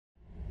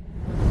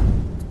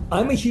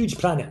I'm a huge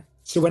planner.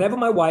 So whenever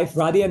my wife,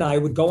 Radhi, and I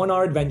would go on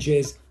our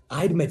adventures,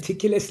 I'd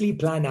meticulously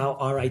plan out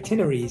our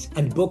itineraries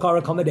and book our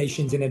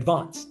accommodations in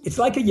advance. It's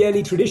like a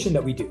yearly tradition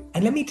that we do.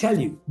 And let me tell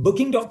you,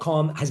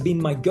 Booking.com has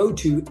been my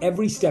go-to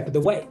every step of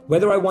the way.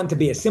 Whether I want to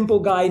be a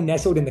simple guy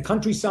nestled in the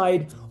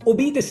countryside or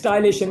be the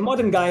stylish and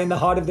modern guy in the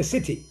heart of the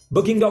city,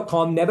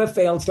 Booking.com never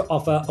fails to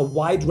offer a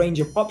wide range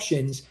of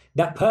options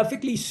that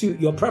perfectly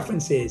suit your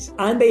preferences,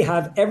 and they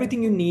have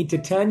everything you need to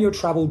turn your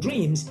travel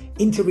dreams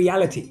into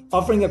reality,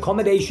 offering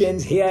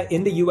accommodations here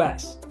in the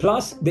US.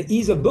 Plus, the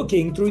ease of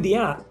booking through the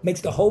app makes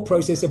the whole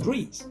process a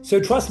breeze. So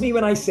trust me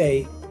when I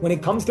say, when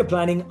it comes to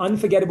planning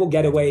unforgettable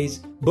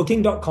getaways,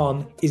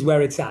 Booking.com is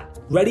where it's at.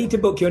 Ready to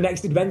book your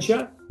next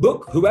adventure?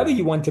 Book whoever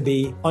you want to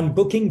be on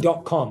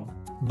Booking.com.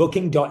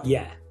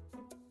 Booking.yeah.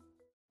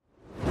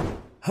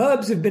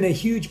 Herbs have been a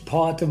huge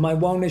part of my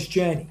wellness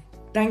journey,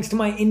 thanks to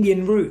my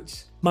Indian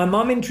roots. My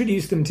mum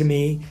introduced them to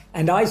me,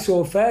 and I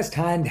saw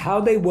firsthand how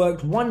they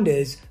worked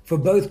wonders for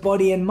both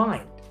body and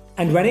mind.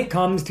 And when it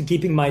comes to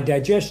keeping my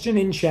digestion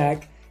in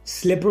check,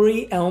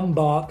 slippery elm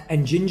bark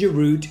and ginger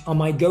root are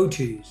my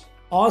go-tos.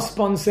 Our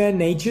sponsor,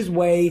 Nature's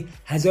Way,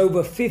 has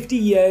over 50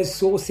 years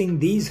sourcing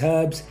these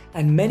herbs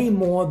and many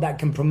more that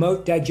can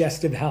promote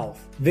digestive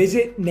health.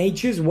 Visit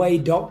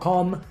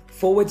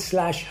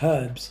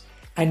naturesway.com/herbs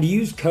and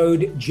use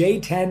code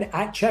J10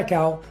 at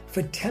checkout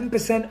for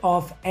 10%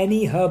 off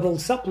any herbal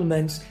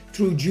supplements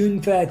through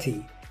June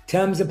 30.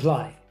 Terms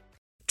apply.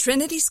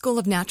 Trinity School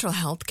of Natural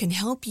Health can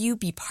help you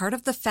be part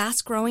of the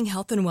fast-growing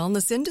health and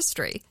wellness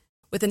industry.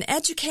 With an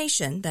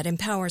education that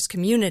empowers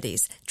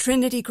communities,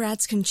 Trinity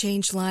grads can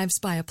change lives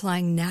by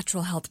applying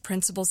natural health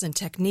principles and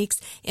techniques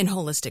in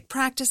holistic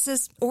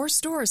practices or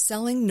stores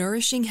selling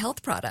nourishing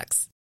health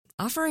products.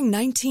 Offering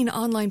 19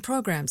 online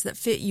programs that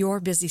fit your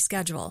busy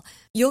schedule,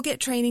 you'll get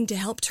training to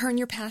help turn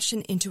your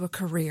passion into a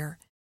career.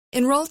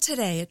 Enroll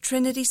today at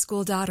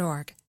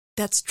trinityschool.org.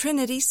 That's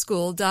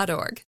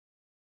trinityschool.org.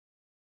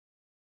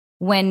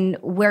 When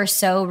we're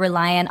so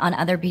reliant on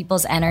other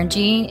people's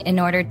energy in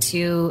order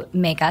to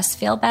make us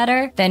feel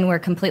better, then we're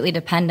completely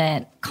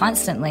dependent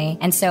constantly.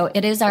 And so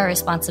it is our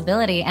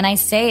responsibility. And I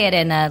say it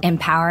in an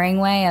empowering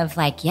way of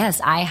like, yes,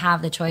 I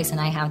have the choice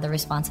and I have the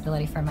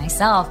responsibility for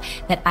myself,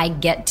 that I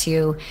get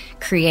to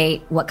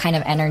create what kind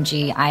of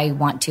energy I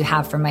want to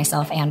have for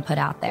myself and put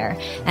out there.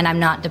 And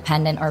I'm not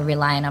dependent or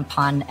reliant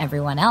upon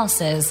everyone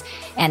else's,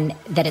 and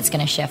that it's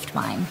going to shift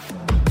mine.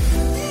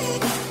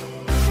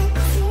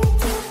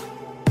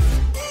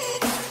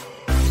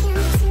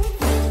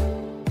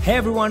 Hey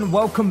everyone,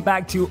 welcome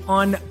back to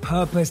On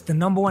Purpose, the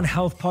 #1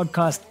 health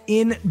podcast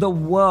in the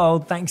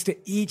world. Thanks to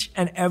each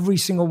and every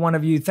single one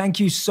of you. Thank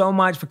you so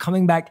much for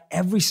coming back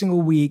every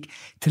single week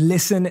to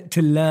listen,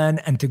 to learn,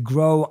 and to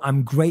grow.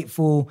 I'm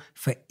grateful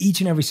for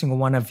each and every single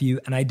one of you,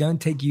 and I don't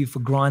take you for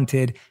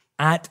granted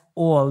at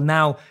all.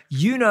 Now,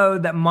 you know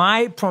that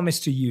my promise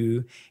to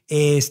you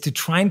is to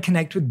try and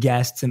connect with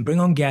guests and bring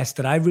on guests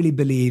that I really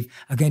believe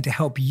are going to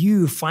help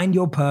you find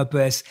your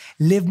purpose,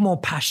 live more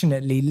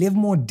passionately, live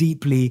more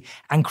deeply,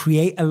 and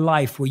create a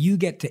life where you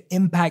get to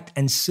impact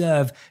and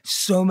serve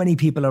so many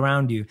people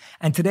around you.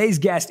 And today's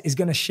guest is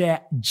going to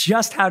share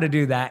just how to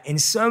do that in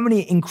so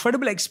many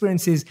incredible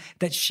experiences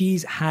that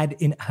she's had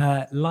in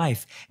her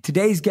life.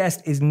 Today's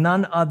guest is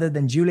none other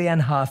than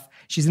Julianne Hough.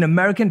 She's an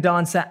American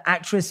dancer,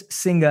 actress,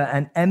 singer,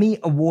 and Emmy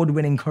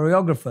award-winning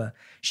choreographer.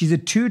 She's a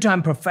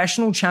 2-time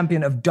professional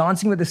champion of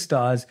Dancing with the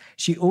Stars.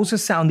 She also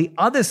sat on the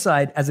other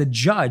side as a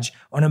judge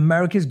on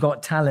America's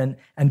Got Talent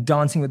and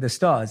Dancing with the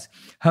Stars.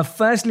 Her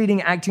first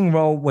leading acting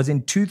role was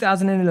in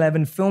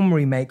 2011 film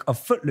remake of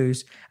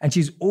Footloose, and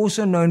she's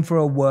also known for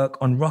her work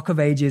on Rock of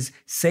Ages,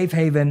 Safe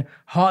Haven,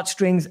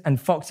 Heartstrings, and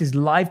Fox's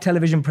live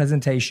television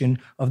presentation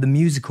of the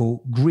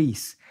musical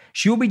Grease.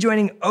 She'll be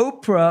joining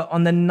Oprah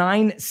on the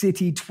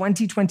 9-city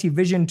 2020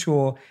 Vision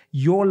Tour,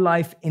 Your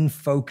Life in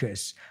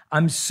Focus.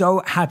 I'm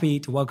so happy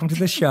to welcome to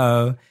the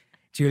show,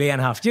 Julianne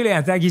Hough.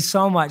 Julianne, thank you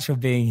so much for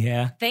being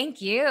here.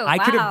 Thank you. I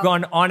could have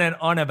gone on and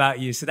on about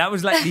you. So that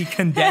was like the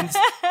condensed,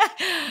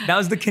 that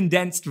was the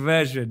condensed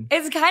version.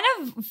 It's kind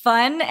of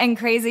fun and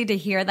crazy to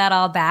hear that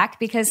all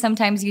back, because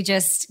sometimes you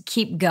just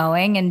keep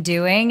going and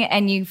doing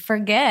and you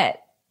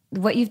forget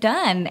what you've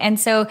done. And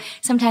so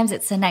sometimes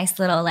it's a nice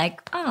little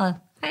like, oh,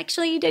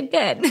 actually, you did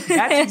good.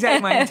 That's exactly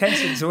my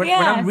intention. So when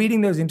I'm reading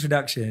those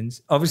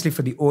introductions, obviously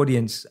for the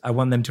audience, I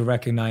want them to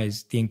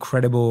recognize the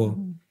incredible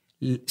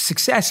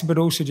success, but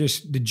also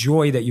just the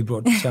joy that you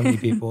brought to so many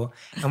people.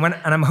 And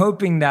I'm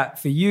hoping that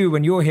for you,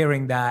 when you're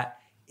hearing that,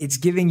 it's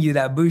giving you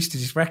that boost to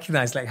just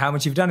recognize like how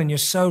much you've done. And you're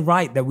so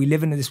right that we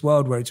live in this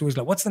world where it's always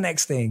like, what's the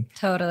next thing?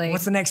 Totally.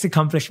 What's the next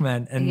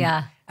accomplishment?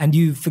 And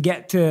you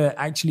forget to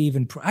actually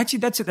even,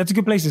 that's a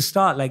good place to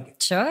start. Like,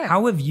 sure.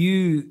 How have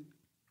you,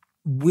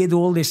 with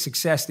all this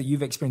success that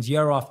you've experienced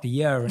year after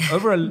year, and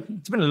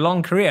it's been a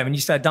long career. I mean, you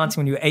started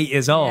dancing when you were 8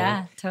 years old.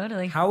 Yeah,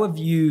 totally. How have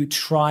you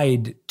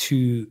tried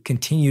to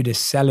continue to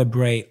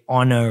celebrate,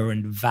 honor,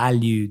 and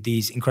value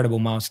these incredible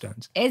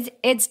milestones?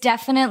 It's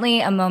definitely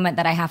a moment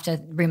that I have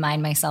to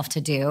remind myself to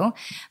do,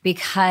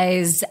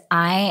 because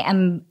I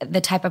am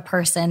the type of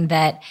person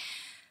that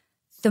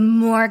the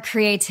more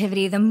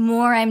creativity, the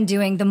more I'm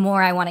doing, the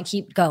more I want to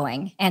keep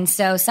going. And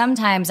so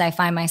sometimes I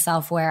find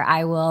myself where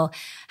I will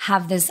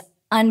have this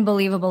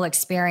unbelievable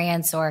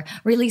experience or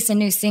release a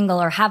new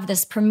single or have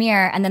this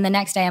premiere. And then the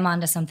next day I'm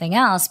on to something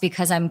else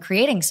because I'm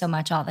creating so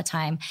much all the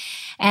time.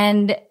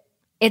 And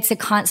it's a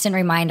constant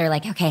reminder,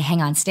 like, okay, hang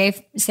on,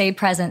 stay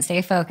present,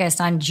 stay focused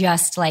on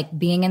just like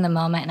being in the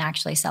moment and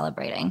actually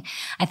celebrating.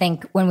 I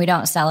think when we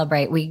don't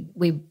celebrate,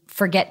 we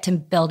forget to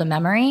build a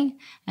memory,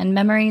 and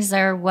memories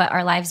are what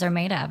our lives are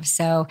made of.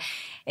 So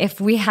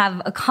if we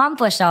have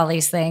accomplished all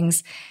these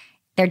things,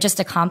 they're just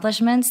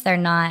accomplishments. They're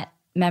not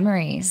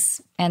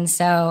memories. And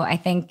so I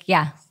think,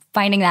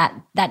 finding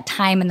that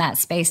time and that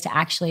space to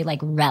actually like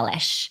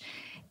relish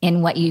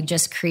in what you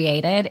just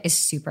created is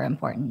super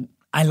important.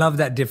 I love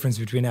that difference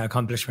between an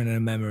accomplishment and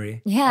a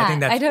memory. Yeah, I think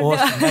that's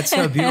awesome. That's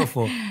so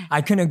beautiful. I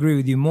couldn't agree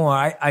with you more.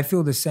 I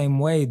feel the same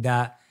way,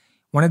 that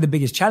one of the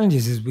biggest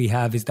challenges we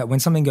have is that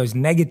when something goes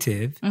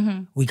negative,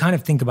 we kind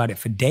of think about it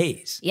for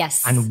days.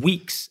 Yes. And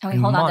weeks. And we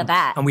hold on to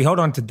that. And we hold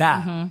on to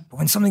that. But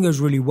when something goes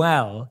really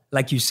well,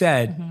 like you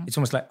said, it's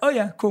almost like, oh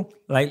yeah, cool.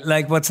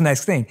 Like what's the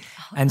next thing? 100%.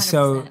 And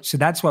so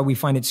that's why we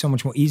find it so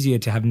much more easier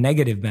to have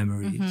negative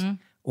memories.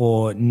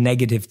 Or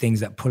negative things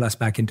that pull us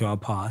back into our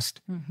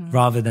past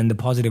rather than the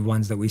positive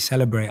ones that we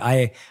celebrate.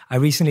 I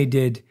recently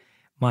did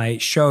my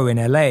show in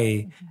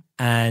LA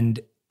and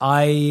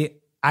I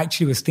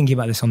actually was thinking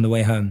about this on the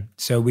way home.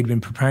 So we'd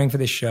been preparing for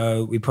this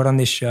show. We put on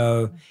this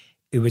show.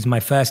 It was my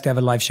first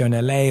ever live show in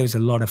LA. It was a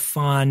lot of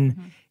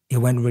fun. It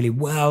went really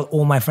well.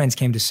 All my friends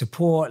came to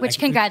support. Which,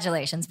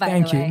 congratulations, by the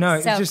way. Thank you. No,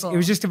 it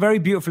was just a very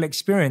beautiful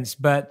experience.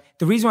 But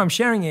the reason why I'm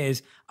sharing it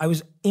is I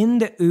was in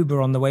the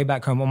Uber on the way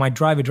back home, or my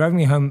driver driving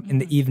me home in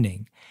the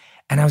evening.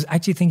 And I was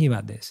actually thinking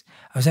about this.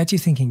 I was actually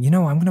thinking,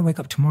 I'm going to wake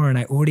up tomorrow and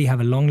I already have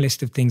a long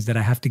list of things that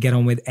I have to get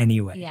on with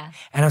anyway. Yeah.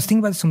 And I was thinking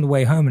about this on the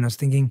way home, and I was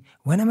thinking,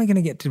 when am I going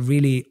to get to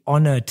really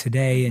honor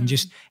today and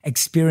just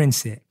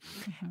experience it?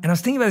 And I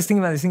was thinking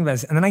about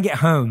this. And then I get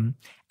home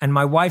and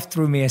my wife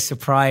threw me a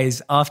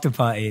surprise after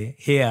party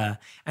here.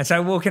 And so I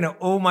walk in and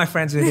all my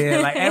friends were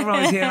here, like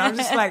everyone was here. And I was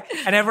just like,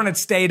 and everyone had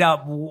stayed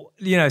up,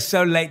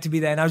 so late to be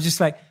there. And I was just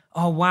like,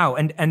 oh, wow.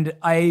 And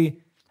I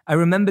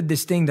remembered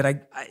this thing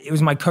that it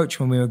was my coach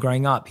when we were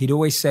growing up. He'd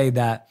always say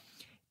that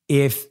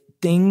if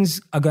things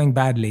are going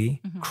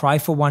badly, cry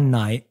for one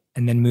night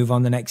and then move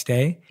on the next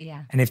day.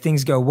 Yeah. And if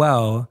things go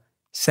well,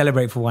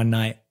 celebrate for one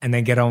night and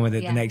then get on with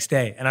it the next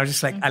day. And I was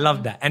just like, I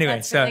love that. Anyway,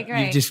 that's really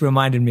great. You just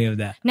reminded me of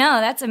that.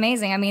 No, that's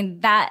amazing. I mean,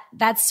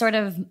 that's sort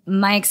of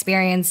my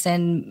experience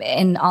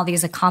in all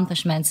these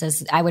accomplishments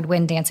is I would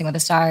win Dancing with the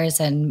Stars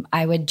and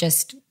I would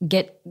just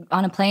get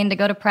on a plane to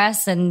go to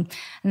press and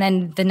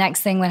then the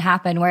next thing would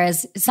happen.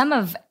 Whereas some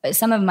of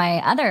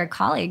my other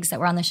colleagues that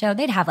were on the show,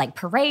 they'd have like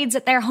parades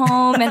at their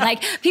home and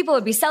like people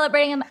would be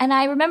celebrating them. And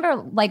I remember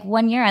like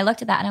one year I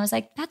looked at that and I was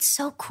like, that's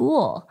so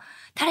cool.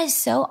 That is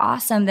so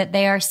awesome that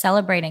they are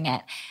celebrating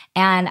it.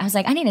 And I was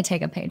like, I need to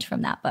take a page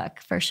from that book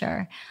for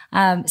sure.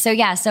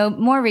 So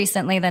more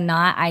recently than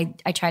not,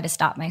 I try to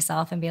stop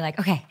myself and be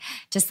like, okay,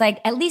 just like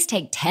at least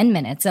take 10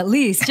 minutes at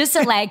least just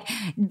to like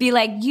be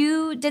like,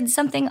 you did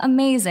something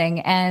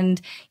amazing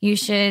and you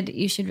should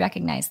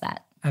recognize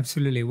that.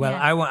 Absolutely. Well,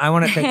 yeah. I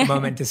want to take a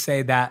moment to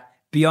say that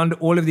beyond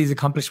all of these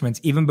accomplishments,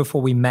 even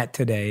before we met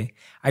today,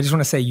 I just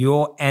want to say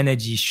your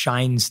energy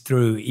shines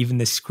through even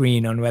the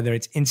screen on whether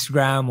it's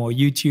Instagram or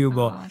YouTube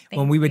or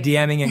when we were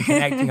DMing and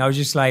connecting. I was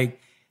just like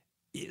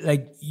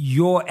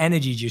your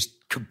energy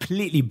just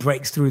completely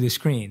breaks through the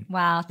screen.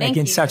 Wow, thank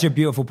you. In such a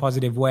beautiful,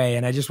 positive way.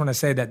 And I just want to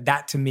say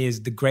that to me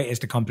is the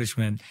greatest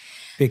accomplishment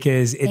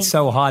because it's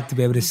so hard to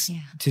be able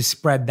to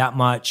spread that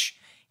much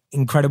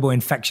incredible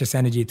infectious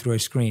energy through a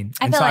screen.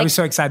 And so I was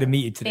so excited to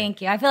meet you today.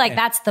 Thank you. I feel like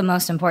that's the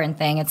most important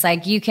thing. It's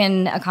like you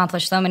can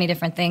accomplish so many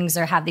different things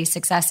or have these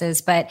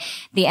successes, but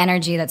the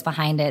energy that's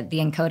behind it, the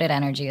encoded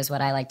energy is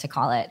what I like to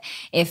call it.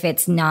 If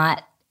it's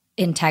not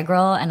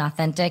integral and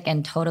authentic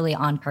and totally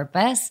on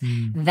purpose,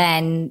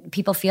 then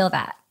people feel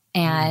that.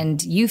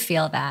 And you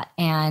feel that.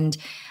 And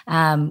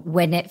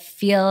when it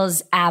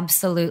feels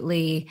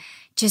absolutely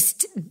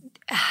just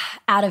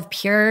out of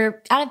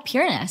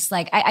pureness.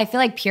 Like I feel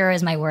like pure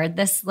is my word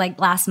this like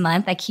last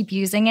month. I keep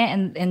using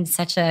it in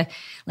such a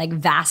like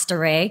vast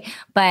array.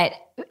 But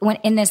when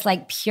in this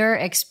like pure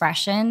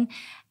expression,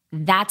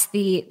 that's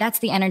the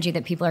energy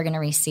that people are going to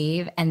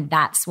receive. And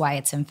that's why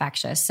it's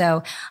infectious.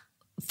 So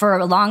for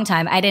a long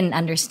time, I didn't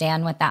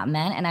understand what that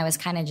meant. And I was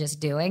kind of just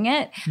doing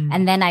it.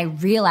 And then I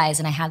realized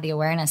and I had the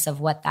awareness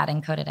of what that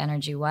encoded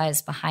energy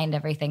was behind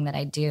everything that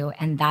I do.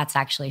 And that's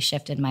actually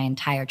shifted my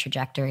entire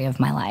trajectory of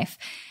my life.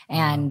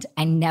 And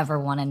I never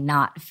want to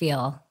not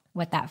feel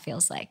what that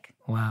feels like.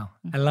 Wow.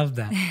 I love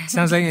that.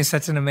 Sounds like it's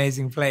such an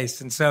amazing place.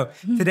 And so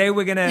today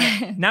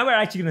now we're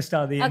actually going to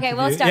start the interview. Okay,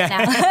 we'll start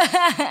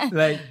now.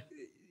 Like,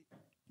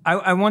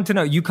 I want to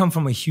know, you come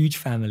from a huge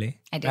family.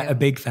 I do. A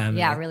big family.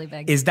 Yeah, really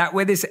big. Is that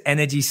where this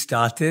energy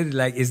started?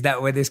 Like, is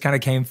that where this kind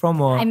of came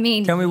from? Or I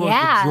mean, tell me what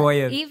the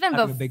joy of even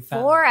having a big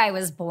family. Before I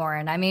was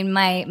born. I mean,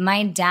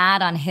 my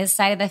dad on his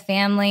side of the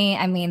family,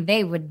 I mean,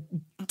 they would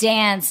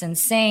dance and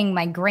sing.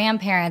 My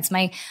grandparents,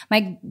 my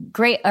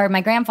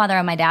grandfather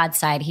on my dad's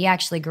side, he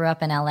actually grew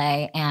up in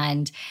LA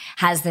and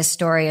has this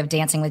story of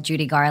dancing with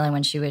Judy Garland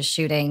when she was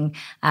shooting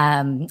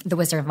The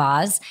Wizard of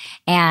Oz.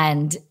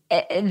 And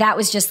that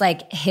was just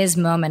like his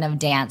moment of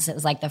dance. It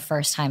was like the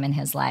first time in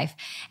his life.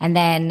 And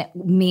then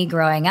me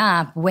growing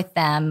up with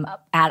them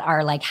at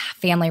our like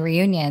family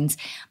reunions,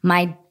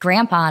 my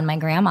grandpa and my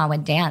grandma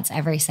would dance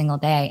every single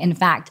day. In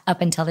fact,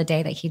 up until the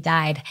day that he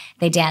died,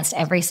 they danced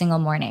every single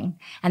morning.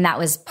 And that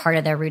was part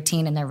of their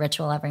routine and their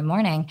ritual every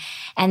morning.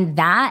 And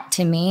that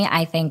to me,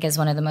 I think is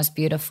one of the most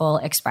beautiful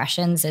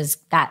expressions, is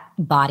that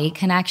body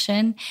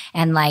connection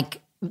and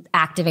like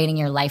activating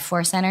your life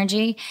force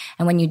energy.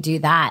 And when you do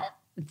that,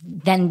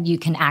 then you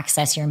can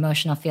access your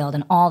emotional field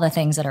and all the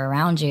things that are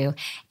around you.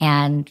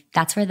 And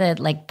that's where the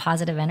like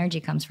positive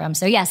energy comes from.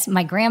 So yes,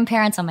 my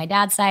grandparents on my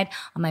dad's side,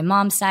 on my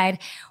mom's side,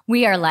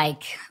 we're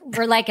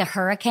like a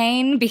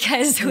hurricane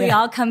because we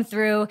all come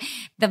through.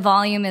 The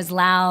volume is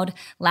loud,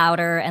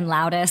 louder and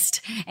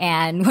loudest.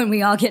 And when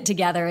we all get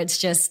together, it's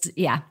just,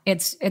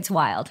 it's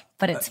wild,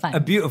 but it's fun. A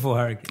beautiful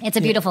hurricane. It's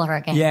a beautiful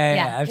hurricane.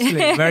 Yeah,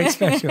 absolutely. Very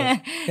special.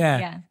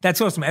 Yeah. That's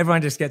awesome.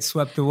 Everyone just gets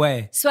swept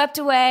away.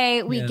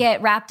 We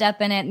get wrapped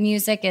up in it.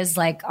 Music is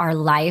like our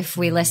life.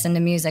 We listen to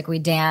music, we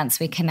dance,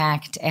 we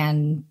connect.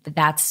 And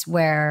that's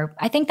where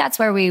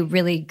we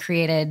really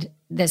created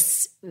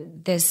this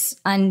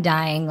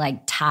undying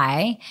like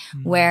tie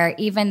where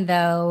even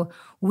though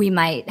we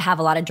might have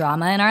a lot of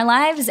drama in our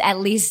lives, at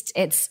least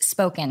it's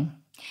spoken.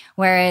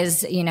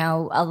 Whereas, you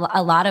know,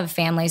 a lot of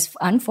families,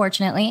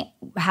 unfortunately,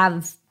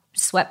 have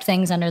swept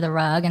things under the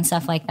rug and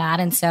stuff like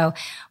that. And so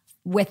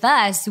with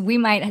us, we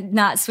might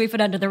not sweep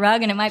it under the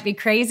rug and it might be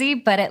crazy,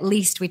 but at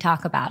least we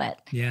talk about it.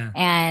 Yeah.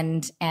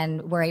 And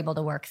we're able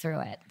to work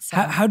through it. So.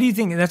 How do you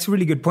think, that's a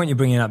really good point you're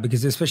bringing up,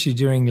 because especially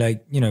during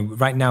like, you know,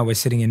 right now we're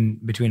sitting in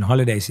between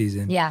holiday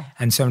season. Yeah.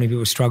 And so many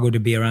people struggle to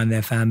be around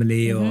their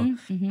family or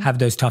have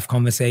those tough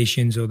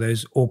conversations or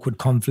those awkward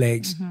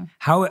conflicts.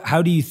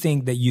 How do you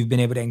think that you've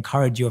been able to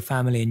encourage your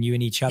family and you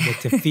and each other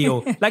to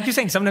feel, like you're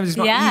saying, sometimes it's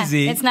not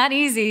easy. It's not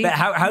easy. But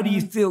how do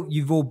you feel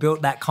you've all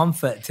built that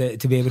comfort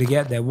to be able to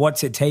get there? What's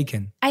it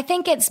taken? I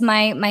think it's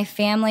my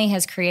family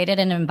has created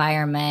an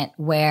environment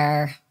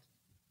where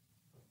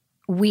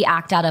we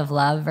act out of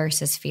love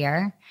versus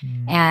fear.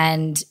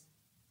 And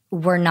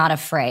we're not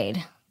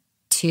afraid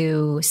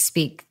to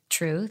speak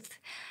truth.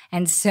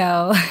 And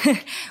so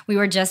we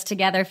were just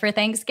together for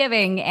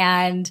Thanksgiving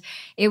and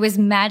it was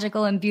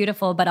magical and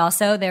beautiful, but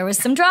also there was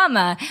some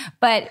drama.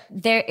 But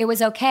it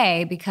was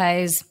okay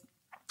because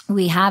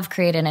we have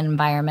created an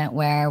environment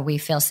where we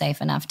feel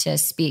safe enough to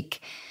speak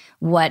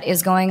what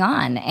is going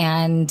on,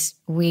 and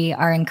we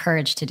are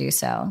encouraged to do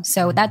so.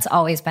 So that's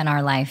always been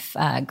our life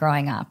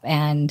growing up,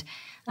 and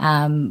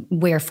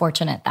we're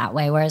fortunate that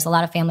way, whereas a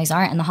lot of families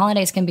aren't, and the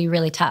holidays can be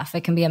really tough.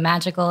 It can be a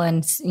magical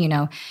and, you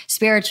know,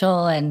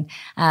 spiritual and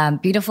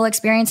beautiful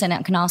experience, and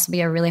it can also be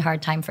a really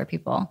hard time for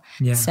people.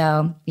 Yeah.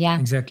 So, yeah.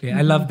 Exactly.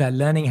 I love that,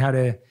 learning how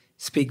to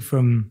speak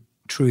from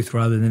truth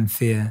rather than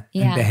fear,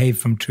 and behave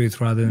from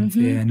truth rather than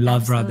fear, and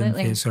love rather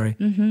than fear.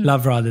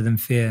 Love rather than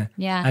fear.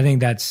 Yeah. I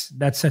think that's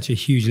such a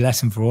huge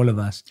lesson for all of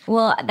us.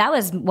 Well, that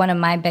was one of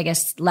my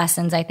biggest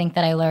lessons, I think,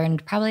 that I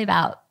learned probably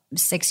about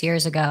 6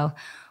 years ago,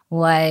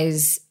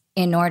 was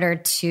in order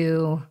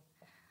to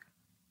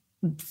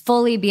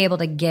fully be able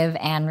to give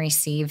and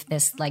receive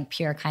this like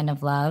pure kind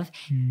of love.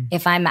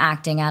 If I'm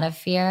acting out of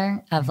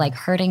fear of like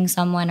hurting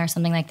someone or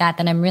something like that,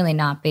 then I'm really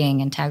not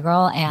being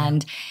integral.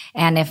 And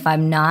if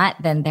I'm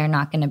not, then they're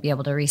not going to be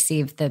able to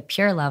receive the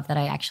pure love that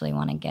I actually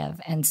want to give.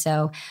 And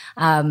so,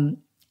 I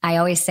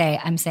always say,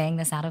 I'm saying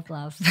this out of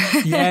love.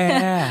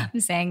 Yeah. I'm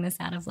saying this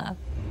out of love.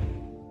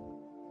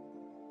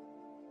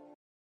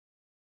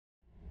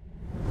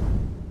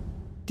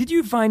 Did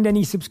you find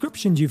any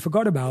subscriptions you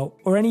forgot about,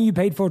 or any you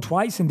paid for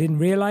twice and didn't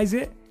realize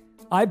it?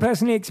 I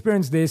personally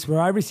experienced this where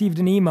I received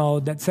an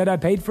email that said I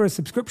paid for a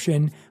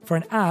subscription for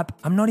an app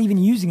I'm not even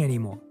using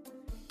anymore.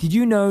 Did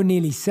you know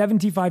nearly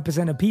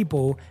 75% of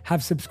people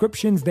have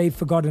subscriptions they've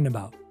forgotten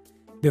about?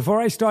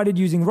 Before I started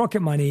using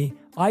Rocket Money,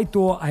 I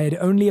thought I had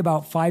only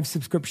about 5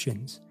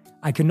 subscriptions.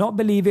 I could not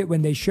believe it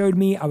when they showed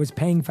me I was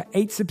paying for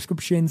 8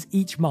 subscriptions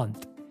each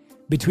month.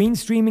 Between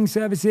streaming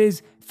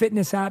services,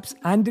 fitness apps,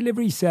 and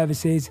delivery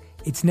services,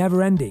 it's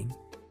never ending.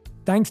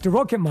 Thanks to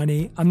Rocket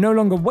Money, I'm no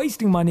longer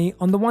wasting money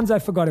on the ones I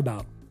forgot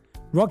about.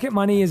 Rocket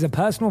Money is a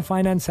personal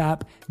finance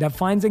app that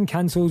finds and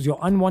cancels your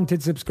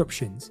unwanted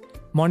subscriptions,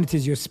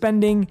 monitors your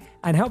spending,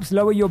 and helps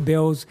lower your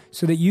bills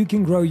so that you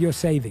can grow your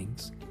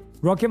savings.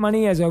 Rocket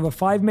Money has over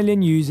 5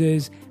 million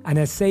users and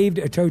has saved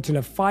a total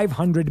of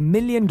 $500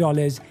 million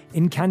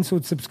in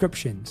canceled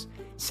subscriptions,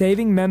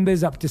 saving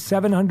members up to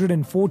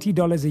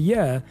 $740 a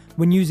year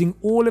when using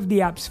all of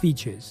the app's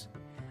features.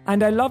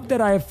 And I love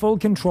that I have full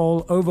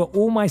control over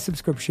all my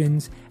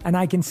subscriptions and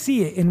I can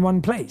see it in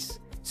one place.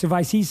 So if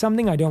I see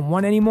something I don't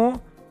want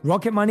anymore,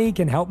 Rocket Money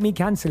can help me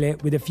cancel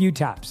it with a few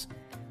taps.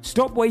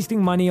 Stop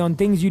wasting money on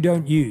things you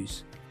don't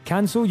use.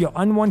 Cancel your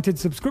unwanted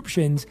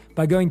subscriptions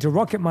by going to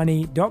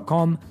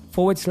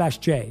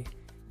rocketmoney.com/J.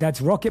 That's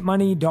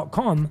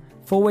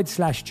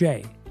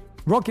rocketmoney.com/J.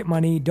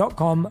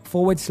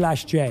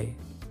 rocketmoney.com/J.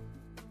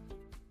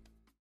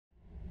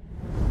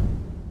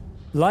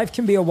 Life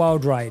can be a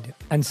wild ride,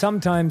 and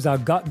sometimes our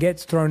gut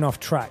gets thrown off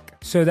track.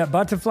 So that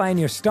butterfly in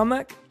your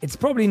stomach, it's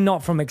probably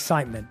not from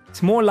excitement.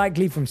 It's more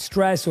likely from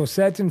stress or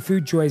certain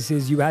food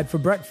choices you had for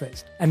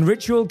breakfast. And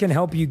Ritual can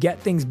help you get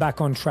things back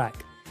on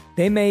track.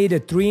 They made a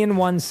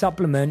 3-in-1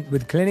 supplement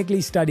with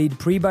clinically studied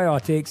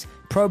prebiotics,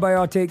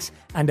 probiotics,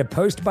 and a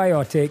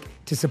postbiotic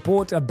to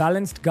support a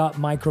balanced gut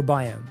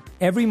microbiome.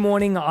 Every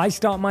morning, I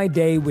start my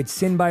day with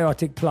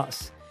Synbiotic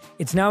Plus.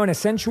 It's now an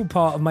essential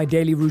part of my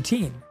daily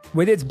routine.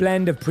 With its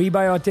blend of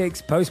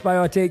prebiotics,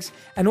 postbiotics,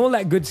 and all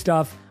that good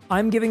stuff,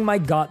 I'm giving my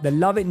gut the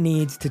love it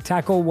needs to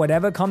tackle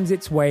whatever comes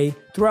its way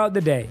throughout the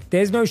day.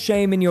 There's no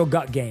shame in your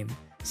gut game.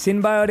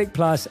 Synbiotic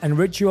Plus and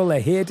Ritual are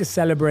here to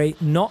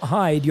celebrate, not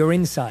hide your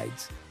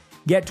insides.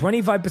 Get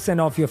 25%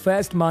 off your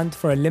first month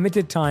for a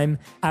limited time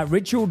at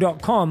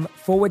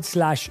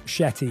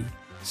ritual.com/Shetty.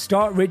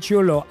 Start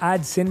Ritual or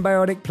add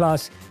Synbiotic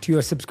Plus to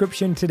your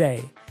subscription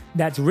today.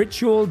 That's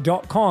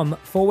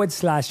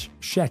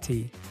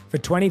ritual.com/Shetty for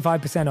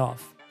 25%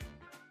 off.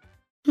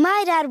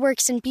 My dad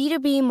works in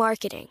B2B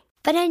marketing,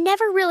 but I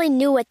never really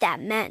knew what that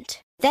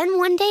meant. Then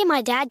one day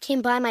my dad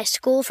came by my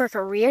school for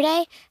career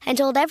day and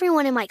told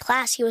everyone in my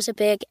class he was a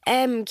big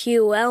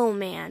MQL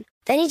man.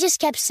 Then he just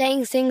kept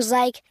saying things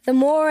like, the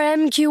more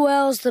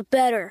MQLs, the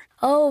better,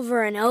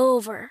 over and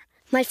over.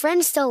 My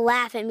friends still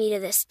laugh at me to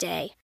this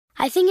day.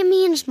 I think it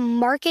means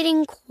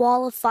marketing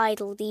qualified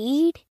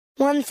lead.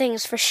 One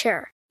thing's for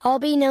sure. I'll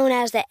be known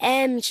as the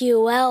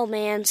MQL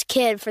man's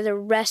kid for the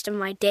rest of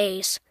my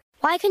days.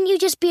 Why couldn't you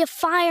just be a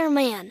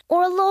fireman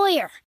or a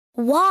lawyer?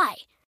 Why?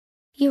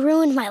 You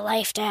ruined my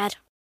life, Dad.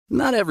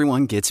 Not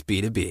everyone gets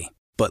B2B,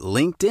 but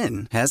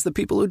LinkedIn has the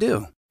people who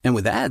do. And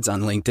with ads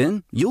on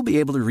LinkedIn, you'll be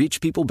able to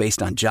reach people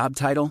based on job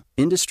title,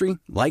 industry,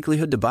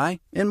 likelihood to buy,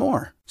 and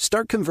more.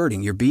 Start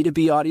converting your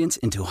B2B audience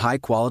into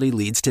high-quality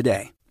leads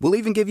today. We'll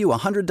even give you a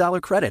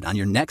 $100 credit on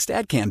your next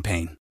ad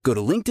campaign. Go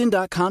to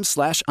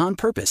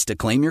linkedin.com/onpurpose to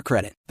claim your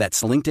credit.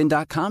 That's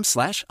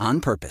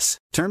linkedin.com/onpurpose.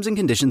 Terms and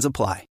conditions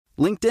apply.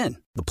 LinkedIn,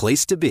 the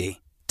place to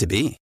be, to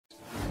be.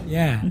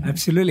 Yeah,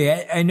 absolutely.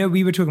 I know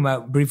we were talking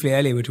about briefly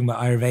earlier, we were talking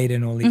about Ayurveda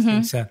and all these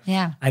things. So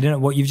Yeah. I don't know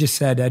what you've just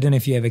said. I don't know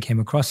if you ever came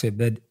across it,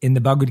 but in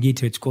the Bhagavad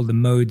Gita, it's called the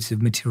modes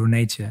of material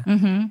nature.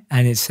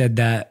 And it said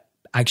that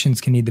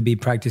actions can either be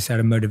practiced out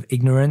of mode of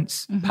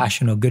ignorance,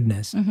 passion, or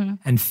goodness.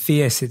 And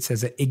fear sits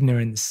as an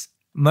ignorance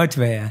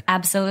motivator.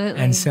 Absolutely.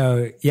 And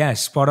so, yeah,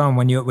 spot on.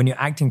 When you're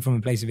acting from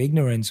a place of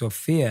ignorance or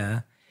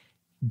fear,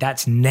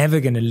 that's never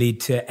going to lead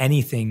to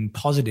anything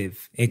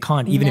positive. It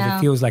can't, even if it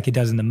feels like it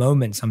does in the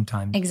moment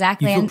sometimes.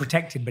 Exactly. You feel And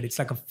protected, but it's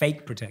like a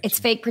fake protection. it's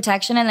fake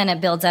protection, and then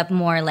it builds up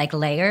more like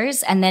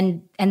layers. And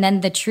then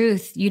the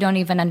truth, you don't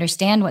even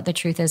understand what the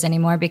truth is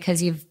anymore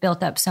because you've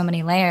built up so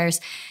many layers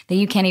that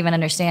you can't even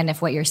understand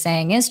if what you're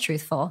saying is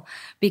truthful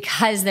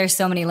because there's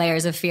so many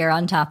layers of fear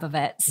on top of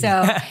it.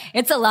 So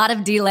it's a lot of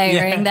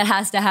delayering that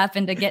has to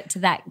happen to get to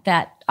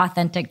that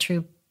authentic,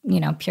 true,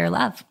 pure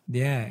love.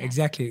 Yeah,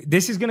 exactly.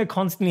 This is going to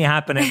constantly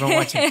happen, everyone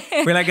watching.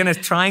 We're like going to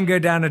try and go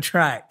down a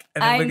track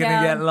and then we're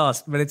going to get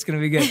lost, but it's going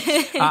to be good.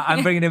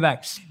 I'm bringing it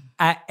back.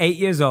 At 8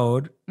 years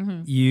old,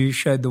 you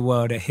showed the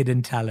world a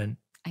hidden talent.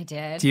 I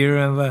did. Do you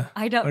remember?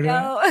 I don't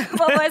know.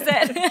 What was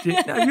it? You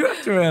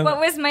have to remember. What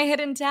was my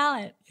hidden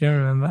talent? You don't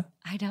remember?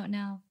 I don't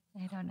know.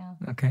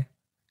 Okay.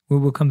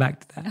 We'll come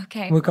back to that.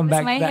 Okay. We'll come What was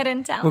back my to that.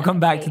 hidden talent? We'll come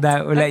back to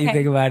that. We'll let you Okay.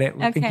 think about it.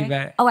 We'll think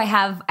about it. Oh, I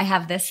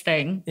have this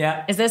thing.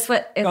 Yeah. Is this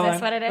what it is? Go on.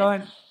 Do it, Go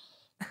on.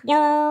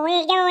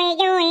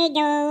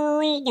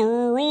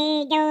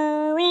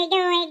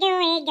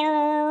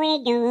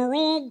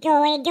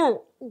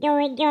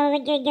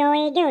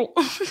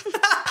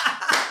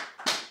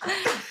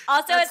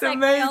 Also, That's it's like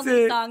the only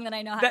amazing. song that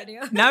I know how to do.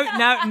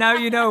 Now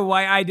you know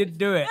why I didn't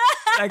do it.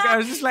 Like I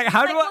was just like,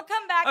 how do I? We'll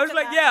come back I was to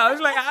like, that. I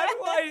was like, how do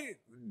I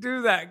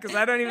do that? Because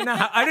I don't even know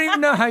how. I don't even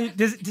know how.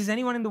 Does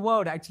anyone in the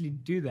world actually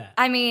do that?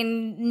 I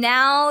mean,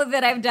 now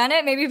that I've done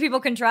it, maybe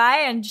people can try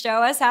and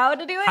show us how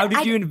to do it. How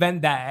did you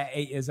invent that at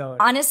 8 years old?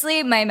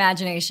 Honestly, my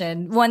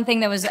imagination. One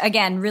thing that was,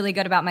 again, really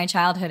good about my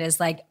childhood is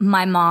like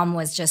my mom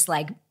was just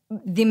like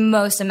the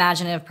most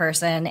imaginative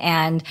person,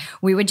 and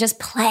we would just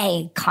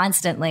play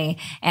constantly,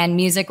 and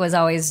music was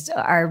always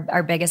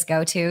our biggest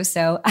go-to.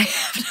 So I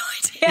have no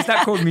idea. Is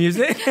that called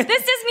music? This is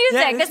music.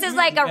 Yeah, this is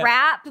like a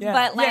rap, Yeah.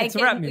 but like, it's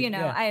a rap music,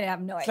 yeah. I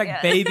have no It's idea.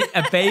 like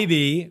a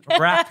baby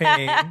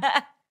rapping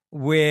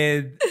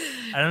with,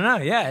 I don't know.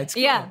 Yeah, it's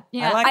cool. Yeah.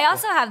 like I it.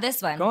 also have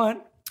this one. Go on.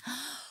 Daddy,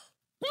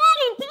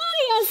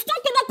 I'm stuck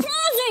in the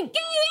closet.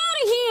 Get me out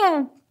of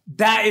here.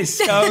 That is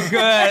so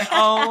good.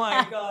 Oh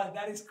my God,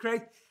 that is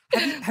crazy.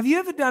 Have you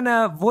ever done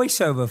a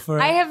voiceover for?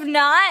 I have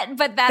not,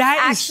 but that's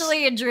That is-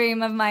 actually a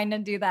dream of mine to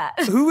do that.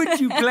 Who would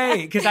you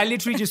play? Because I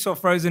literally just saw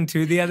Frozen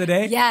 2 the other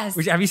day. Yes.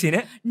 Have you seen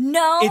it?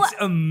 No. It's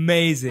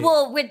amazing.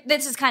 Well,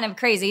 this is kind of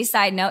crazy.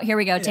 Side note, here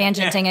we go,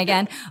 tangenting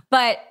again.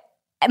 But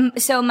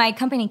So my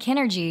company,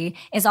 Kinergy,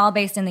 is all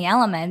based in the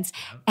elements.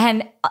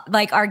 And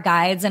like our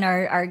guides and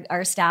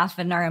our staff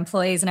and our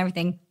employees and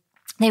everything,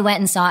 they went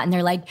and saw it and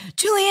they're like,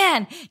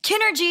 Julianne,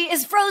 Kinergy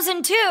is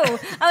frozen too.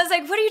 I was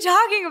like, what are you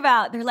talking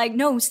about? They're like,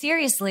 no,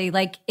 seriously.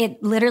 Like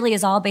it literally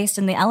is all based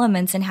in the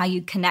elements and how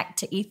you connect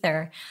to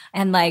ether.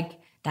 And like,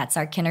 that's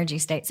our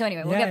Kinergy state. So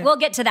anyway, we'll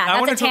get to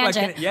that. That's a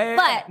tangent.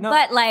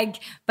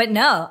 But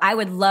no, I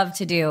would love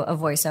to do a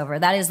voiceover.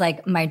 That is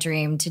like my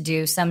dream, to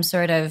do some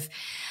sort of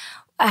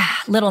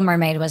Little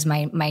Mermaid was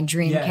my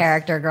dream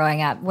character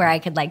growing up, where I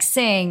could like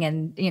sing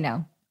and, you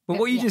know. But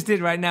what you just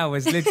did right now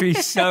was literally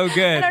so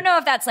good. I don't know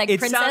if that's like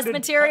princess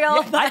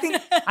material. I think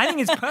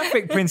it's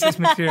perfect princess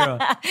material.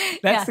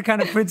 That's the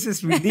kind of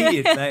princess we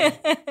need.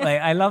 Like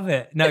I love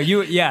it. No,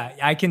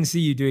 I can see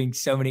you doing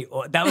so many.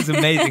 That was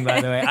amazing,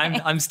 by the way.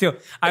 I'm still.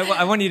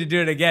 I want you to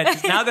do it again.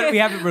 Now that we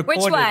have it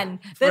recorded. Which one?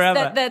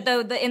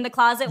 The in the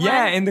closet one.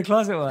 Yeah, in the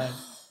closet one.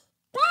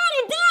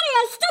 Daddy,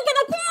 I'm stuck in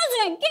the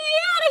closet. Get me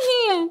out of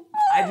here.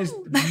 I just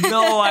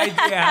no idea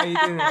how you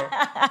do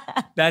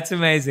it. That's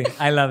amazing.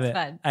 I love it.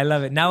 I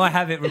love it. Now I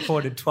have it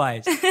recorded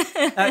twice.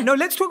 No,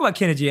 let's talk about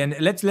Kinergy, and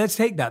let's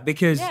take that,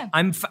 because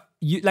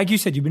like you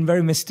said, you've been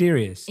very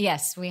mysterious.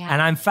 Yes, we have.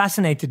 And I'm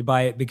fascinated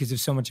by it because of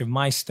so much of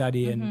my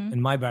study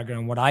and my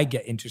background, what I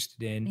get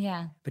interested in.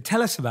 Yeah. But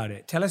tell us about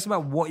it. Tell us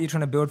about what you're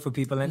trying to build for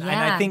people. And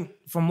I think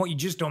from what you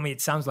just told me,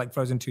 it sounds like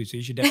Frozen 2, so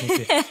you should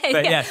definitely see it.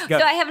 But yes, go.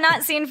 So I have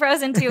not seen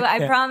Frozen 2.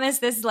 I promise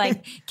this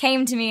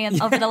came to me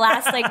over the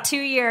last 2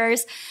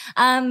 years.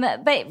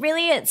 But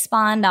really it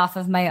spawned off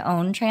of my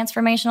own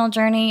transformational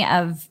journey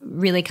of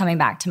really coming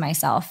back to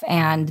myself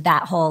and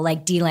that whole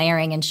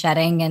delayering and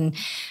shedding and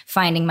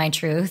finding my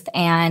truth.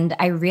 And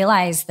I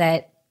realized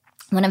that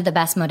one of the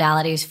best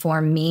modalities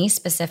for me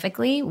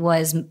specifically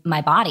was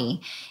my body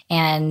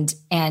and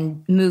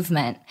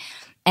movement.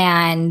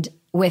 And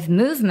with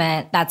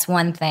movement, that's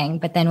one thing.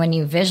 But then when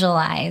you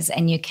visualize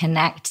and you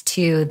connect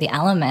to the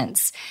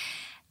elements,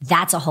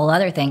 that's a whole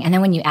other thing. And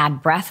then when you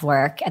add breath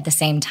work at the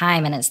same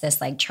time, and it's this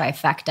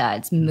trifecta,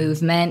 it's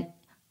movement,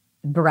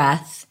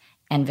 breath,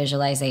 and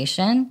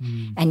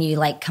visualization. And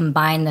you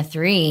combine the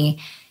three,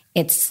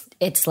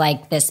 it's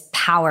like this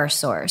power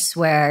source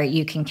where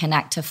you can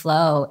connect to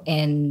flow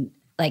in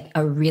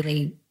a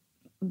really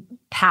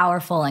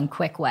powerful and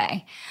quick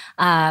way.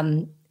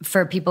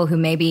 For people who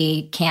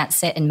maybe can't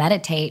sit and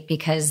meditate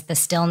because the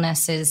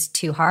stillness is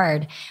too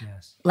hard.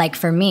 Yes. Like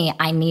for me,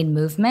 I need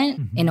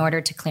movement in order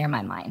to clear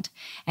my mind.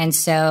 And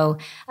so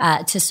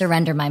to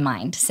surrender my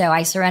mind. So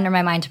I surrender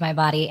my mind to my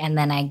body, and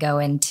then I go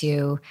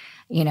into,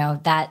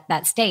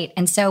 that state.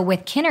 And so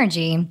with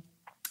Kinergy,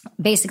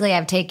 basically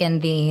I've taken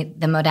the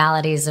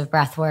modalities of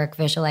breath work,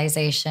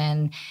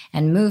 visualization,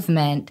 and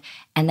movement,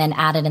 and then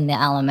added in the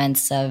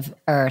elements of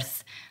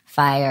earth,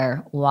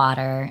 fire,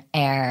 water,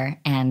 air,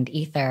 and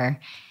ether.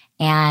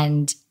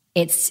 And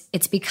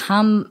it's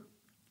become,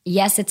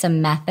 yes, it's a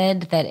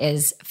method that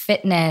is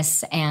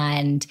fitness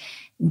and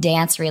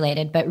dance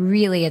related, but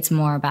really it's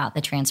more about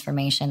the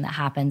transformation that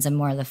happens and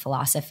more of the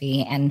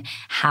philosophy and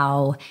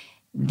how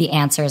the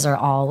answers are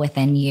all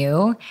within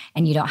you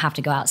and you don't have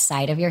to go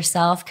outside of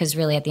yourself. Because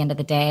really at the end of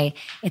the day,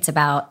 it's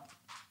about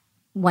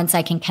once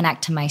I can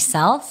connect to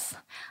myself,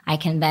 I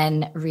can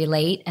then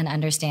relate and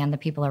understand the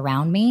people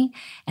around me.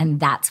 And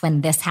that's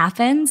when this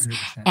happens.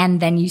 100%. And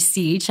then you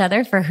see each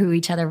other for who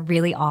each other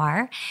really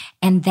are.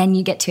 And then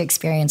you get to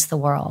experience the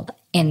world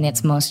in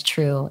its most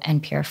true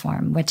and pure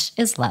form, which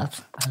is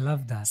love. I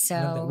love that.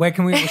 So where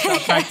can we start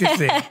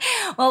practicing?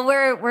 Well,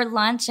 we're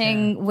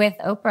launching with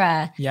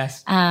Oprah.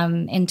 Yes.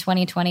 In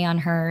 2020 on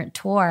her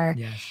tour.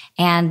 Yes.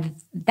 And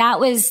that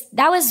was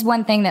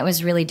one thing that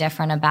was really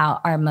different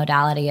about our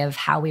modality of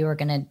how we were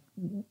going to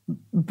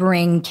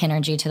bring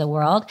Kinergy to the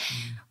world.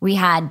 We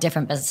had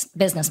different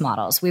business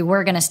models. We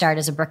were going to start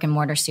as a brick and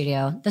mortar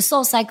studio, the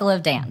Soul Cycle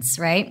of Dance,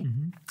 right?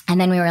 And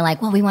then we were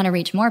like, well, we want to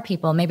reach more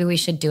people. Maybe we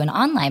should do an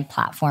online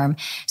platform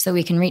so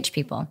we can reach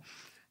people.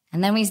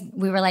 And then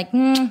we were like,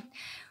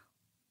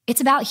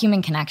 it's about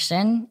human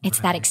connection. It's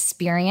that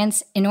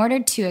experience. In order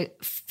to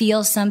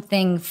feel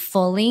something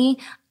fully,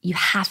 you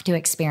have to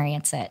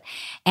experience it.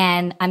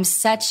 And I'm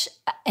such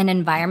an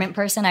environment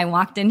person. I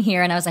walked in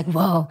here and I was like,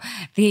 whoa,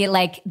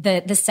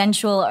 the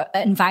sensual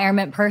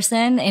environment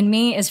person in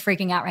me is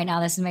freaking out right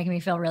now. This is making me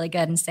feel really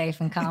good and safe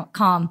and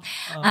calm.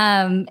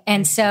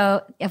 And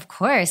so, of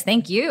course,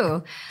 thank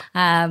you.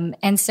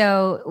 And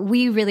so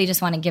we really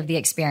just want to give the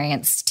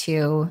experience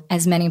to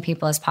as many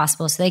people as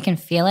possible so they can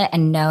feel it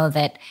and know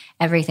that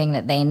everything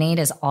that they need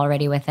is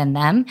already within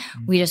them.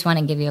 We just want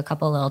to give you a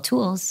couple little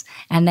tools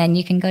and then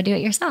you can go do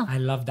it yourself. I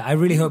love that. I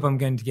really hope I'm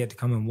going to get to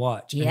come and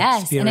watch.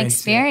 Yes, and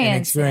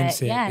experience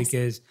it yes.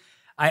 Because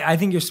I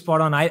think you're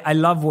spot on. I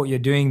love what you're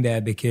doing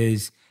there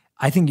because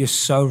I think you're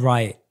so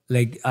right.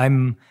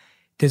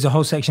 There's a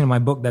whole section of my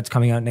book that's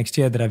coming out next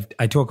year that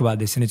I talk about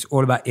this, and it's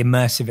all about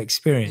immersive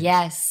experience.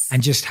 Yes.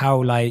 And just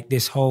how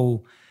this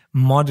whole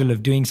model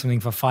of doing something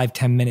for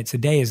 5-10 minutes a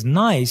day is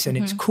nice and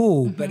it's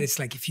cool, but it's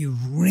if you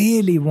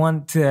really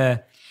want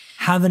to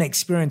have an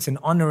experience and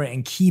honor it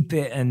and keep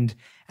it and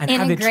and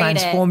have it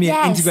transform you,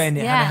 integrate it,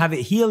 and have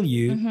it heal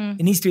you.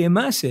 It needs to be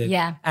immersive.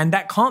 Yeah. And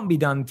that can't be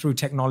done through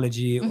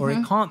technology, or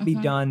it can't be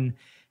done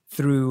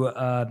through,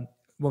 what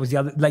was the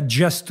other, like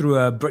just through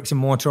a bricks and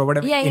mortar or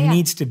whatever. It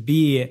needs to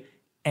be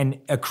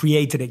a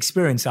created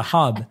experience, a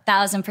hub.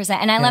 1,000%.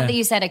 And I love that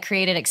you said a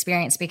created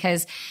experience,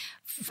 because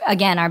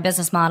again, our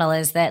business model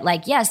is that,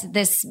 like, yes,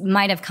 this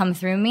might have come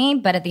through me,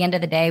 but at the end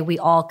of the day, we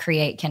all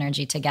create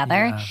Kinergy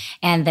together,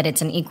 and that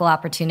it's an equal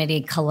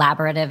opportunity,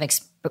 collaborative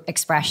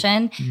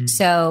expression.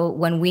 So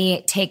when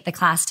we take the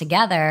class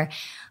together,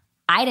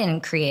 I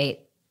didn't create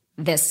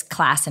this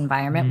class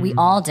environment. We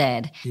all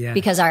did,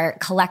 because our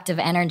collective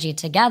energy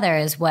together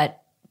is what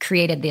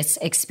created this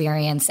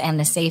experience and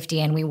the safety,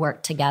 and we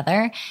work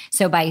together.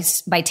 So by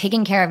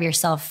taking care of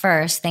yourself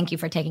first, thank you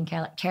for taking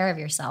care of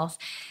yourself,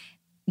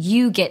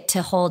 you get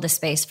to hold a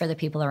space for the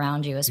people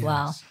around you as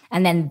well.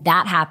 And then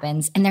that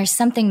happens. And there's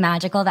something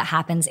magical that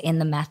happens in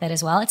the method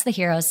as well. It's the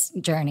hero's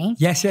journey.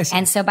 Yes.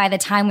 And so by the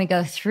time we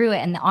go through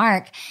it in the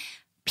arc,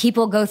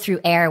 people go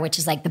through air, which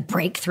is like the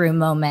breakthrough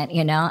moment,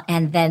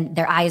 and then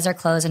their eyes are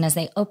closed. And as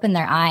they open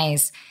their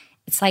eyes,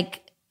 it's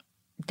like,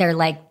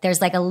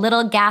 there's like a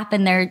little gap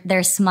in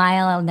their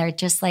smile, and they're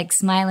just like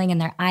smiling, and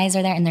their eyes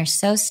are there, and they're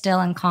so still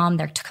and calm.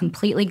 They're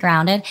completely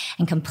grounded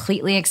and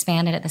completely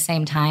expanded at the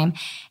same time.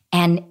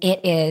 And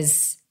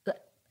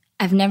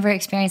I've never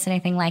experienced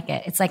anything like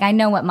it. It's like, I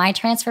know what my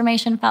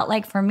transformation felt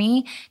like for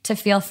me to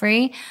feel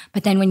free.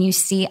 But then when you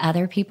see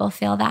other people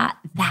feel that,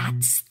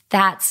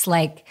 that's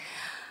like,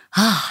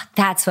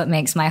 that's what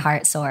makes my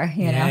heart soar,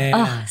 you know?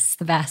 Oh, it's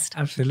the best.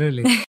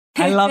 Absolutely.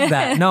 I love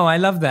that. No, I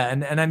love that.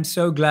 And I'm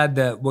so glad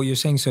that what you're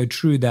saying is so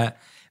true, that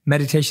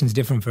meditation is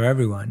different for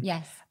everyone.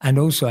 Yes. And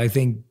also I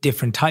think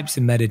different types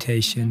of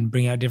meditation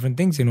bring out different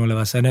things in all of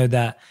us. I know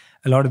that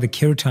a lot of the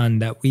kirtan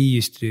that we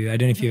used to do, I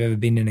don't know if you've ever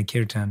been in a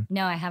kirtan.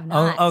 No, I have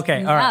not. Oh,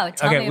 okay. All right.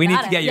 Tell me we need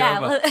about to get you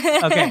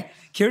over. Okay.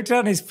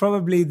 Kirtan is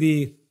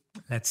probably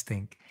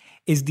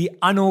is the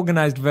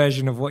unorganized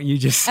version of what you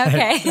just said.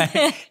 Okay.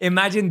 Like,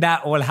 imagine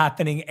that all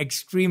happening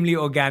extremely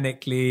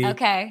organically,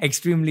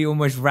 extremely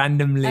almost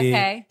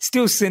randomly,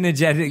 still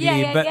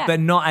synergetically, but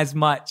not as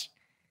much.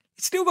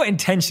 It's still got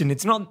intention.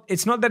 It's not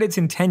that it's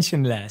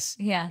intentionless.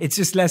 Yeah. It's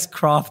just less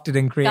crafted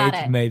and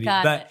creative, maybe.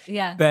 But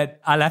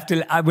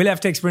I will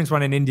have to experience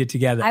one in India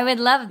together. I would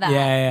love that.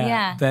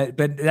 Yeah. But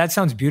that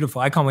sounds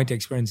beautiful. I can't wait to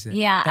experience it.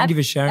 Yeah. Thank you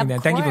for sharing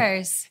that.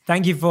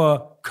 Thank you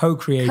for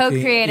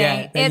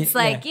co-creating. It's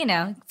like,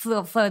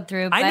 flowed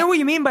through. I know what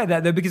you mean by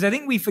that, though, because I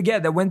think we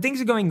forget that when things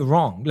are going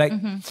wrong, like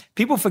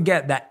people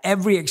forget that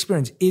every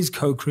experience is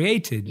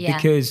co-created. Yeah.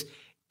 Because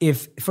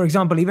if, for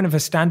example, even if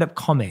a stand-up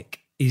comic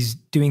is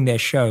doing their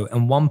show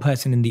and one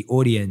person in the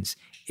audience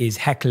is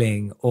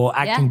heckling or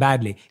acting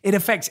badly, it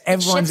affects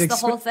everyone's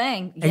experience. The whole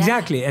thing. Yeah.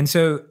 Exactly. And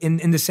so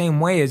in the same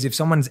way as if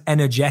someone's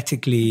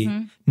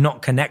energetically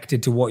not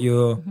connected to what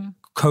you're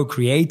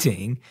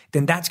co-creating,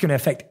 then that's going to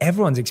affect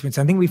everyone's experience.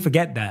 I think we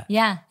forget that.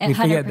 Yeah, it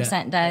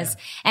 100% does.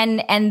 Yeah.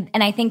 And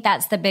I think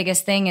that's the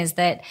biggest thing, is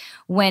that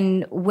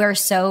when we're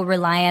so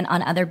reliant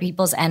on other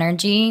people's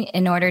energy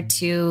in order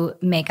to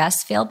make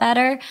us feel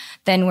better,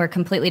 then we're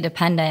completely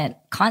dependent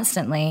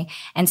constantly.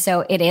 And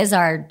so it is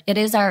our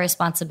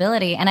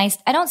responsibility. And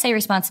I don't say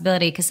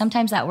responsibility because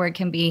sometimes that word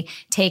can be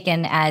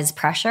taken as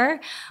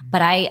pressure,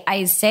 but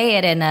I say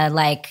it in a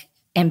like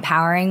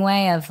empowering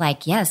way of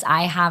like, yes,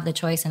 I have the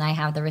choice and I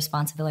have the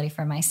responsibility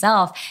for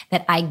myself,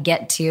 that I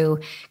get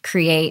to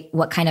create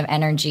what kind of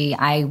energy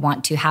I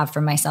want to have for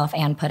myself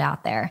and put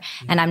out there.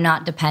 And I'm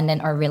not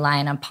dependent or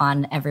reliant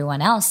upon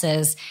everyone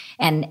else's,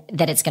 and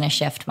that it's going to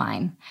shift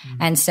mine.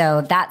 And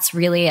so that's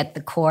really at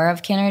the core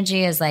of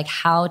Kinergy, is like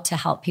how to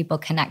help people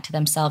connect to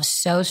themselves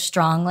so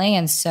strongly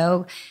and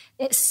so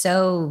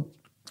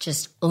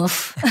just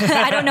oof.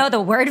 I don't know the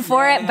word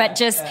for it, but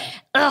just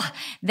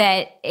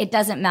that it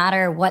doesn't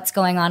matter what's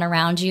going on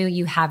around you.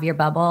 You have your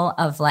bubble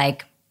of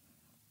like,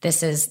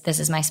 this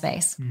is my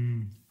space.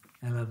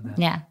 I love that.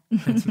 Yeah.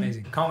 That's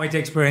amazing. Can't wait to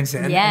experience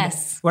it.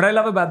 Yes. And what I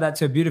love about that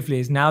so beautifully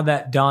is now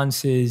that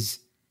dance is,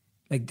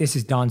 like, this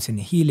is dance and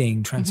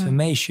healing,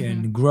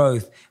 transformation,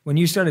 growth. When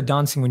you started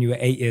dancing when you were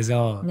 8 years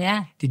old,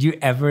 did you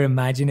ever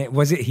imagine it?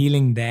 Was it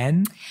healing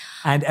then?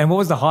 And what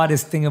was the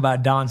hardest thing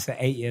about dance at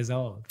 8 years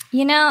old?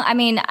 I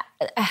mean,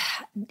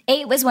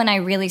 8 was when I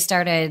really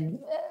started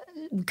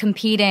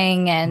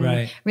competing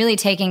and really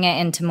taking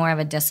it into more of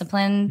a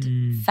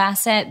disciplined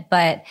facet.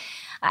 But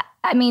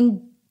I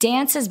mean,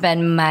 dance has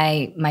been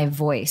my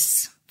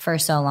voice for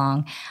so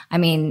long. I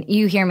mean,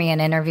 you hear me in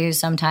interviews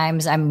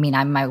sometimes. I mean,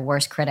 I'm my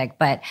worst critic,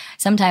 but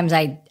sometimes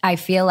I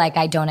feel like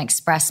I don't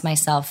express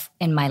myself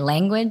in my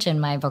language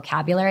and my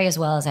vocabulary as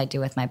well as I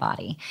do with my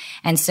body.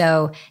 And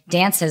so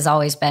dance has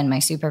always been my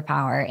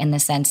superpower, in the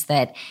sense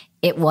that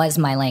it was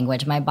my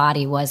language. My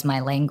body was my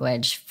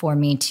language for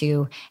me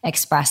to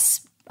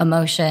express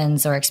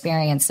emotions or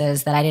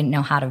experiences that I didn't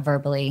know how to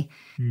verbally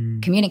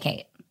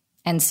communicate.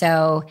 And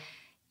so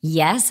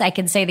yes, I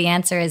can say the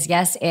answer is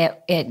yes.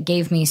 It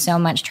gave me so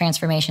much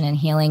transformation and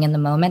healing in the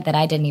moment that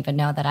I didn't even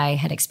know that I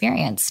had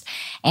experienced.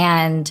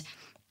 And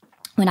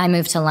when I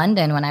moved to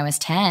London when I was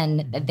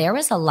 10, there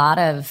was a lot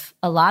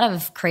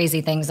of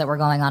crazy things that were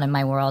going on in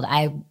my world.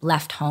 I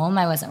left home.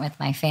 I wasn't with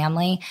my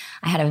family.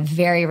 I had a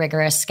very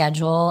rigorous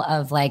schedule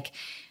of like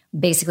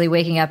basically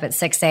waking up at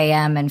 6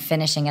 a.m. and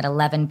finishing at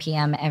 11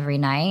 p.m. every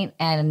night,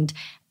 and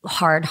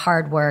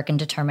hard work and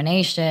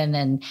determination.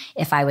 And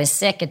if I was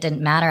sick, it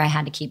didn't matter. I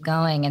had to keep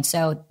going. And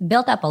so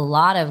built up a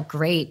lot of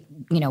great,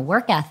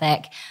 work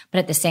ethic. But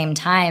at the same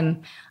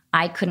time,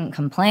 I couldn't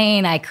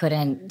complain. I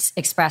couldn't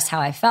express how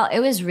I felt.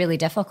 It was really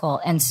difficult.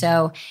 And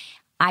so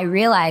I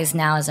realize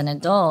now as an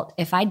adult,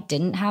 if I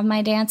didn't have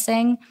my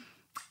dancing,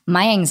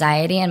 my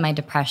anxiety and my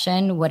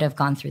depression would have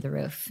gone through the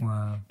roof.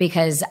 Wow.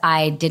 Because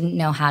I didn't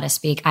know how to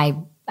speak. I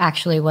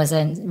actually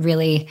wasn't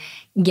really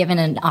given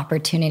an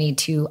opportunity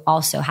to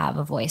also have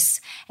a voice.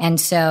 And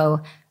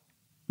so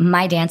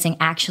my dancing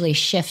actually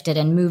shifted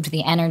and moved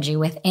the energy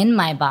within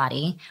my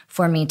body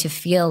for me to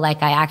feel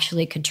like I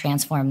actually could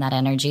transform that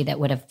energy that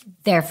would have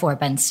therefore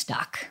been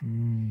stuck.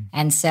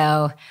 And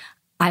so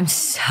I'm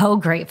so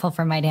grateful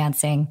for my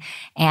dancing.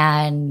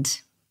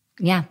 And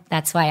yeah,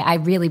 that's why I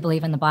really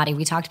believe in the body.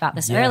 We talked about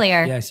this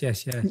earlier. Yes.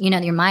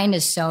 Your mind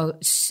is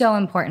so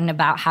important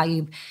about how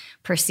you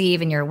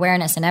perceive and your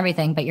awareness and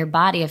everything, but your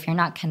body, if you're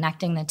not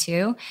connecting the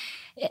two,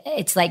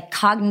 it's like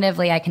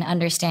cognitively I can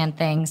understand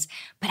things,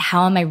 but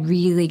how am I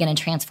really going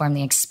to transform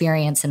the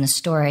experience and the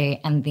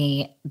story and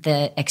the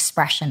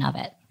expression of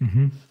it?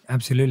 Mm-hmm.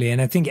 Absolutely.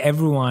 And I think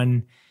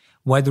everyone,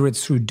 whether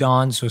it's through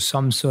dance or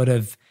some sort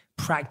of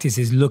practice,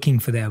 is looking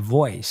for their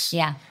voice.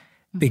 Yeah.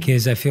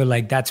 Because I feel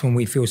like that's when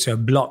we feel so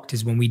blocked,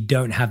 is when we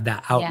don't have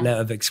that outlet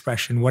of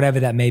expression,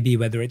 whatever that may be,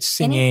 whether it's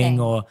singing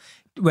or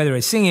whether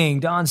it's singing,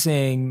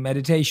 dancing,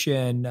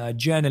 meditation,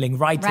 journaling,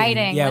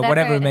 writing,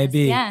 whatever it may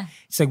be. Yeah.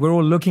 It's like we're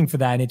all looking for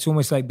that. And it's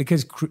almost like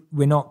because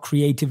we're not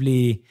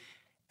creatively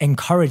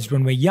encouraged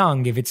when we're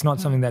young, if it's not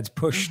something that's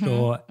pushed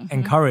or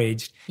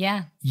encouraged,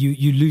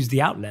 you lose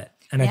the outlet.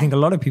 And I think a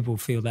lot of people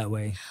feel that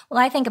way. Well,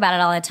 I think about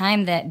it all the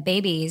time that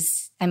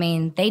babies,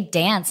 they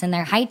dance in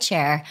their high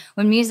chair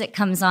when music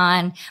comes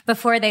on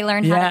before they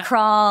learn how to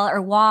crawl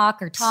or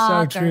walk or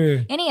talk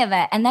or any of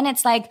it. And then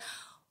it's like,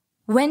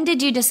 when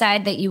did you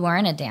decide that you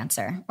weren't a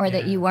dancer or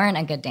that you weren't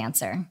a good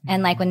dancer?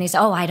 And like when they say,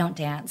 oh, I don't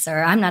dance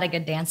or I'm not a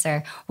good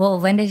dancer. Well,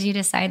 when did you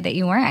decide that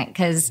you weren't?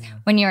 Because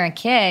when you were a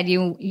kid,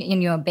 you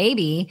were a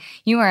baby,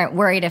 you weren't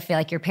worried if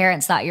like your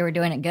parents thought you were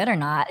doing it good or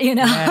not,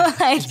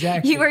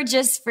 You were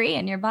just free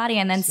in your body.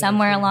 And then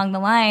somewhere along the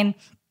line,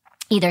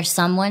 either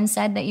someone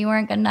said that you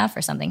weren't good enough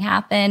or something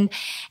happened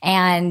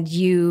and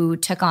you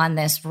took on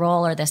this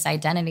role or this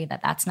identity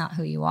that that's not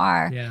who you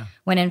are. Yeah.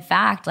 When in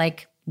fact,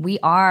 like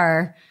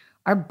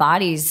our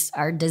bodies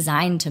are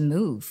designed to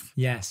move.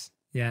 Yes.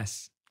 Yeah.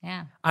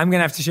 I'm going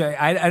to have to show you.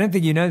 I don't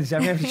think you know this.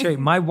 I'm going to have to show you.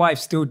 My wife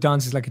still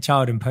dances like a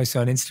child and posts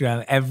on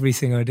Instagram every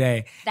single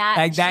day.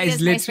 That is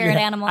literally my spirit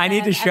animal. I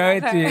need to show it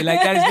to you.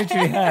 Like that is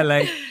literally her.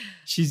 Like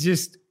she's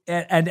just,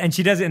 and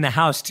she does it in the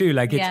house too.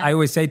 Like I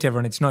always say to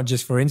everyone, it's not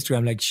just for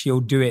Instagram. Like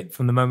she'll do it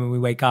from the moment we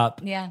wake up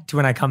to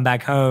when I come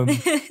back home,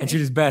 and she'll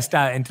just burst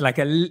out into like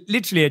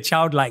literally a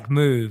childlike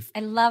move. I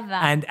love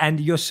that. And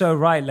you're so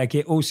right. Like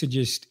it also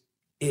just,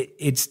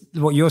 it's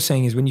what you're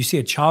saying is when you see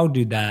a child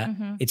do that,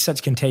 it's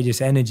such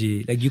contagious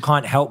energy. Like you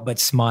can't help but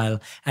smile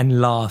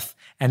and laugh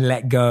and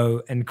let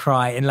go and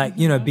cry and like,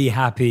 be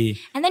happy.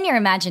 And then your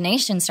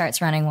imagination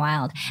starts running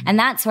wild. And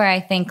that's where I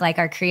think like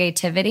our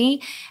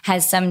creativity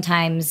has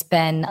sometimes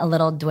been a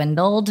little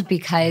dwindled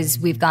because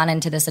we've gone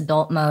into this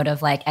adult mode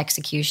of like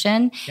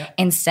execution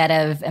instead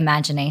of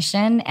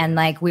imagination. And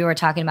like we were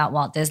talking about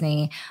Walt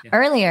Disney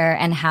earlier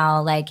and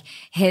how like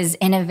his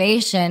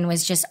innovation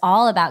was just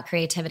all about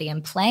creativity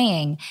and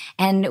playing.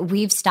 And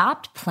we've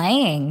stopped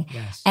playing.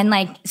 Yes. And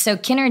like, so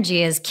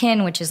kinergy is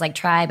kin, which is like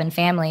tribe and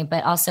family,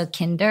 but also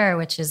kinder,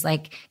 which is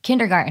like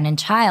kindergarten and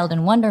child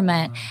and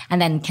wonderment.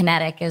 And then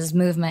kinetic is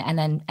movement and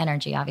then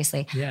energy,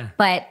 obviously. Yeah.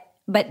 But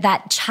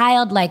that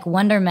childlike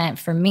wonderment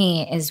for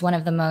me is one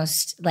of the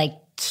most like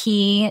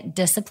key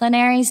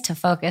disciplinaries to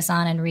focus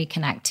on and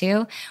reconnect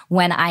to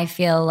when I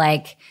feel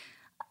like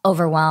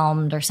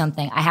overwhelmed or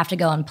something. I have to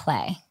go and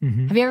play.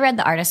 Have you ever read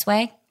The Artist's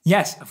Way?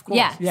 Yes, of course.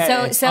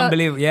 Yeah. So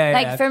unbelievable.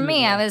 Like for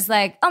me, I was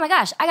like, oh my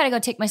gosh, I got to go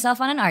take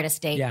myself on an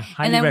artist date. Yeah,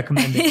 highly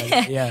recommend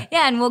it. Yeah,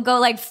 and we'll go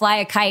like fly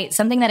a kite,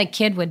 something that a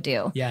kid would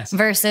do. Yes.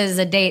 Versus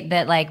a date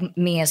that like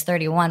me as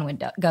 31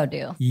 would go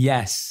do.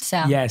 Yes.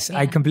 So yes,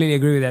 I completely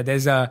agree with that.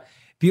 There's a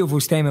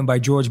beautiful statement by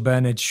George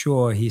Bernard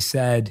Shaw. He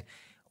said,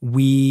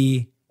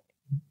 "We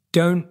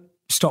don't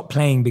stop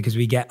playing because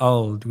we get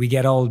old. We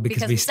get old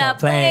because we stop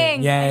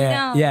playing."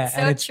 Yeah.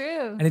 So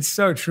true. And it's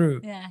so true.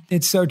 Yeah.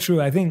 It's so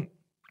true. I think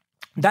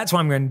that's why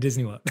I'm going to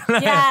Disney World.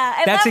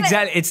 Yeah, that's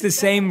exactly. It's the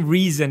same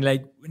reason.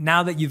 Like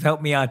now that you've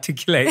helped me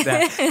articulate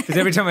that, because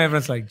every time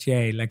everyone's like,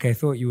 "Jay, like I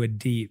thought you were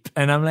deep,"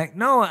 and I'm like,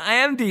 "No, I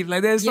am deep.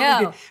 Like there's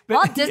something."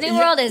 Walt Disney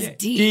World is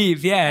deep.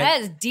 Deep, yeah.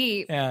 That is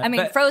deep. Yeah, I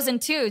mean, Frozen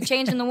 2,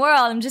 changing the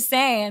world. I'm just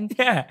saying.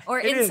 Yeah. Or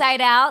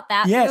Inside Out,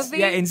 that movie.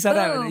 Yeah, Inside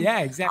Out.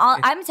 Yeah,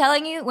 exactly. I'm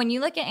telling you, when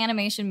you look at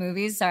animation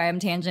movies, sorry, I'm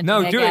tangenting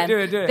No, again. do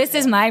it. This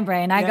is my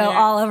brain. I go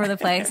all over the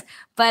place.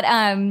 But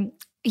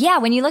Yeah,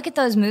 when you look at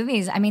those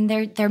movies, I mean,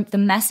 the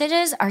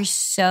messages are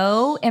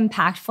so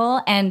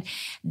impactful, and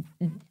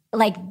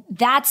like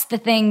that's the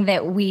thing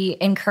that we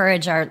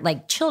encourage our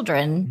like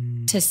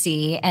children to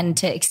see and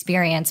to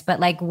experience. But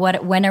like,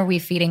 when are we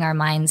feeding our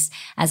minds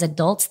as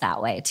adults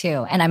that way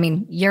too? And I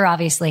mean, you're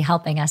obviously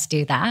helping us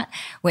do that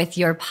with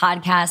your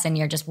podcast and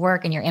your just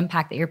work and your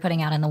impact that you're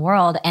putting out in the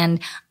world.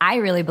 And I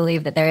really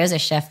believe that there is a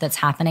shift that's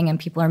happening, and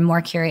people are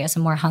more curious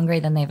and more hungry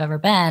than they've ever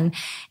been.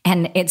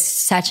 And it's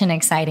such an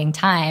exciting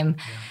time.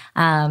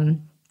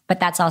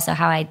 But that's also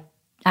how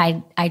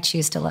I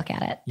choose to look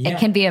at it. Yeah. It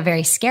can be a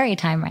very scary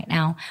time right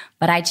now,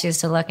 but I choose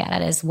to look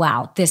at it as,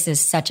 wow, this is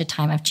such a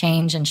time of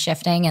change and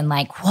shifting, and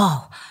like, whoa,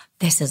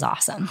 this is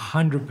awesome.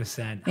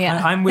 100%.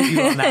 Yeah. I'm with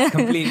you on that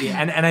completely.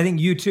 And I think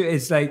you too,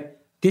 it's like,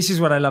 this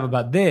is what I love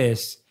about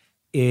this,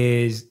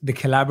 is the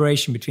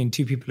collaboration between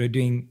two people who are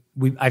doing,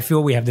 I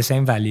feel we have the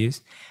same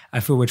values. I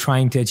feel we're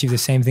trying to achieve the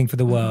same thing for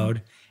the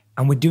world.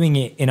 And we're doing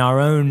it in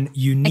our own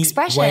unique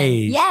expression.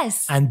 ways.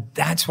 Yes. And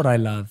that's what I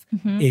love,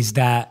 is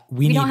that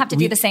we don't have to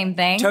do the same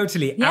thing.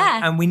 Totally. Yeah.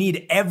 And we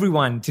need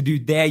everyone to do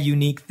their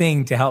unique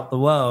thing to help the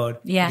world.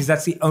 Yeah. Because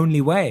that's the only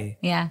way.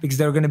 Yeah. Because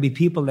there are going to be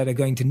people that are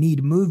going to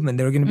need movement.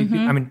 There are going to be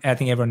people, I mean, I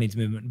think everyone needs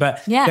movement.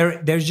 But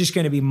there's just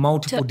going to be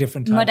multiple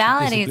different types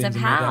modalities of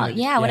how. modalities.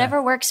 Yeah,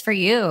 whatever works for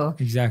you.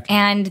 Exactly.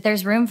 And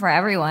there's room for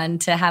everyone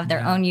to have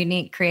their own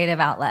unique creative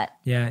outlet.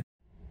 Yeah.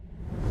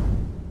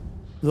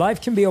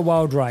 Life can be a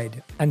wild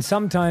ride, and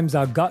sometimes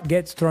our gut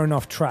gets thrown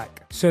off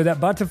track. So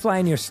that butterfly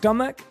in your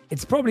stomach,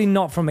 it's probably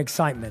not from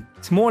excitement.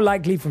 It's more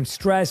likely from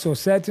stress or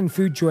certain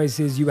food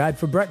choices you had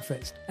for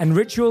breakfast. And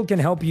Ritual can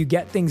help you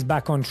get things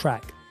back on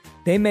track.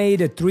 They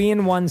made a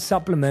 3-in-1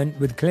 supplement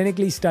with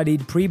clinically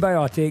studied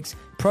prebiotics,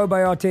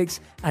 probiotics,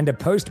 and a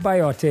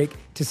postbiotic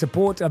to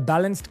support a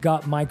balanced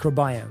gut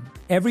microbiome.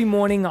 Every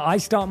morning, I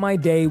start my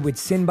day with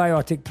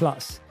Synbiotic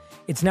Plus.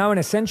 It's now an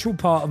essential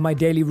part of my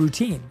daily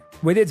routine.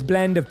 With its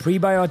blend of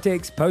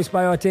prebiotics,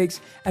 postbiotics,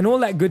 and all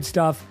that good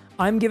stuff,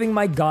 I'm giving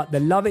my gut the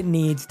love it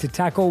needs to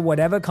tackle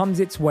whatever comes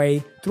its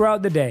way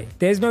throughout the day.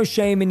 There's no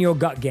shame in your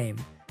gut game.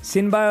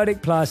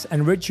 Synbiotic Plus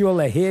and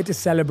Ritual are here to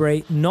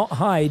celebrate, not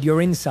hide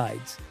your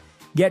insides.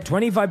 Get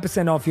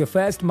 25% off your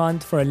first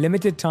month for a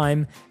limited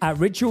time at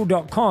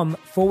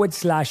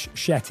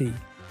ritual.com/Shetty.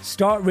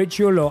 Start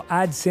Ritual or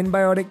add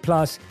Synbiotic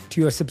Plus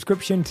to your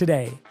subscription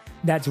today.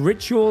 That's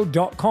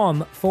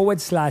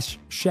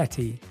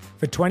ritual.com/Shetty.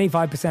 for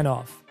 25%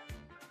 off.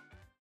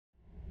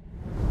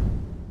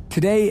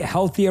 Today,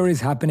 healthier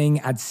is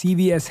happening at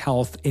CVS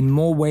Health in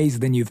more ways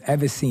than you've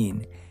ever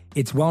seen.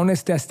 It's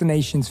wellness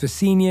destinations for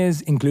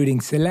seniors,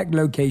 including select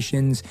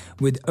locations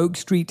with Oak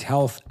Street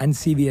Health and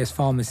CVS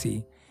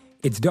Pharmacy.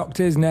 It's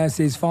doctors,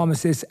 nurses,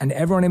 pharmacists, and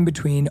everyone in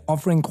between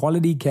offering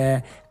quality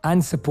care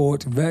and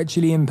support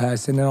virtually, in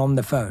person, and on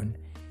the phone.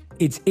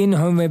 It's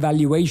in-home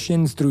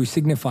evaluations through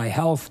Signify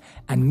Health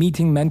and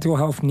meeting mental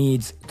health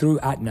needs through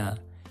Aetna.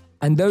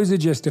 And those are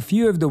just a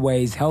few of the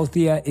ways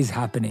healthier is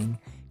happening.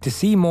 To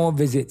see more,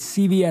 visit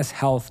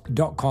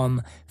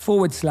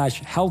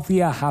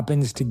cvshealth.com/healthier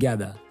happens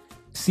together.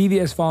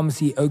 CVS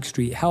Pharmacy, Oak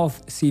Street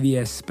Health,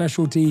 CVS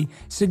Specialty,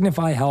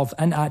 Signify Health,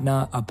 and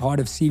Aetna are part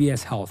of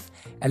CVS Health.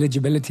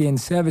 Eligibility and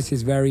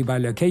services vary by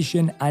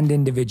location and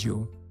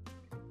individual.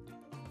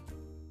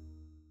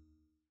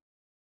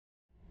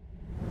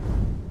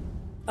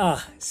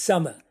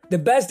 Summer. The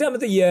best time of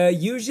the year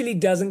usually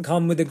doesn't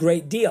come with a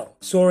great deal.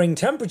 Soaring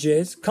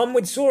temperatures come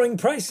with soaring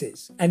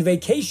prices, and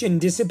vacation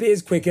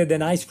disappears quicker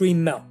than ice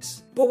cream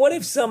melts. But what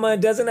if summer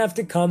doesn't have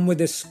to come with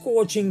a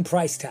scorching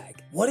price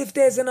tag? What if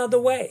there's another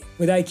way?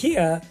 With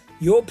IKEA,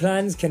 your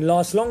plans can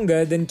last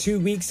longer than 2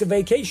 weeks of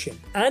vacation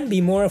and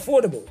be more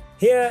affordable.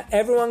 Here,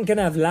 everyone can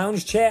have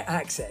lounge chair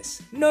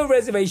access, no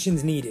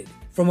reservations needed.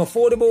 From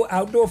affordable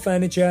outdoor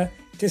furniture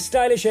to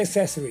stylish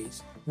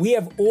accessories, we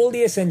have all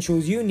the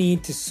essentials you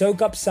need to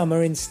soak up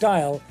summer in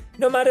style,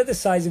 no matter the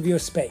size of your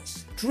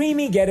space.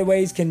 Dreamy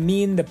getaways can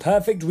mean the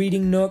perfect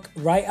reading nook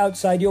right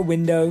outside your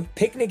window,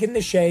 picnic in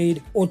the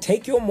shade, or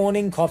take your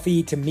morning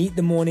coffee to meet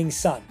the morning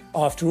sun.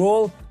 After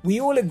all,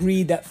 we all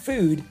agree that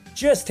food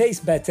just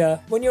tastes better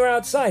when you're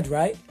outside,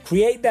 right?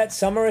 Create that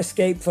summer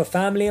escape for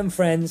family and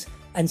friends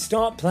and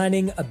start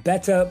planning a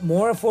better,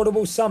 more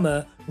affordable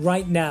summer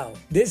right now.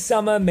 This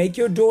summer, make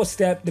your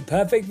doorstep the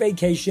perfect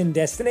vacation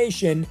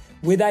destination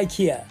with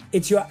IKEA.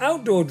 It's your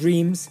outdoor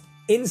dreams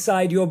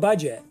inside your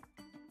budget.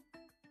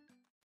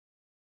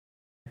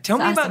 Tell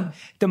me about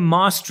the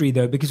mastery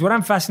though, because what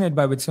I'm fascinated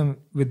by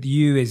with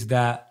you is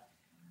that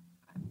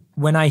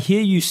when I hear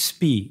you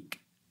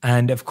speak,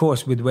 and of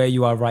course with where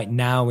you are right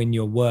now in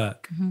your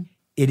work,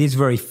 it is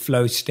very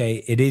flow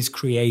state, it is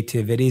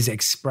creative, it is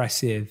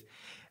expressive.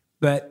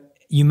 But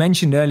you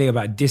mentioned earlier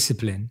about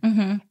discipline.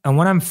 And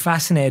what I'm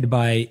fascinated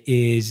by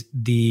is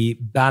the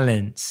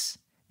balance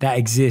that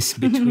exists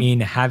between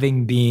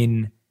having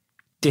been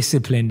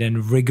disciplined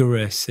and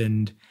rigorous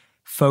and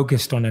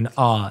focused on an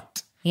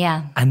art.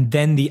 Yeah. And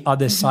then the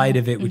other side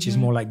of it, which is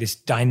more like this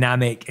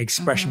dynamic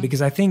expression.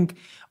 Because I think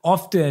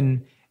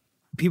often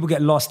people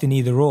get lost in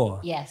either or.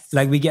 Yes.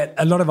 Like we get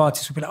a lot of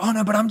artists who be like, oh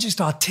no, but I'm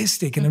just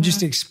artistic and I'm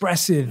just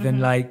expressive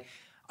and like,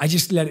 I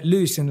just let it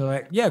loose and they're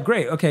like, yeah,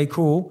 great. Okay,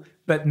 cool.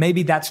 But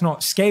maybe that's not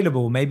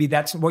scalable. Maybe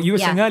that's what you were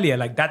saying earlier.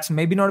 Like that's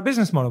maybe not a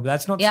business model, but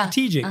that's not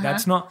strategic.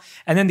 That's not.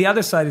 And then the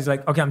other side is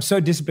like, okay, I'm so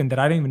disciplined that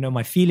I don't even know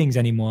my feelings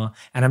anymore.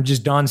 And I'm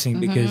just dancing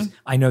because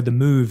I know the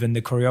move and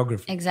the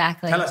choreography.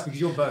 Exactly. Tell us, because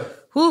you're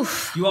both.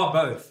 Oof. You are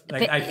both.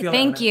 Like I feel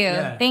Thank you.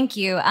 Thank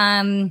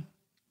you.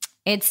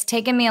 It's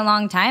taken me a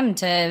long time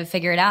to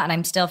figure it out, and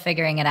I'm still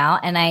figuring it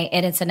out. And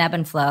it's an ebb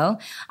and flow.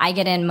 I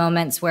get in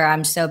moments where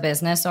I'm so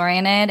business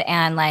oriented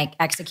and like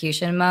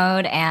execution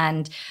mode,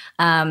 and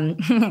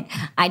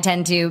I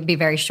tend to be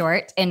very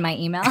short in my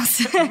emails.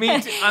 Me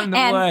too. I'm the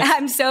and worst.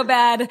 I'm so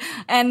bad.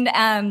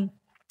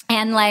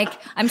 And like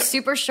I'm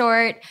super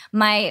short.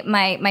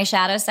 My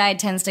shadow side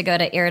tends to go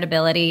to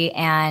irritability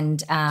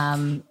and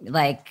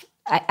like.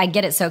 I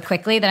get it so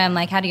quickly that I'm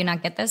like, how do you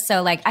not get this?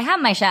 So like, I have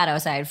my shadow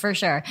side for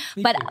sure,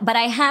 but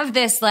I have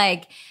this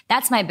like,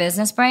 that's my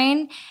business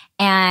brain,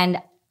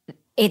 and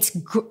it's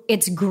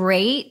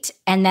great.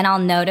 And then I'll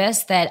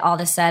notice that all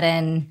of a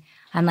sudden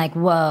I'm like,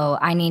 whoa,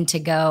 I need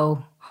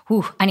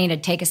to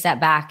take a step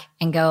back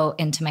and go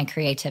into my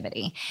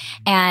creativity.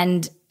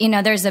 And, you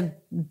know, there's a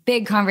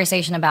big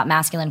conversation about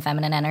masculine,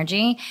 feminine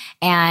energy,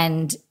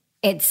 and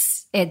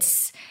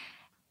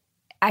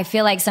I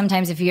feel like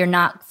sometimes if you're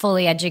not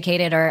fully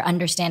educated or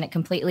understand it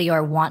completely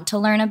or want to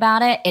learn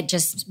about it, it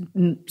just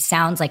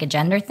sounds like a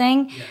gender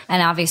thing. Yes.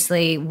 And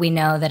obviously we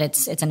know that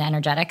it's an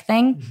energetic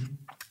thing.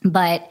 Mm-hmm.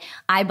 But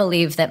I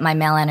believe that my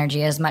male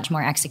energy is much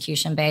more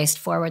execution based,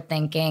 forward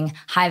thinking,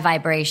 high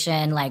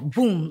vibration, like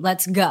boom,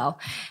 let's go.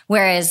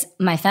 Whereas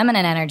my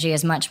feminine energy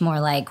is much more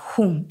like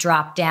boom,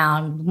 drop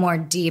down, more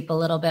deep, a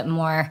little bit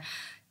more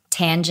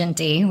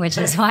tangenty, which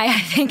is why I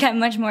think I'm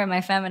much more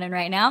my feminine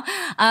right now,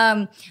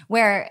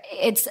 where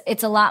it's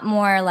a lot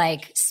more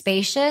like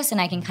spacious,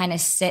 and I can kind of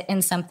sit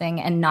in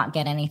something and not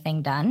get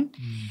anything done.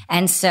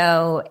 And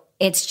so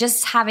it's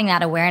just having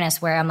that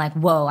awareness where I'm like,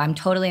 whoa, I'm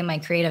totally in my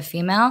creative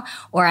female,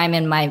 or I'm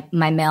in my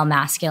male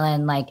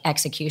masculine like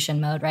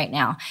execution mode right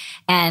now.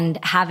 And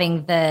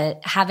having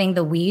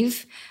the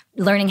weave,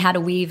 learning how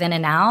to weave in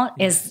and out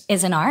is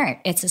an art.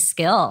 It's a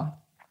skill.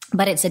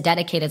 But it's a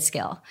dedicated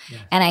skill.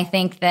 Yes. And I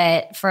think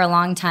that for a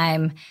long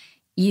time,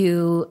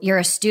 you're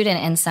a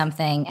student in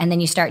something, and then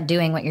you start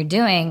doing what you're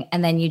doing,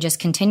 and then you just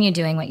continue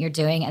doing what you're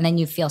doing, and then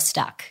you feel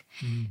stuck.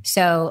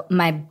 So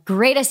my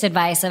greatest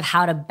advice of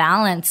how to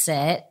balance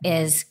it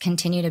is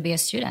continue to be a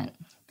student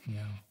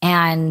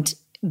and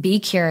be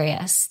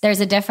curious. There's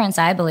a difference,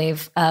 I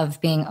believe,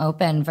 of being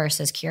open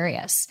versus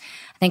curious.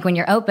 I think when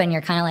you're open,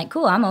 you're kind of like,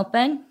 cool, I'm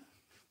open.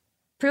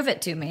 Prove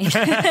it to me.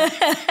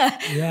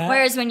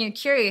 Whereas when you're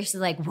curious, you're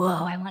like, whoa,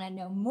 I want to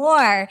know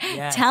more.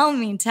 Yes. Tell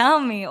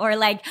me. Or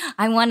like,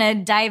 I want to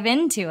dive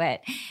into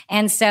it.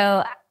 And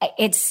so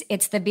it's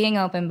the being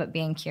open, but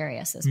being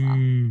curious as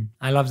well.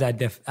 I love that.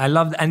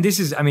 And this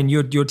is, I mean,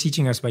 you're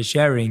teaching us by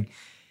sharing.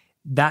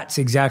 That's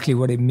exactly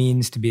what it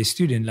means to be a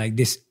student. Like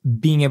this,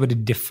 being able to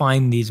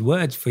define these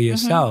words for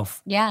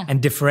yourself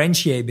and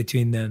differentiate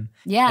between them.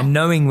 And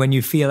knowing when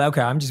you feel,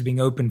 okay, I'm just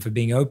being open for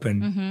being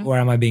open, or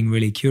am I being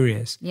really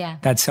curious?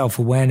 That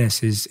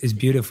self-awareness is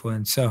beautiful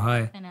and so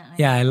high.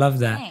 I love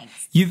that.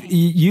 Thanks.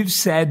 You've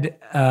said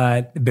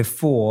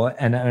before,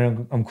 and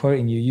I'm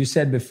quoting you, you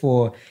said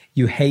before,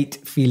 you hate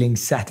feeling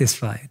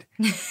satisfied.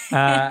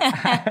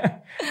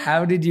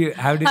 How did you?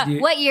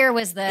 What year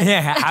was this?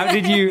 How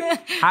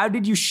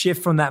did you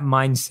shift from that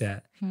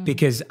mindset?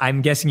 Because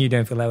I'm guessing you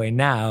don't feel that way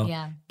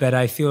now. But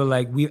I feel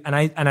like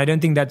I don't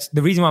think that's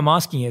the reason why I'm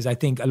asking is I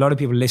think a lot of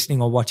people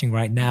listening or watching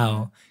right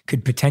now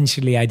could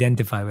potentially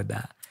identify with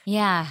that.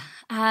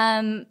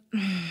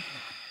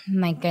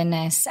 My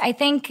goodness. I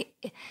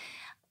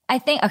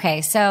think,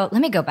 okay, so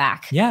let me go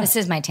back. This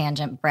is my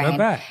tangent brain. Go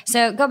back.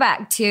 So go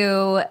back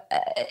to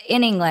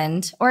in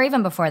England, or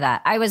even before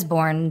that, I was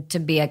born to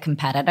be a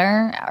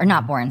competitor, or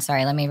not born,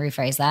 sorry, let me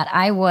rephrase that.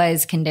 I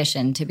was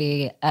conditioned to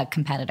be a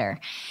competitor.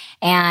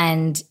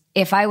 And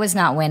if I was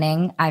not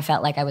winning, I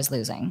felt like I was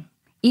losing,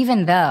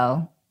 even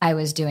though I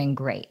was doing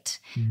great.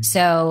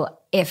 So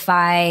if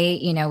I,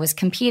 was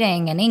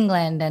competing in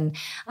England and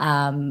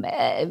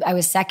I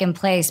was second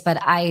place, but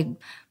I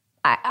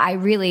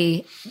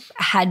really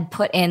had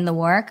put in the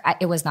work,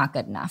 it was not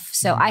good enough.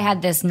 So I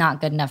had this not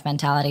good enough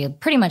mentality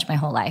pretty much my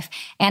whole life,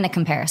 and a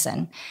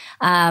comparison.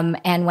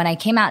 And when I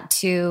came out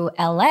to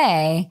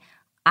LA,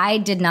 I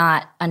did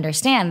not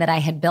understand that I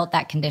had built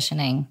that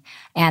conditioning,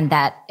 and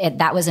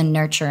that was a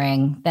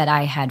nurturing that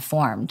I had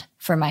formed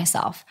for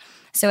myself.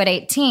 So at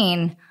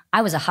 18,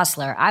 I was a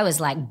hustler. I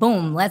was like,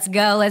 boom, let's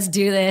go, let's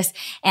do this.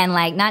 And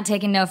like not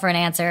taking no for an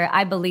answer.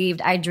 I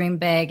believed, I dreamed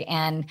big,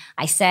 and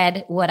I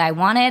said what I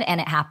wanted, and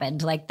it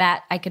happened. Like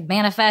that, I could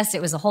manifest.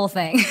 It was a whole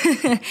thing.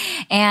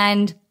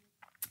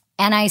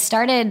 And I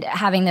started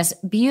having this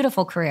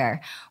beautiful career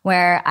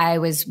where I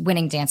was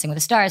winning Dancing with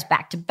the Stars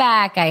back to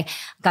back. I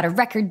got a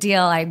record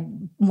deal. I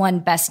won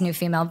Best New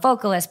Female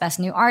Vocalist, Best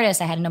New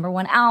Artist. I had a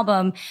 #1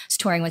 album. I was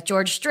touring with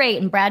George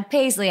Strait and Brad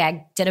Paisley.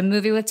 I did a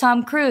movie with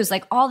Tom Cruise.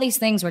 Like all these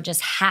things were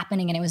just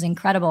happening and it was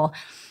incredible.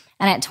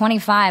 And at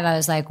 25, I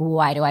was like,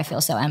 why do I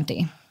feel so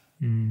empty?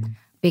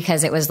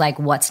 Because it was like,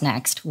 what's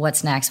next?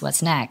 What's next?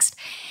 What's next?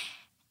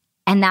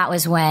 And that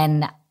was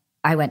when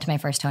I went to my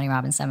first Tony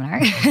Robbins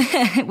seminar,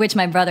 which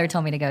my brother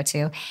told me to go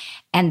to.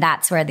 And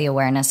that's where the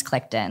awareness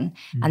clicked in.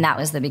 And that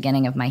was the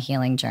beginning of my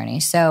healing journey.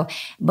 So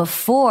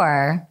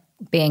before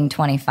being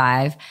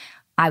 25,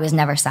 I was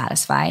never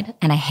satisfied.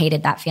 And I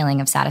hated that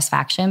feeling of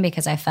satisfaction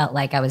because I felt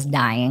like I was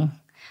dying.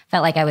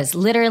 Felt like I was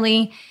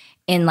literally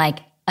in like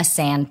a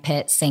sand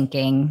pit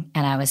sinking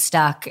and I was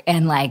stuck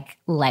and like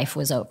life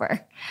was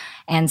over.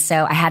 And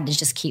so I had to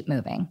just keep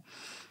moving.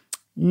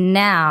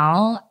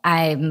 Now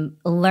I'm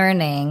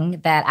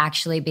learning that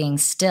actually being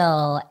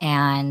still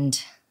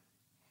and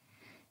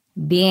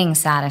being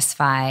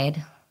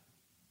satisfied,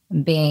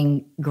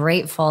 being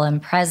grateful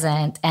and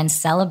present and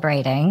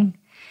celebrating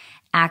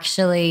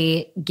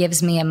actually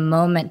gives me a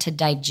moment to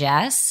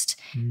digest,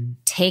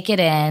 take it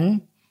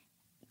in,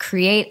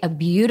 create a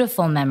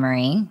beautiful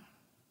memory,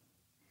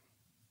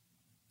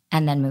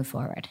 and then move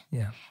forward.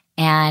 Yeah.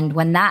 And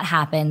when that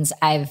happens,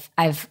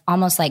 I've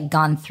almost like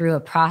gone through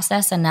a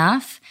process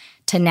enough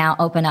to now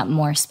open up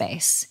more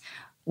space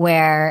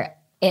where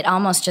it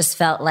almost just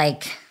felt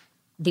like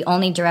the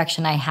only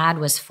direction I had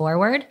was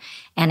forward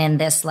and in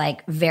this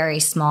like very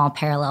small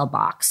parallel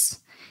box.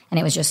 And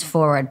it was just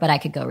forward, but I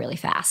could go really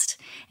fast.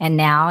 And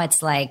now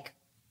it's like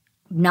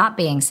not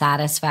being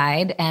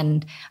satisfied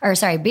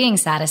being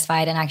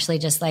satisfied and actually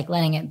just like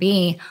letting it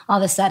be. All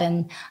of a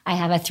sudden I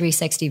have a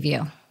 360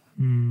 view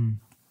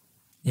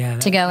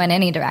to go in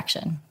any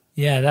direction.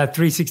 Yeah, that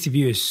 360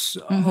 view is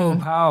so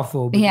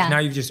powerful because now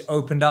you've just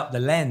opened up the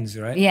lens,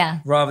 right? Yeah.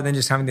 Rather than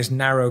just having this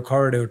narrow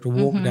corridor to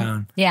walk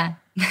down. Yeah.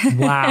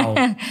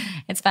 Wow.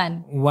 It's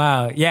fun.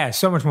 Wow. Yeah,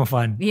 so much more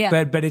fun.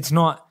 Yeah. But it's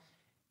not,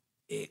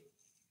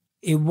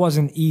 it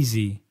wasn't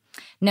easy.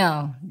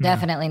 No,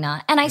 definitely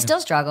not. And I still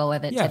struggle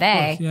with it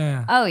today. Of course,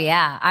 yeah. Oh,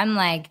 yeah. I'm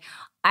like,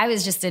 I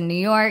was just in New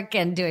York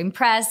and doing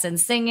press and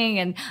singing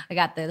and I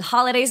got the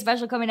holiday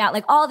special coming out,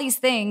 like all these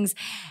things.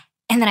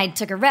 And then I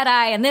took a red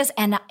eye and this,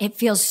 and it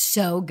feels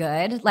so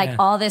good. Like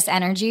all this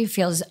energy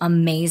feels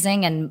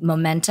amazing and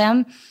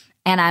momentum.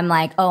 And I'm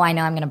like, oh, I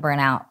know I'm going to burn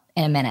out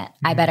in a minute.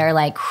 I better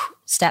like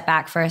step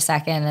back for a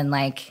second and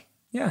like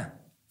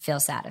feel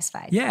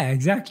satisfied. Yeah,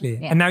 exactly.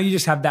 Yeah. And now you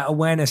just have that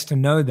awareness to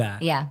know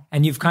that. Yeah.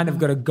 And you've kind of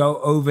got to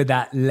go over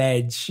that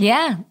ledge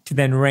to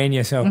then rein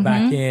yourself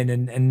back in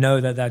and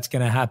know that that's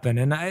going to happen.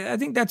 And I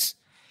think that's,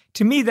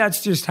 to me,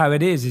 that's just how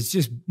it is. It's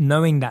just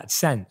knowing that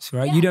sense,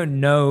 right? Yeah. You don't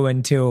know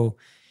until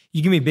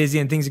you can be busy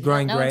and things are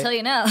growing great. Until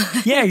you know.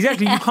 Yeah,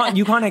 exactly.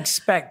 You can't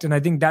expect. And I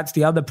think that's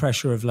the other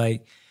pressure of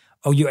like,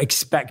 oh, you're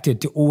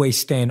expected to always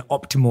stay in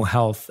optimal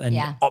health and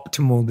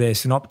optimal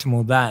this and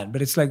optimal that.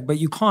 But it's like, but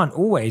you can't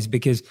always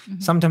because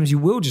sometimes you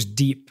will just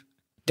deep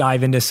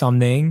dive into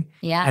something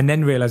and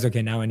then realize,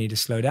 okay, now I need to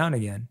slow down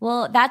again.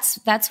 Well,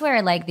 that's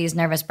where like these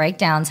nervous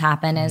breakdowns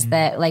happen is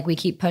that like we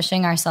keep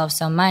pushing ourselves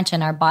so much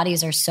and our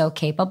bodies are so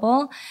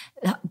capable,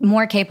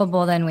 more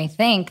capable than we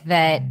think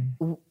that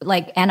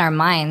like, and our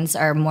minds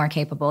are more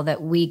capable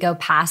that we go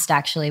past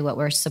actually what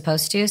we're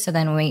supposed to. So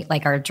then we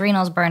like our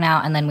adrenals burn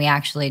out and then we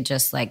actually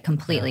just like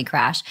completely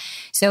crash.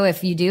 So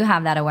if you do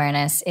have that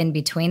awareness in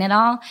between it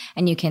all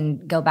and you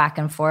can go back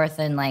and forth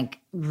and like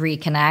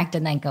reconnect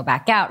and then go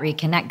back out,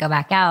 reconnect, go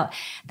back out,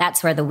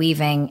 that's where the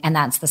weaving and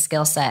that's the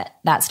skill set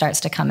that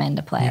starts to come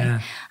into play.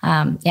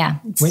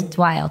 It's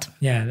wild.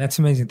 Yeah, that's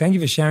amazing. Thank you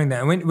for sharing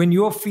that. And when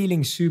you're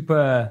feeling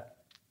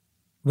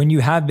when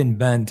you have been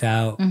burnt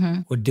out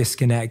or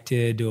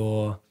disconnected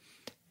or,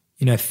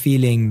 you know,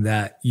 feeling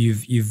that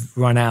you've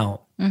run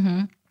out,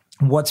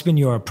 what's been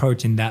your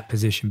approach in that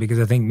position? Because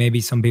I think maybe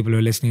some people who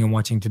are listening and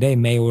watching today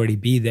may already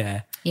be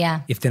there.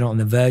 Yeah. If they're not on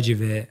the verge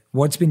of it.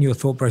 What's been your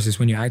thought process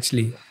when you're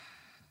actually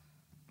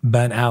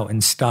burnt out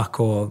and stuck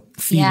or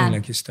feeling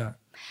like you're stuck?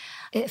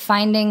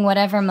 Finding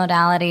whatever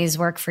modalities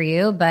work for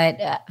you,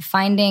 but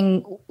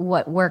finding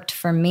what worked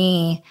for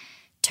me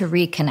to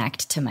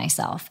reconnect to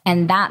myself.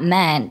 And that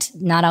meant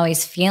not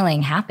always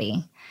feeling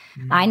happy.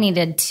 I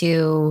needed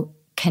to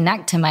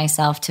connect to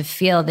myself to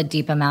feel the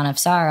deep amount of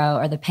sorrow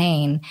or the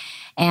pain.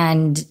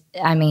 And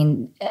I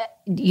mean,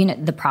 you know,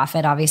 The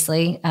Prophet,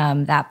 obviously,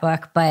 that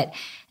book, but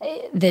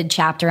the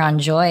chapter on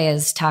joy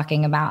is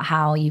talking about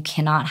how you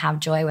cannot have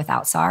joy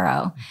without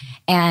sorrow.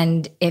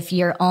 And if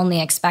you're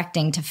only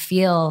expecting to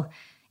feel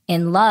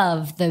in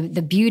love,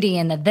 the beauty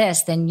and the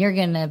this, then you're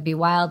going to be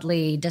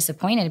wildly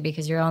disappointed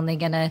because you're only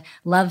going to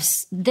love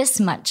this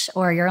much,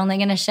 or you're only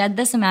going to shed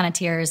this amount of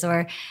tears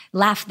or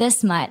laugh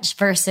this much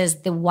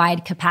versus the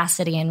wide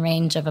capacity and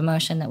range of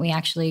emotion that we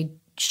actually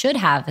should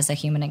have as a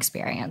human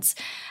experience.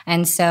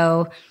 And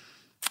so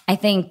I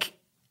think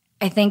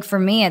for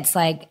me, it's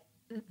like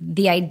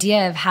the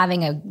idea of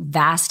having a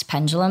vast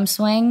pendulum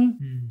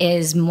swing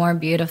is more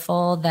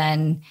beautiful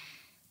than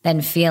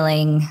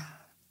feeling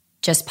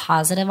just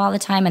positive all the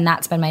time. And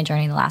that's been my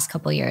journey the last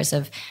couple of years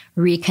of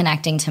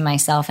reconnecting to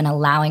myself and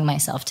allowing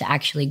myself to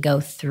actually go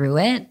through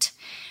it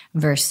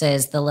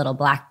versus the little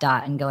black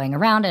dot and going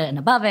around it and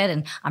above it.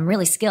 And I'm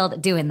really skilled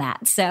at doing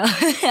that. So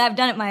I've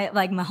done it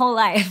my whole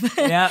life.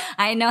 Yeah.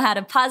 I know how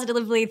to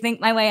positively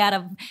think my way out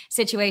of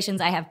situations.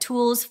 I have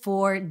tools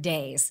for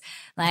days.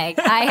 Like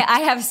I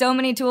have so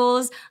many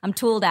tools, I'm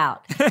tooled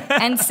out.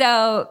 And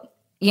so,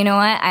 you know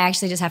what? I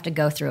actually just have to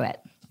go through it.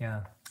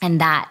 Yeah. And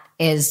that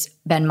has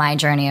been my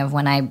journey of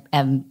when I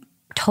am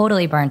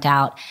totally burnt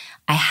out,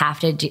 I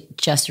have to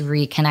just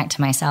reconnect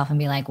to myself and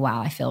be like,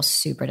 wow, I feel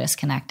super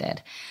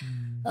disconnected.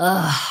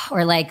 Ugh,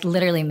 or like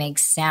literally make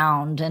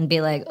sound and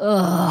be like,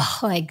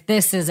 ugh, like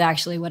this is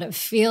actually what it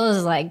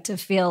feels like to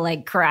feel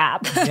like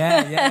crap.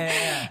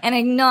 Yeah. And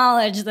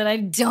acknowledge that I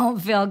don't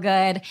feel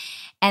good.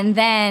 And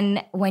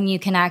then when you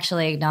can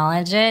actually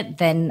acknowledge it,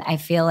 then I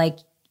feel like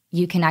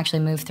you can actually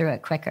move through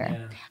it quicker.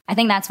 Yeah. I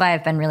think that's why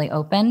I've been really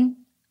open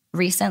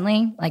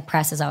recently. Like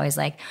press is always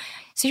like,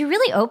 so you're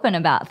really open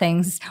about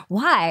things.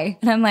 Why?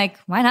 And I'm like,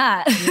 why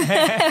not?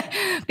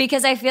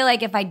 Because I feel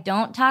like if I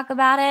don't talk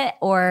about it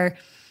or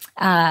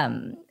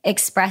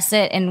express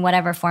it in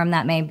whatever form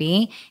that may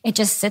be, it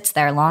just sits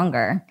there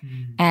longer.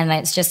 And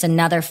it's just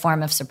another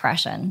form of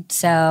suppression.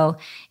 So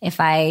if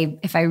I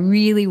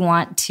really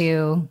want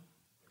to,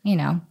 you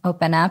know,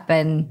 open up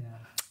and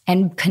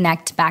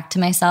connect back to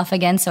myself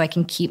again so I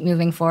can keep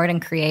moving forward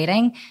and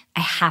creating, I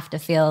have to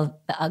feel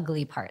the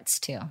ugly parts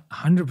too.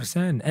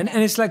 100%. And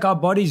it's like our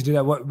bodies do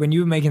that. When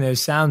you were making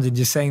those sounds and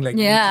just saying like,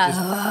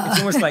 it's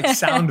almost like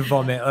sound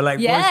vomit or like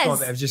voice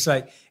vomit. It's just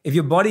like, if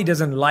your body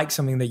doesn't like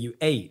something that you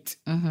ate,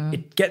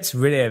 it gets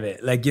rid of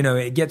it. Like, you know,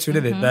 it gets rid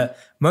of it. But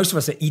most of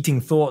us are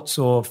eating thoughts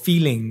or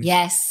feelings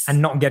and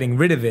not getting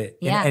rid of it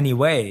in any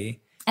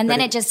way. And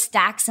then it just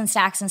stacks and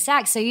stacks and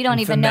stacks. So you don't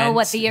even know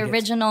what the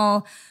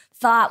original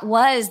thought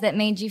was that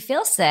made you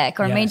feel sick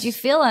or made you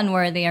feel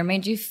unworthy or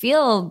made you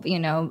feel, you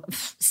know,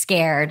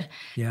 scared.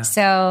 Yeah.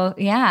 So,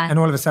 yeah. And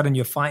all of a sudden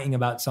you're fighting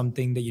about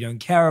something that you don't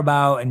care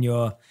about and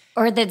you're...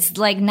 Or that's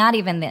like not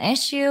even the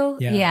issue.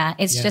 Yeah.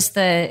 It's just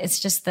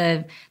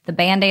the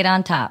Band-Aid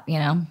on top, you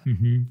know?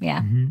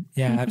 Yeah.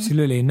 Yeah,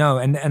 absolutely. No.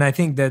 And I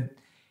think that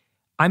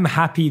I'm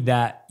happy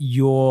that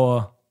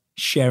you're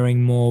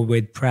sharing more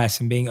with press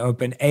and being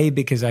open,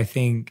 because I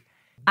think...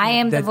 I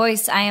am the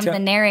voice. I am the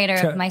narrator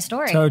of my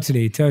story.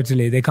 Totally.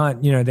 They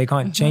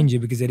can't change it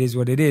because it is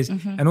what it is.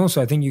 And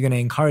also I think you're going to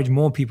encourage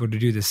more people to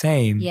do the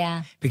same.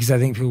 Yeah. Because I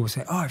think people will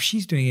say, oh, if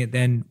she's doing it,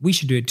 then we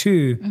should do it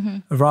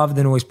too. Rather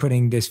than always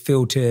putting this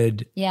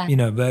filtered,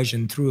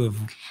 version through of.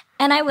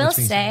 And I will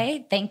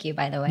say, thank you,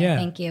 by the way. Yeah.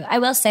 Thank you. I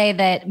will say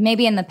that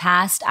maybe in the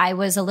past I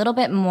was a little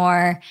bit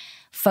more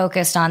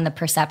focused on the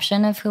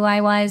perception of who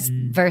I was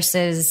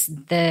versus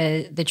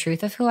the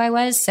truth of who I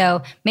was.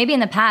 So maybe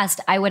in the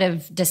past, I would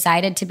have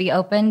decided to be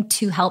open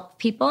to help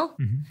people.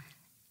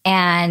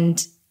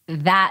 And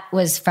that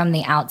was from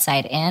the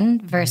outside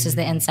in versus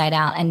the inside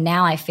out. And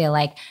now I feel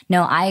like,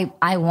 no,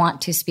 I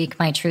want to speak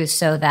my truth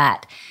so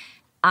that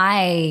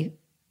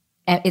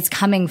it's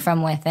coming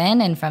from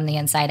within and from the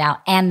inside out.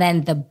 And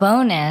then the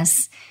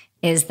bonus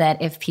is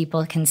that if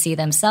people can see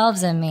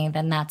themselves in me,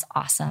 then that's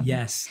awesome.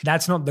 Yes.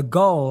 That's not the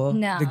goal.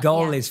 No, the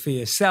goal is for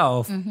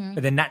yourself,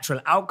 but the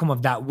natural outcome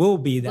of that will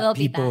be that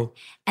people...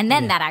 And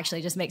then that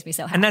actually just makes me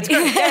so happy. And that's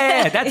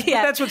great.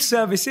 That's what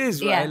service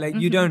is, right? Like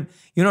you're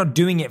not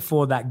doing it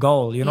for that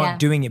goal. You're not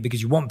doing it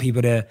because you want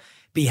people to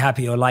be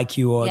happy or like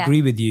you or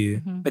agree with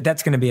you. But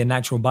that's going to be a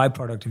natural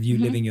byproduct of you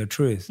living your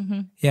truth.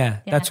 Yeah,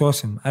 that's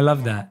awesome. I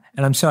love that.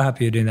 And I'm so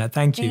happy you're doing that.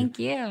 Thank you. Thank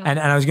you. And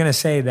I was going to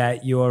say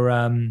that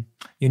your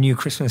new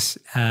Christmas,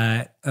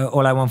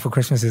 All I Want for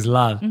Christmas is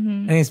Love.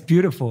 And it's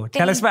beautiful.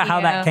 Tell us about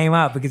how that came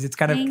out, because it's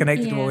kind of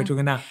connected to what we're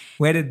talking now.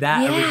 Where did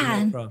that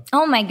originate from?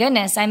 Oh my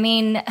goodness. I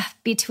mean,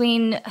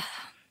 between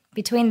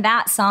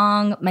that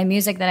song, my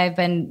music that I've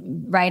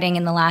been writing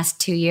in the last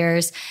 2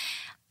 years,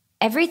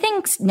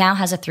 everything now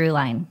has a through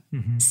line.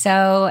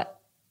 So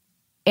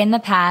in the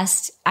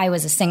past, I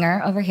was a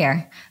singer over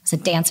here, I was a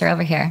dancer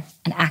over here,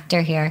 an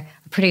actor here,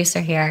 a producer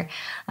here,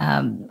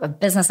 a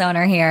business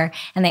owner here,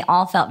 and they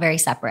all felt very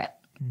separate.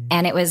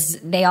 And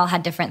they all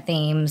had different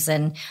themes,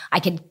 and I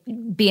could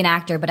be an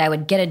actor, but I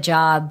would get a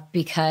job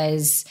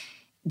because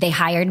they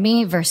hired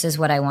me versus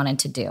what I wanted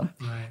to do.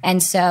 Right.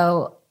 And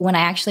so when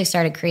I actually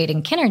started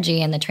creating Kinergy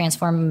and the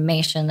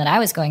transformation that I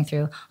was going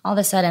through, all of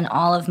a sudden,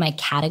 all of my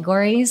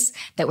categories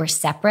that were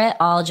separate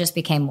all just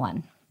became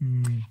one.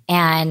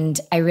 And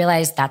I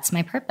realized that's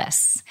my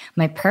purpose.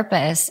 My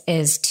purpose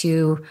is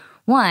to,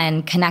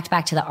 one, connect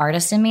back to the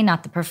artist in me,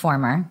 not the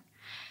performer,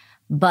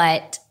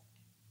 but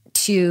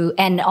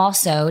and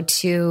also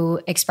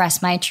to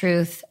express my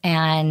truth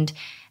and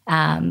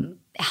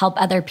help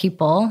other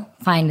people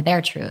find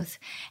their truth.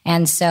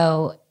 And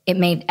so it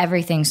made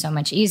everything so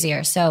much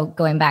easier. So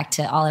going back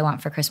to All I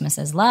Want for Christmas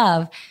is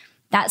Love,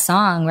 that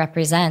song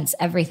represents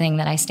everything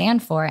that I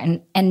stand for.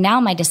 And now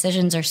my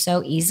decisions are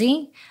so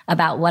easy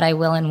about what I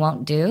will and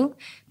won't do,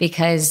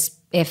 because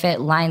if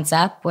it lines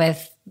up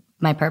with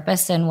my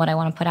purpose and what I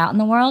want to put out in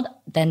the world,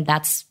 then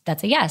that's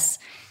a yes.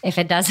 If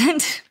it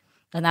doesn't,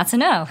 then that's a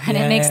no. And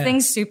it makes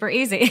things super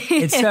easy.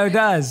 It so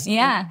does.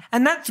 Yeah.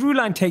 And that through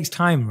line takes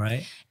time,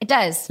 right? It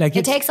does. Like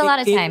it takes a lot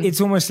of time. It's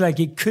almost like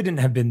it couldn't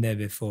have been there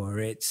before.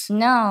 It's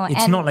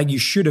not like you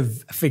should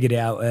have figured it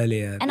out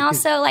earlier. And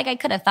also, like, I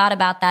could have thought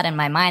about that in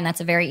my mind.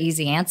 That's a very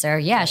easy answer.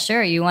 Yeah,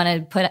 sure. You want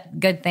to put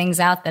good things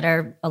out that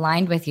are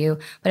aligned with you.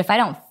 But if I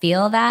don't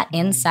feel that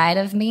inside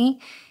of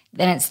me,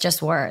 then it's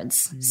just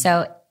words.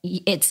 So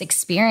it's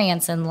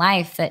experience in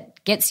life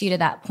that gets you to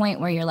that point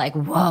where you're like,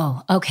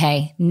 whoa,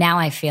 okay, now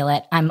I feel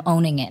it. I'm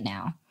owning it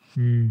now.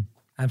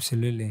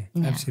 Absolutely.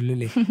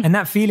 Absolutely. And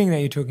that feeling that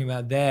you're talking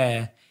about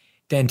there,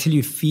 until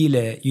you feel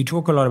it, you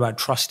talk a lot about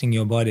trusting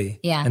your body.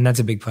 Yeah. And that's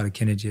a big part of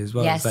Kinergy as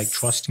well. Yes. It's like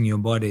trusting your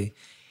body.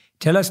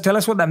 Tell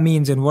us what that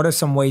means and what are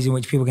some ways in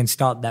which people can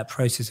start that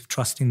process of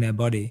trusting their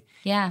body.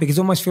 Yeah. Because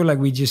I almost feel like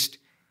we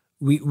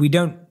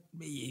don't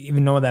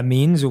even know what that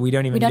means, or we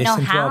don't even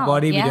listen to our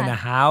body. Yeah. We don't know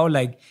how.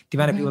 Like the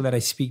amount of people that I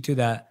speak to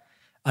that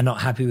are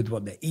not happy with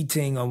what they're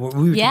eating, or what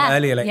we were talking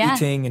earlier, like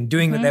eating and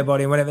doing with their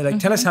body and whatever. Like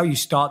tell us how you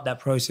start that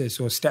process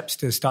or steps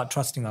to start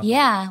trusting our body.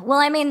 Yeah. Well,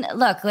 I mean,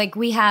 look, like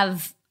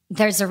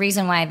there's a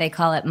reason why they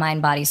call it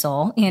mind, body,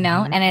 soul, you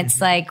know? And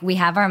it's like we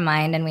have our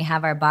mind and we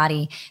have our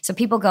body. So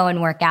people go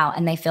and work out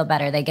and they feel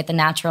better. They get the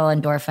natural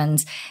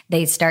endorphins.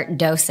 They start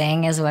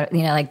dosing is what,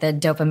 you know, like the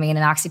dopamine and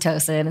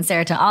oxytocin and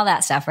serotonin, all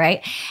that stuff,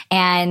 right?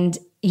 And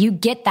you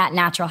get that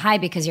natural high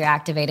because you're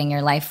activating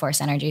your life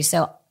force energy.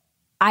 So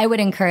I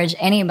would encourage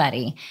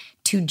anybody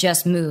to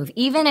just move,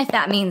 even if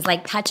that means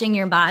like touching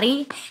your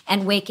body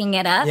and waking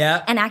it up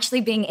and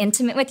actually being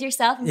intimate with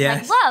yourself and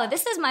like, whoa,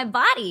 this is my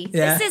body.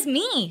 This is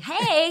me.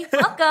 Hey,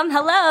 welcome.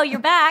 Hello, you're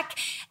back.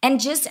 And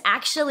just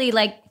actually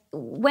like,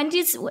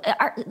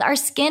 our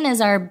skin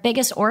is our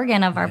biggest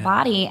organ of our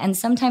body. And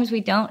sometimes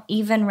we don't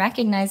even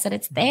recognize that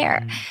it's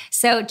there.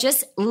 So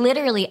just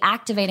literally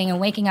activating and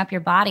waking up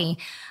your body,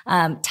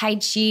 Tai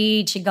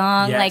Chi,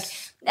 Qigong, like,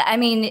 I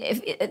mean,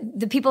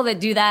 the people that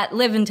do that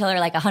live until they're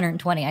like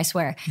 120, I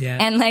swear. Yeah.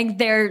 And like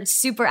they're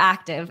super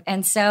active.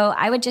 And so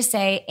I would just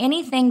say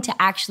anything to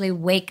actually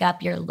wake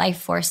up your life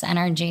force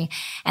energy.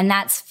 And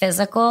that's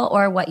physical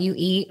or what you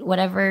eat,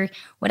 whatever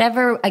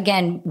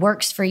again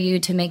works for you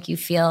to make you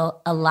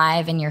feel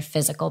alive in your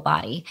physical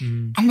body.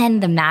 And then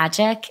the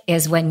magic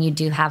is when you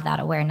do have that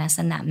awareness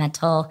and that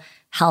mental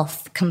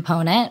health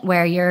component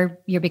where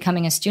you're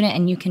becoming a student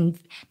and you can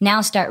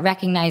now start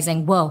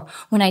recognizing, whoa,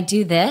 when I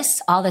do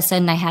this, all of a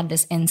sudden I had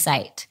this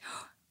insight.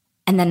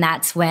 And then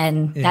that's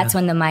when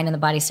the mind and the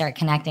body start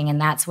connecting.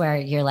 And that's where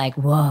you're like,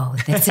 whoa,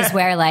 this is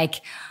where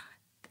like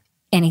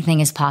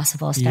anything is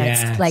possible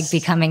starts like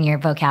becoming your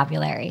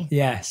vocabulary.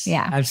 Yes.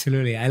 Yeah.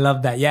 Absolutely. I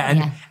love that.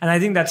 Yeah. And I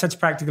think that's such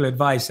practical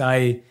advice.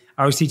 I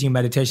was teaching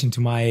meditation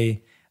to my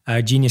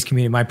genius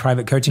community, my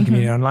private coaching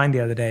community online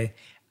the other day.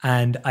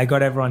 And I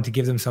got everyone to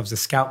give themselves a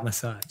scalp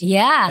massage.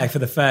 Yeah. Like for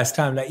the first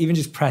time, like even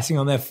just pressing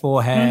on their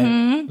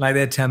forehead, like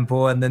their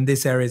temple, and then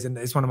this area and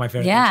it's one of my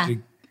favorite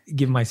things to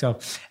give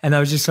myself. And I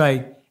was just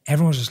like,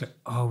 everyone was just like,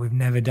 oh, we've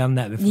never done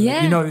that before.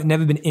 Yeah. You know, you've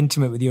never been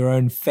intimate with your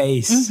own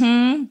face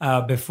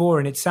before.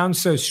 And it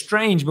sounds so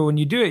strange, but when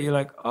you do it, you're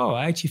like, oh,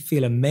 I actually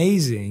feel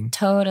amazing.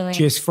 Totally.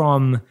 Just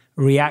from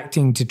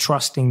reacting to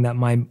trusting that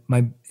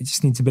it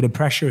just needs a bit of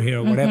pressure here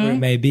or whatever it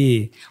may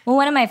be. Well,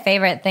 one of my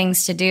favorite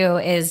things to do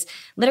is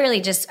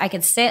literally just, I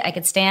could sit, I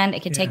could stand,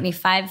 it could take me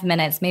 5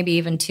 minutes, maybe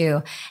even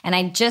 2. And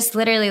I just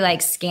literally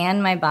like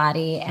scan my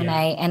body and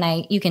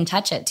I you can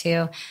touch it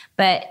too.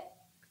 But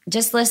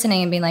just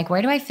listening and being like,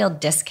 where do I feel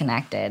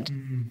disconnected?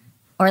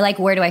 Or like,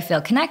 where do I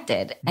feel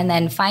connected? And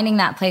then finding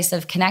that place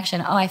of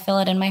connection. Oh, I feel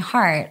it in my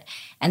heart.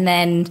 And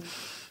then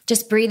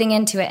just breathing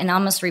into it and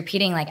almost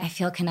repeating like, I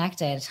feel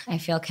connected. I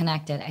feel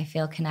connected. I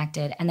feel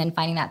connected. And then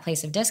finding that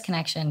place of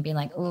disconnection, being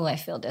like, oh, I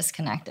feel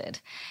disconnected.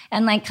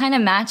 And like kind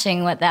of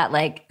matching what that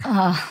like,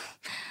 oh,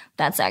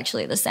 that's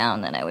actually the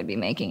sound that I would be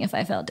making if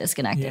I felt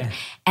disconnected. Yeah.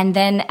 And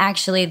then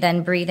actually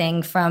then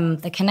breathing from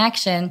the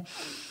connection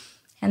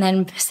and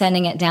then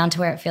sending it down to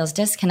where it feels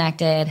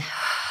disconnected.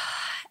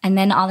 And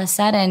then all of a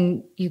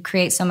sudden you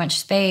create so much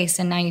space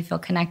and now you feel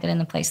connected in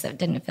the place that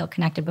didn't feel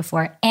connected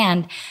before.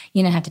 And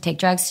you didn't have to take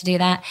drugs to do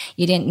that.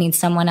 You didn't need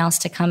someone else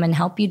to come and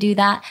help you do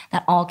that.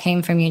 That all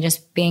came from you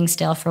just being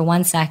still for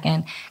 1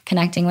 second,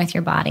 connecting with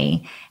your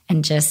body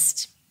and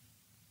just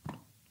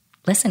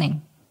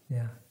listening.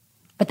 Yeah.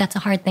 But that's a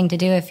hard thing to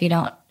do if you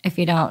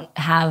don't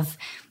have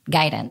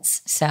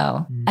guidance.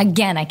 So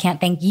again, I can't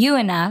thank you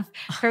enough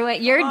for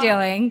what you're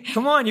doing.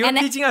 Come on, you're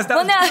teaching us. That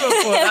was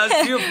beautiful. That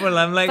was beautiful.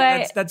 I'm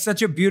like, that's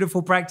such a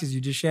beautiful practice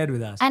you just shared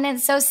with us. And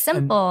it's so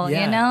simple,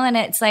 you know, and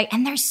it's like,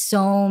 and there's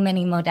so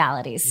many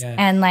modalities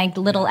and like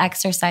little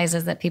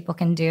exercises that people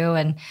can do.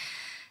 And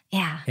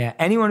yeah.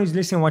 Anyone who's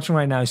listening, watching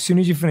right now, as soon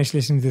as you finish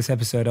listening to this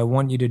episode, I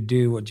want you to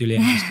do what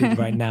Julianne just did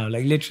right now.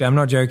 Like literally, I'm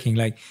not joking.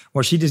 Like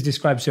what she just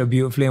described so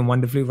beautifully and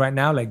wonderfully right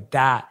now, like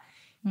that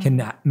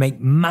can make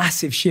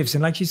massive shifts.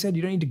 And like you said,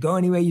 you don't need to go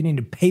anywhere. You don't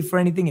need to pay for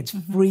anything. It's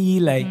free.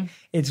 Like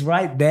it's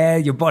right there.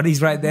 Your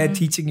body's right there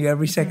teaching you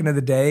every second of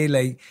the day.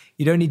 Like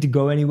you don't need to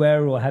go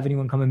anywhere or have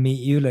anyone come and meet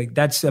you. Like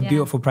that's a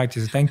beautiful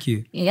practice. Thank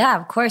you. Yeah,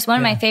 of course. One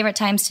of my favorite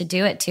times to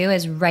do it too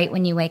is right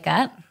when you wake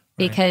up,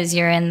 because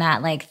you're in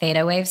that like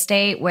theta wave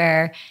state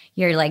where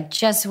you're like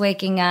just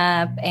waking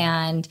up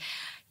and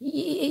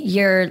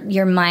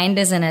your mind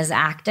isn't as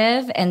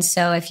active. And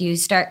so if you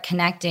start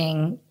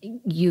connecting,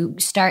 you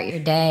start your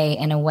day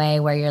in a way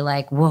where you're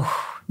like, whoa,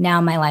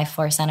 now my life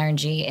force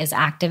energy is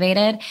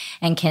activated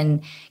and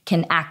can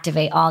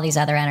activate all these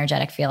other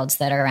energetic fields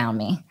that are around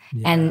me.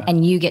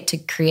 And you get to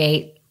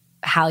create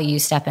how you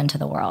step into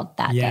the world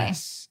that day.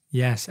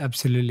 Yes,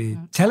 absolutely.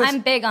 Tell us.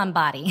 I'm big on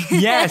body.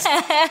 Yes.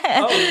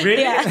 Oh,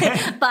 really?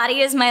 Yeah.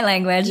 Body is my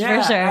language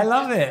for sure. I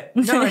love it.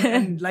 No,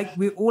 and like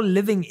we're all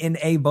living in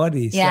a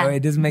body, so it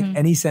doesn't make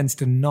any sense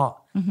to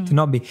not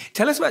be.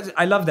 Tell us about.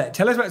 I love that.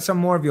 Tell us about some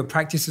more of your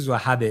practices or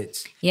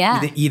habits. Yeah.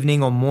 Either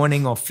evening or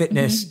morning or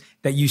fitness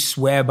that you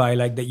swear by,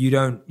 like that you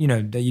don't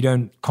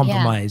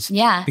compromise.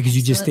 Yeah. Because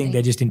you just think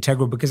they're just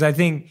integral. Because I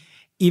think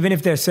even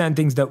if there are certain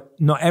things that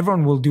not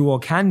everyone will do or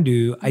can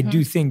do, I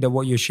do think that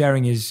what you're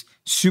sharing is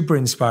super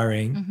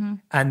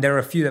inspiring. And there are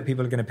a few that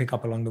people are going to pick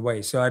up along the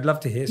way. So I'd love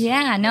to hear some.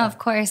 Yeah, no, of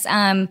course.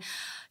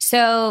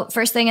 So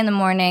first thing in the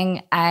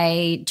morning,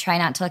 I try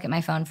not to look at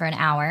my phone for an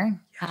hour.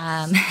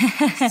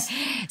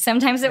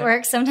 Sometimes it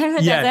works,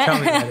 sometimes it doesn't. Tell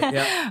me about it.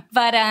 Yeah.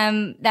 But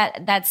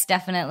that's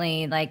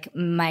definitely like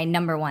my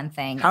number one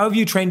thing. How have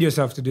you trained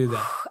yourself to do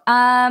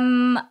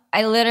that?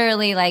 I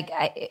literally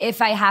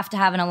if I have to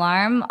have an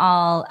alarm,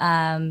 I'll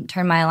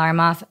turn my alarm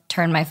off,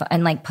 turn my phone,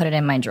 and like put it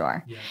in my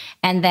drawer. Yeah.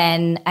 And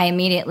then I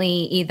immediately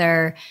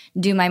either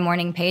do my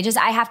morning pages.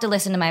 I have to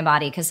listen to my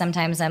body because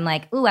sometimes I'm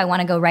like, ooh, I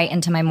want to go right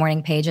into my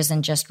morning pages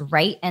and just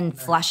write and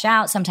flush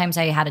out. Sometimes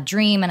I had a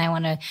dream and I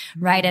want to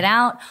write it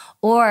out.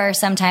 Or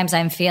sometimes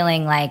I'm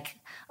feeling like,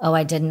 oh,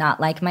 I did not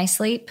like my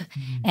sleep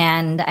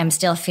and I'm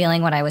still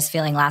feeling what I was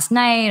feeling last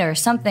night or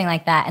something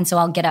like that. And so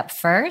I'll get up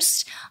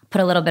first,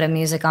 put a little bit of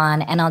music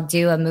on, and I'll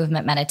do a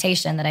movement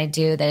meditation that I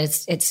do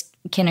that it's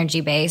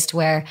Kinergy based,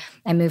 where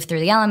I move through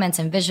the elements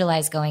and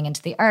visualize going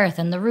into the earth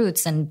and the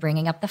roots and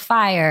bringing up the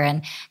fire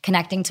and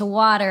connecting to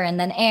water and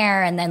then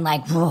air. And then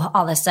like, whoa,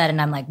 all of a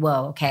sudden I'm like,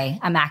 whoa, okay,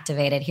 I'm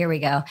activated. Here we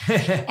go.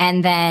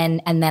 and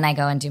then I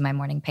go and do my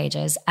morning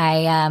pages. So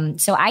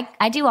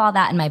I do all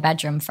that in my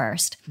bedroom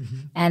first.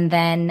 And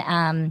then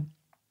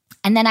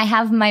I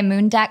have my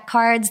moon deck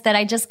cards that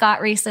I just got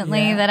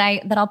recently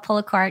that I'll pull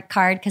a card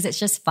because it's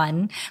just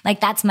fun.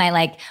 Like that's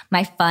my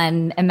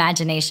fun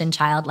imagination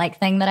childlike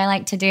thing that I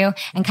like to do,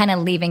 and kind of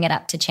leaving it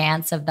up to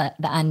chance of the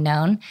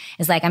unknown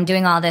is like I'm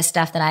doing all this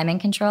stuff that I'm in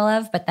control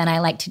of, but then I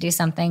like to do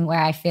something where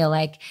I feel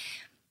like,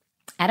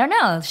 I don't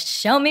know,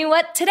 show me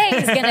what today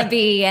is going to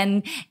be.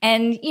 And,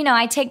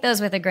 I take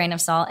those with a grain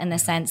of salt in the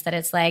sense that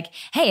it's like,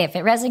 hey, if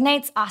it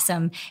resonates,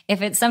 awesome.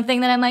 If it's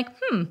something that I'm like,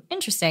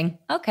 interesting.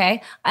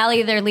 Okay. I'll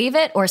either leave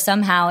it or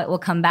somehow it will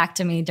come back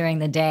to me during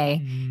the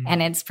day.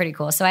 And it's pretty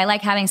cool. So I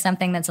like having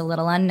something that's a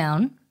little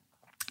unknown.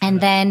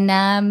 And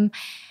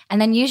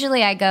then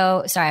usually I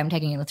go, sorry, I'm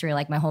taking you through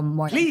like my whole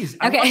morning. Please,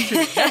 okay. I want to.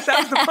 That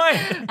sounds the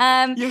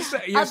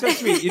point. You're so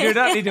sweet. You do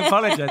not need to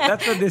apologize.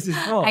 That's what this is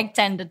for. I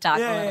tend to talk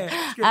a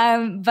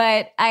little.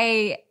 But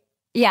I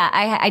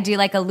do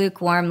like a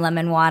lukewarm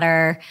lemon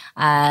water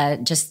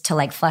just to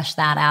like flush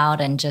that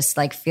out and just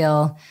like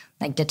feel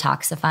like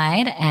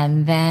detoxified.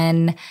 And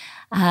then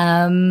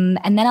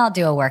I'll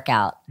do a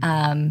workout.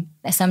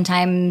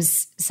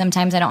 Sometimes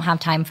I don't have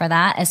time for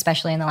that,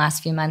 especially in the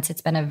last few months.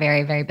 It's been a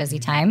very, very busy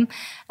time.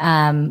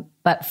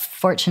 But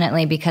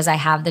fortunately, because I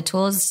have the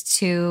tools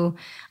to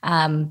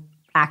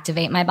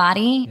activate my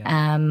body,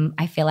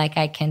 I feel like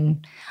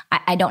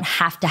I don't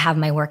have to have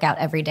my workout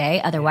every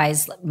day.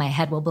 Otherwise my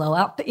head will blow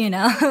up,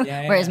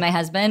 whereas my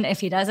husband, if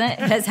he doesn't,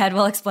 his head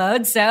will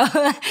explode. So,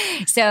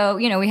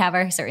 we have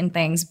our certain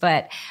things,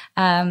 but,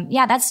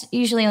 that's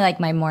usually like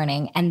my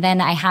morning. And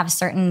then I have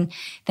certain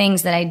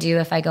things that I do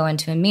if I go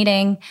into a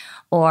meeting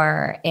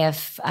or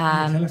if,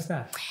 tell us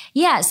that.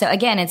 Yeah. So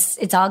again,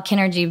 it's all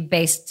Kinergy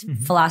based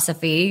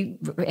philosophy,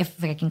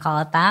 if I can call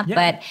it that.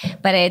 Yeah.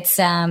 But it's,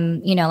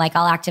 like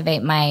I'll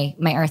activate my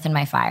earth and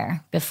my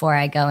fire before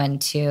I go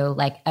into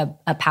like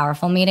a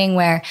powerful meeting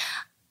where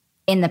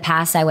in the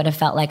past I would have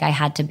felt like I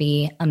had to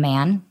be a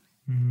man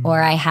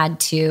or I had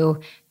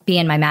to be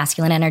in my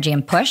masculine energy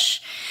and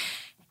push.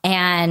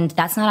 And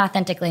that's not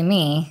authentically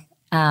me.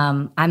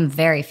 I'm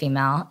very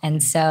female.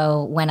 And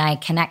so when I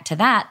connect to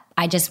that,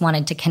 I just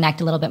wanted to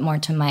connect a little bit more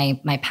to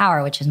my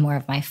power, which is more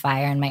of my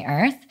fire and my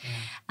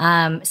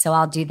earth. So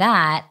I'll do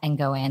that and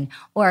go in.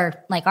 Or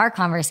like our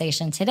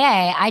conversation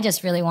today, I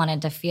just really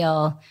wanted to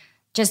feel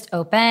just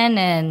open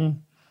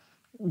and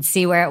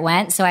see where it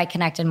went. So I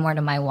connected more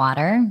to my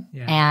water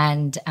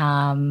and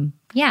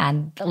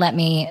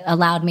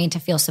allowed me to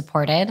feel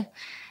supported.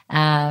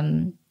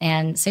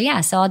 And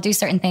so, so I'll do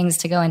certain things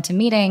to go into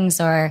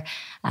meetings or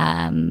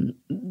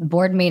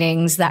board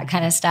meetings, that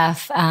kind of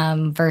stuff,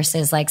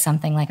 versus like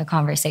something like a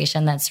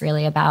conversation that's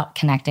really about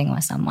connecting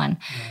with someone.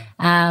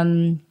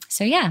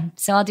 So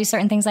I'll do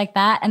certain ththings like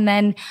that. And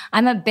then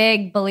I'm a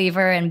big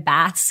believer in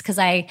baths because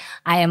I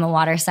am a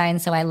water sign,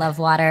 so I love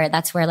water.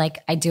 That's where like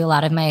I do a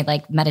lot of my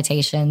like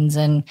meditations,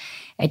 and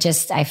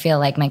I feel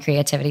like my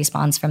creativity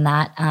spawns from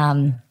that.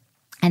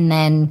 And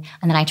then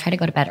I try to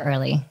go to bed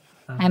early.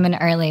 I'm an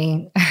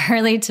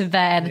early to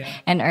bed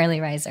and early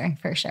riser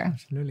for sure.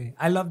 Absolutely.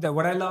 I love that.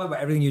 What I love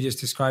about everything you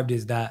just described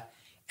is that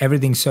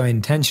everything's so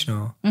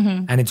intentional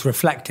and it's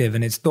reflective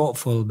and it's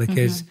thoughtful,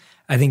 because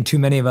I think too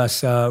many of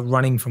us are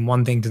running from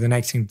one thing to the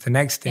next thing to the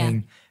next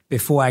thing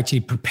before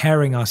actually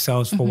preparing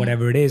ourselves for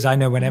whatever it is. I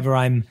know whenever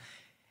I'm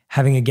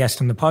having a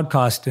guest on the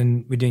podcast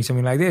and we're doing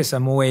something like this,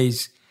 I'm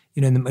always,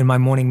 in my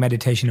morning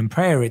meditation and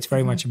prayer, it's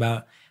very much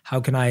about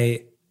how can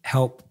I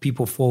help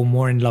people fall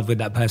more in love with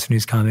that person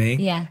who's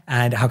coming,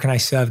 and how can I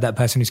serve that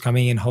person who's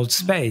coming and hold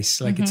space.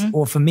 Like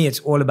for me,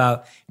 it's all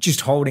about just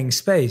holding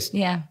space.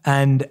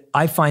 And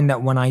I find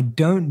that when I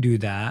don't do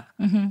that,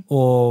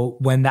 or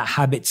when that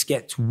habit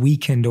gets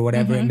weakened or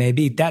whatever it may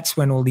be, that's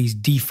when all these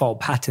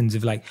default patterns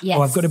of like,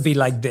 oh, I've got to be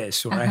like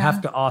this, or I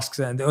have to ask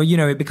that, or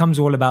it becomes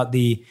all about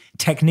the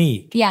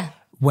technique.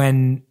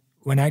 When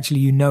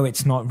actually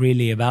it's not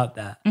really about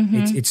that.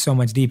 It's so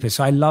much deeper.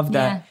 So I love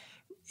that.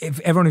 If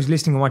everyone who's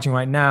listening and watching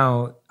right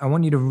now, I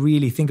want you to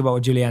really think about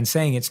what Julianne's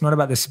saying. It's not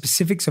about the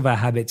specifics of her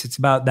habits. It's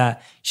about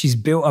that she's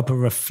built up a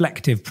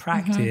reflective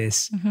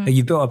practice. That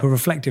you've built up a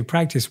reflective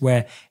practice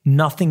where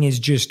nothing is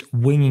just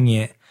winging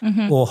it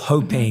or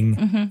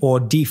hoping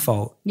or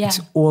default. It's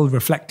all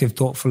reflective,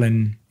 thoughtful,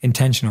 and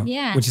intentional,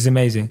 which is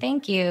amazing.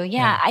 Thank you.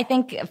 I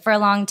think for a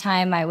long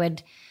time I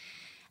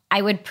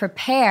would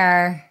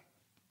prepare.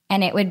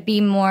 And it would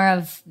be more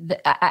of,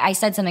 I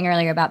said something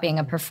earlier about being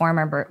a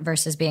performer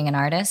versus being an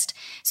artist.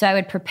 So I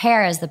would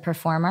prepare as the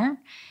performer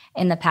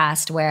in the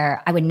past,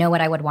 where I would know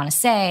what I would want to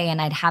say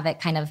and I'd have it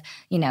kind of,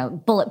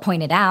 bullet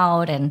pointed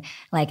out, and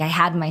like I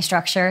had my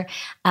structure.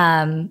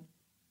 And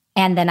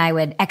then I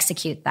would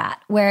execute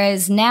that.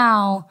 Whereas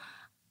now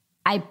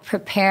I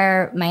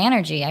prepare my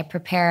energy, I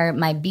prepare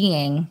my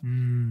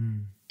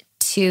being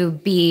to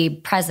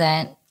be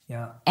present.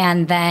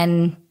 And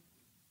then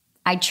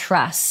I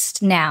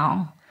trust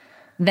now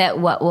that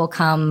what will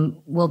come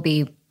will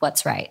be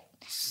what's right.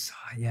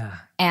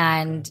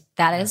 And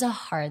that is a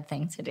hard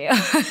thing to do.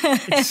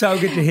 It's so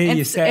good to hear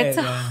you say it's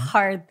a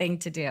hard thing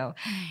to do.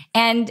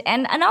 And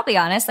I'll be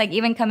honest, like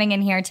even coming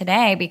in here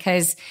today,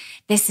 because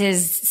this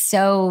is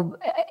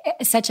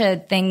such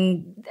a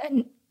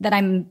thing that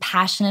I'm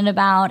passionate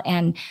about,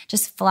 and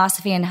just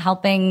philosophy and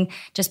helping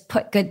just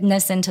put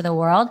goodness into the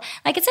world.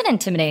 Like it's an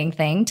intimidating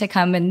thing to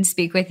come and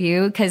speak with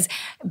you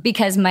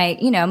because my,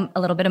 a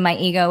little bit of my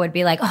ego would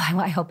be like, oh,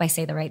 I hope I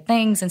say the right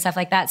things and stuff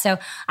like that. So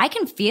I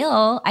can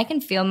feel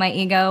my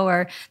ego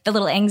or the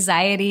little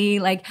anxiety,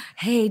 like,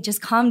 hey,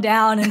 just calm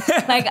down. And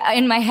like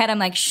in my head, I'm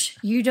like, shh,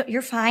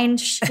 you're fine,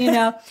 shh,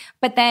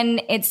 But then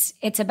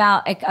it's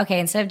about, okay,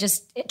 instead of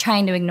just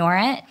trying to ignore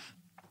it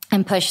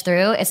and push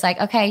through, it's like,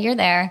 okay, you're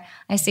there.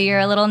 I see you're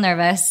a little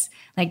nervous.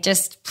 Like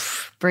just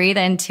breathe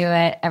into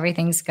it.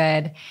 Everything's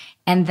good.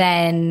 And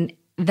then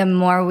the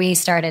more we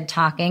started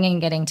talking and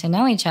getting to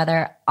know each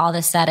other, all of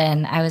a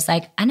sudden I was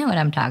like, I know what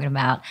I'm talking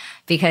about,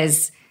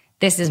 because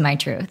this is my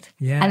truth.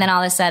 And then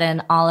all of a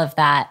sudden, all of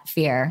that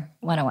fear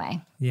went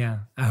away.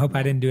 I hope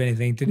I didn't do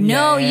anything to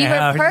No, you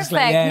were perfect.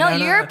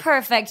 Like, you're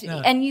perfect. No.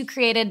 And you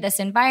created this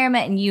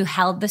environment and you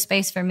held the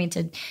space for me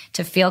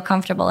to feel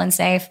comfortable and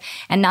safe.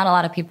 And not a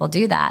lot of people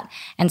do that.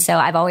 And so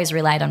I've always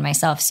relied on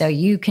myself. So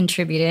you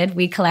contributed.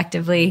 We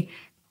collectively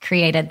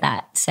created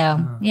that. So,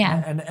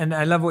 And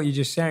I love what you're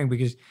just saying,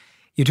 because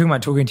you're talking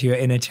about talking to your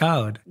inner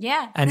child.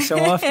 And so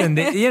often,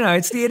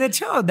 it's the inner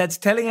child that's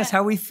telling us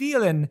how we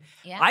feel. And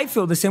I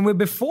feel the same way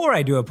before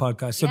I do a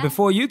podcast. So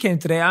before you came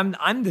today,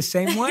 I'm the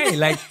same way.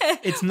 Like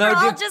it's no We're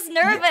all just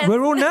nervous.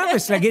 We're all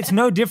nervous. Like it's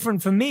no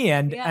different for me.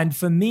 And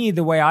for me,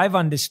 the way I've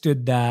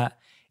understood that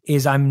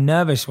is I'm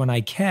nervous when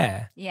I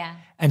care.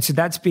 And so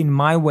that's been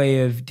my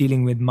way of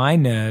dealing with my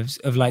nerves,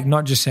 of like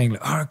not just saying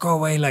like, all right, go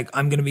away, like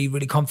I'm going to be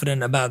really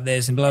confident about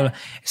this and blah, blah.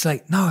 It's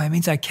like, no, it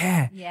means I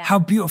care. How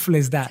beautiful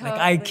is that? Totally. Like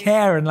I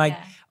care, and like,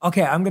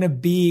 okay, I'm going to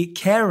be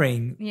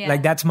caring.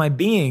 Like that's my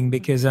being,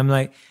 because I'm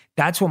like,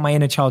 that's what my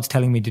inner child's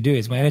telling me to do.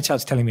 Is my inner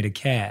child's telling me to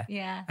care.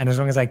 And as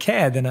long as I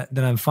care, then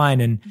I'm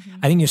fine. And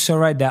I think you're so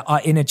right that our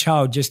inner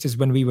child, just as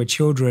when we were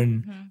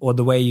children, or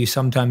the way you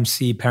sometimes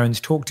see parents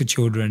talk to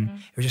children,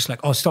 it was just like,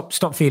 oh, stop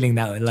feeling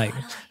that way.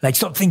 Like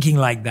stop thinking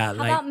like that.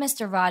 How about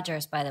Mr.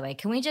 Rogers, by the way?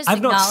 Can we just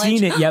I've not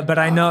seen it yet, but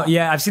I know,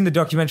 I've seen the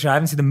documentary. I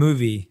haven't seen the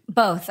movie.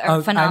 Both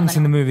are phenomenal. I haven't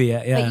seen the movie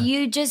yet, But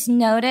you just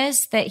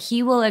notice that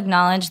he will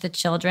acknowledge the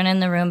children in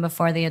the room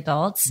before the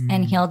adults,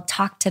 and he'll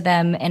talk to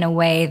them in a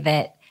way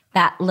that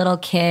little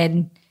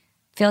kid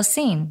feels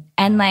seen.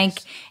 And like,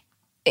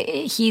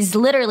 he's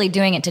literally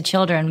doing it to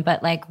children,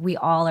 but like we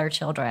all are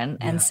children.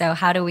 And so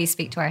how do we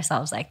speak to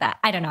ourselves like that?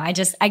 I don't know.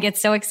 I get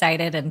so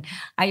excited, and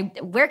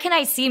where can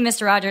I see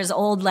Mr. Rogers'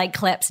 old like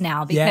clips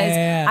now? Because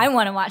I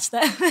want to watch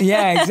them.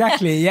 Yeah,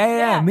 exactly.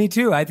 Yeah. Me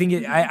too. I think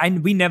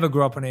we never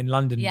grew up on it in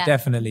London,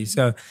 definitely.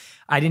 So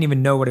I didn't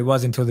even know what it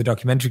was until the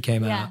documentary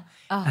came out.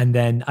 Oh. And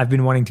then I've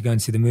been wanting to go and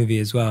see the movie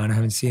as well, and I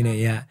haven't seen it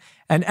yet.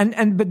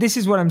 But this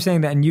is what I'm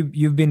saying, that, and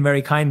you've been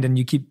very kind, and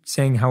you keep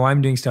saying how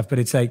I'm doing stuff, but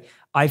it's like,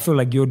 I feel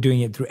like you're doing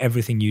it through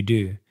everything you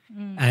do.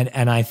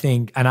 And I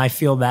think, and I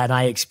feel that, and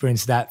I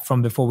experienced that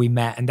from before we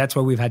met. And that's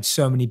why we've had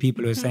so many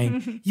people who are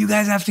saying, you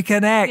guys have to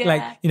connect.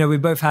 Like, we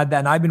both had that,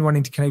 and I've been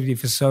wanting to connect with you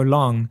for so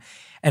long.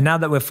 And now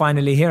that we're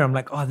finally here, I'm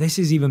like, oh, this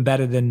is even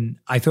better than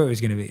I thought it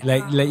was going to be.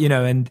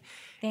 And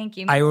thank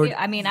you.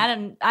 I mean, I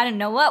didn't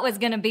know what was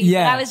going to be, but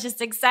I was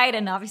just excited,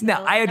 and obviously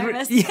and I had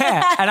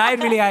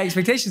really high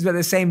expectations, but at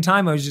the same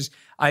time,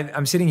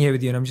 I'm sitting here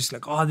with you, and I'm just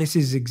like, oh, this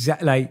is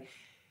exactly like,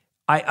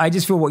 I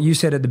just feel what you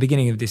said at the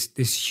beginning of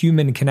this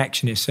human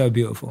connection is so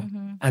beautiful,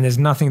 and there's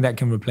nothing that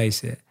can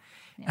replace it.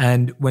 Yeah.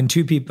 And when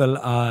two people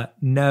are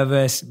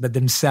nervous but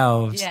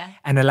themselves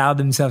and allow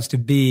themselves to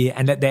be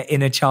and let their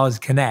inner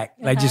child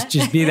connect, like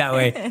just be that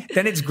way,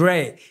 then it's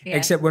great. Yeah.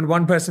 Except when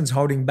one person's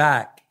holding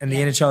back and the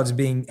inner child's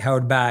being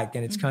held back,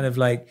 and it's kind of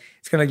like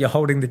you're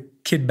holding the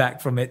kid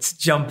back from its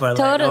jumper,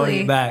 like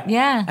holding it back.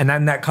 Yeah. And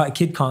then that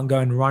kid can't go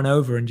and run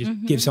over and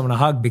just give someone a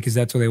hug because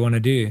that's what they want to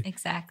do.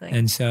 Exactly.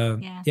 And so,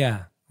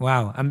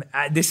 wow.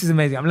 This is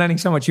amazing. I'm learning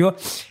so much.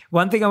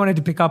 One thing I wanted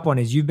to pick up on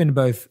is you've been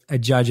both a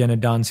judge and a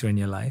dancer in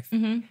your life.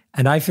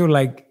 And I feel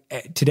like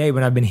today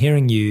when I've been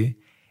hearing you,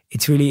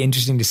 it's really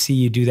interesting to see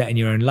you do that in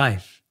your own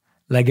life.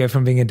 Like go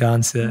from being a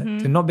dancer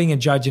to not being a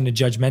judge in a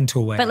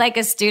judgmental way. But like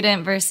a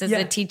student versus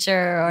a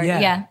teacher. Or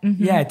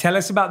Yeah. Tell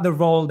us about the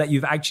role that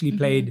you've actually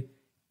played,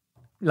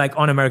 like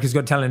on America's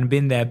Got Talent and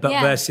been there, but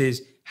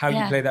versus how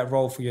you play that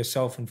role for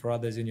yourself and for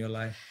others in your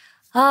life.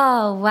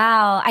 Oh,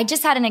 wow. I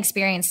just had an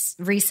experience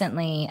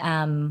recently.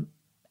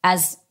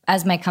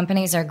 As my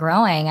companies are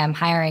growing, I'm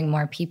hiring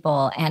more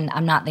people, and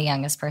I'm not the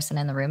youngest person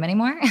in the room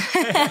anymore,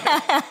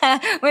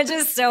 which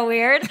is so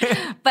weird,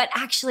 but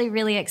actually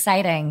really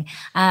exciting.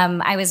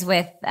 I was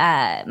with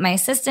my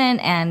assistant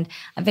and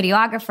a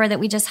videographer that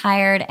we just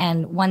hired,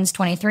 and one's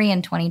 23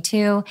 and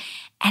 22.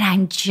 And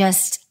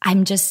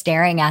I'm just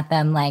staring at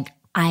them like,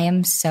 I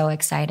am so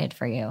excited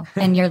for you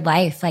and your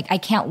life. Like, I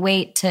can't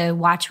wait to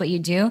watch what you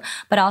do.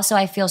 But also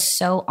I feel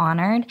so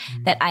honored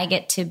that I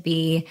get to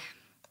be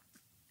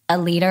a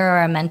leader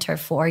or a mentor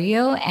for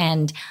you.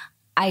 And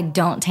I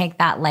don't take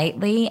that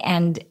lightly.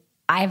 And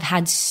I've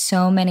had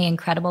so many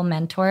incredible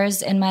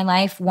mentors in my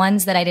life,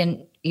 ones that I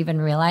didn't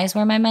even realize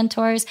were my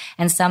mentors,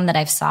 and some that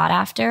I've sought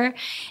after.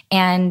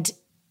 And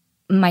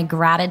my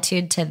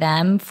gratitude to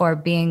them for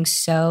being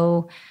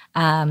so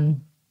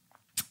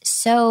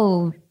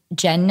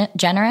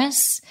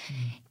generous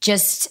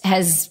just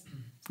has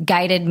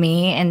guided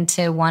me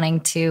into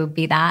wanting to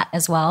be that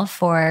as well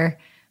for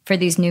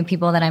these new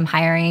people that I'm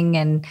hiring,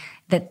 and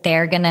that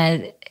they're going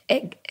to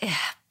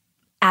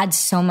add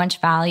so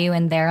much value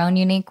in their own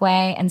unique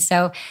way. And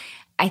so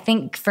I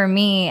think for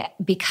me,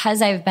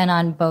 because I've been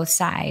on both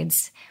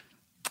sides,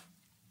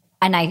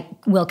 and I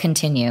will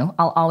continue,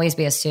 I'll always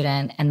be a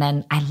student. And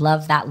then I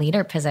love that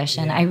leader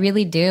position. I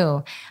really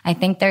do. I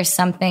think there's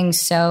something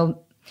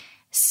so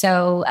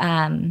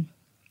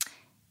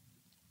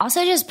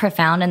also just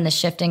profound in the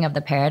shifting of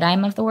the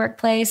paradigm of the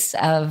workplace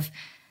of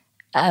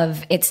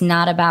it's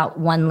not about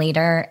one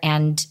leader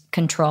and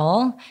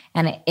control,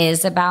 and it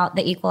is about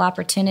the equal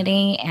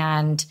opportunity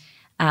and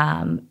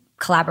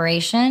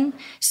collaboration.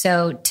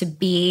 So to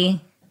be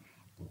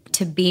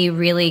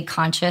really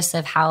conscious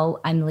of how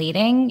I'm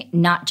leading,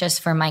 not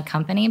just for my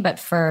company, but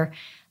for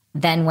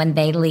then when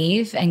they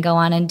leave and go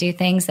on and do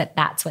things,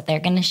 that's what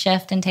they're going to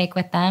shift and take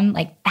with them.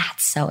 Like,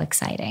 that's so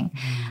exciting.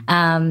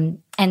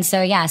 And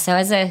so,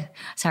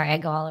 sorry, I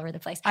go all over the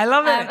place. I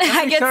love it.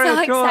 I get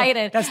so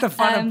excited. That's the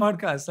fun of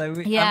podcasts.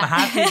 Like,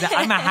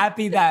 I'm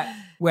happy that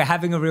we're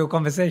having a real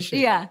conversation.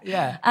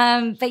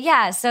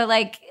 So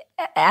like,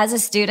 as a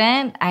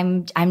student,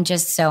 I'm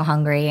just so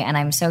hungry, and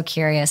I'm so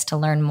curious to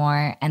learn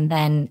more. And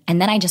then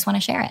I just want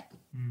to share it.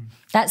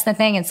 That's the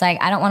thing. It's like,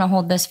 I don't want to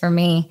hold this for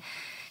me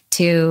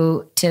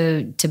to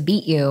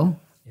beat you.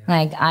 Yeah.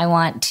 Like, I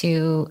want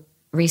to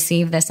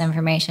receive this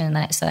information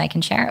so that I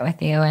can share it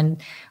with you,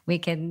 and we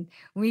can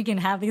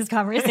have these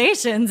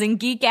conversations and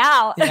geek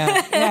out.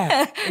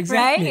 Yeah,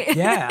 exactly. Right?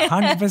 Yeah,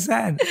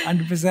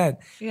 100%.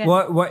 Yeah.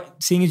 What?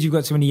 Seeing as you've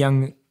got so many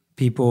young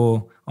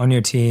people on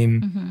your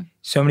team,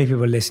 so many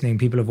people listening,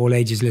 people of all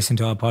ages listen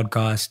to our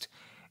podcast.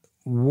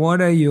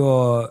 What are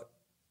your,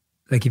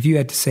 like, if you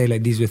had to say,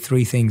 like, these were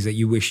 3 things that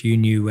you wish you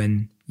knew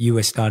when you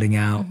were starting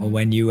out or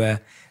when you were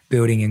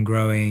building and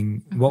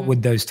growing, what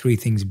would those 3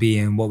 things be,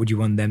 and what would you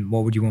want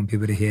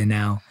people to hear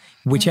now,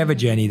 whichever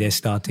journey they're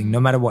starting, no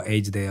matter what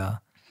age they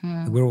are?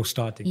 We're all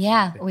starting.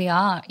 Yeah, we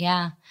are.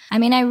 Yeah. I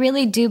mean, I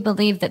really do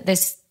believe that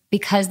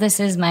because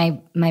this is my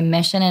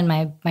mission and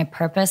my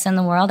purpose in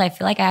the world, I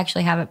feel like I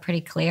actually have it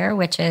pretty clear,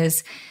 which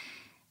is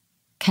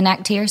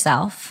connect to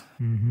yourself,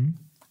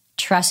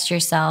 trust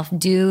yourself,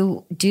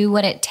 do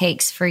what it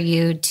takes for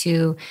you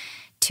to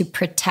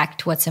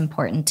protect what's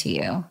important to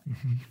you.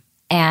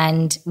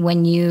 And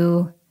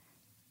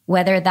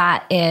whether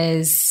that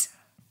is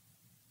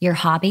your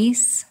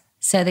hobbies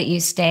so that you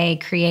stay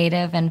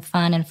creative and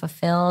fun and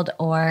fulfilled,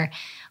 or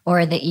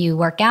that you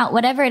work out,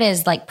 whatever it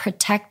is, like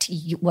protect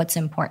what's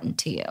important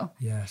to you.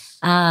 Yes.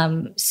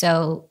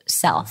 So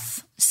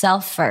self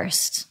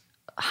first,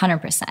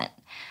 100%.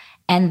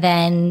 And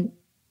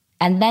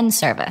then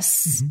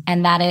service.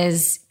 And that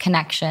is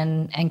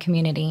connection and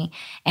community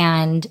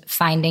and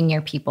finding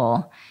your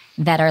people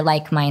that are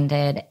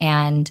like-minded.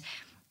 And,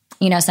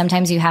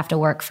 sometimes you have to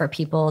work for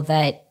people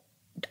that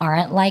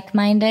aren't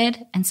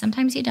like-minded, and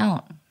sometimes you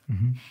don't.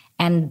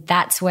 And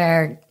that's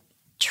where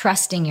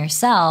trusting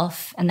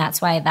yourself, and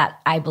that's why that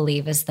I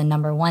believe is the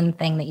number one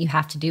thing that you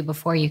have to do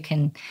before you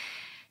can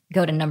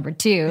go to number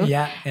two,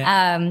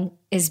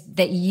 is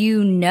that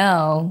you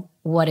know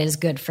what is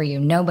good for you.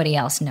 Nobody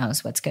else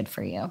knows what's good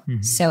for you.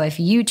 So if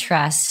you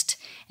trust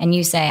and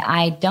you say,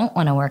 I don't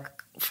want to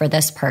work for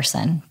this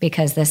person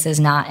because this is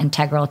not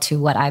integral to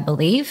what I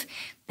believe,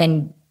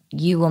 then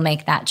you will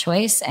make that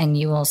choice and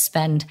you will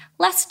spend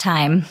less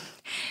time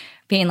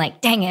being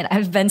like, dang it,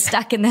 I've been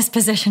stuck in this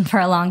position for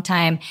a long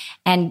time.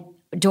 And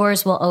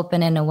doors will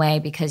open in a way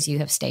because you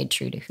have stayed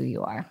true to who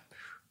you are.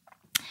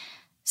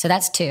 So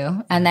that's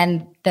two. And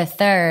then the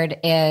third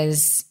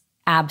is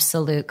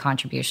absolute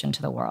contribution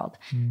to the world.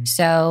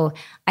 So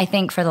I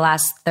think for the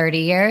last 30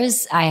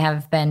 years, I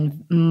have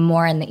been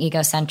more in the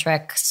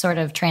egocentric sort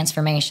of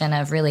transformation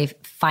of really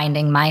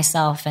finding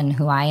myself and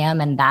who I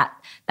am, and that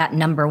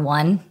number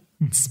one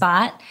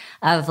spot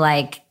of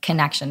like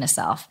connection to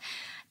self.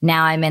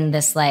 Now I'm in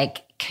this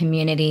like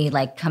community,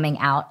 like coming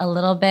out a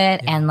little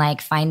bit and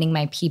like finding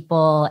my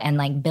people and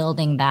like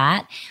building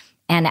that.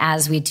 And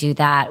as we do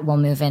that, we'll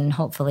move in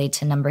hopefully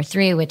to number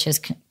three, which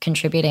is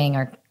contributing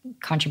or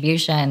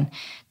contribution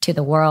to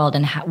the world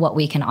and what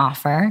we can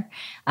offer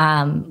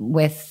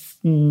with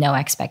no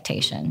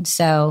expectation.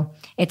 So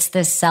it's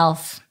this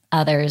self,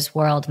 others,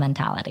 world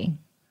mentality.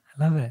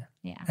 I love it.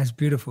 Yeah. That's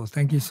beautiful.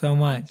 Thank you so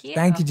much.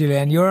 Thank you,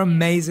 Julianne. You're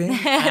amazing.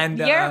 And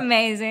you're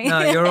amazing.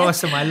 No, you're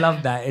awesome. I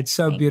love that. It's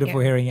so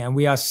beautiful hearing it. And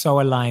we are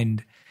so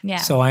aligned. Yeah.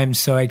 So I'm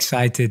so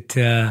excited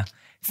to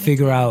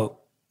figure out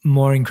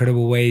more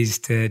incredible ways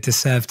to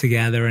serve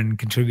together and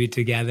contribute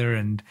together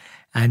and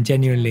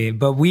genuinely.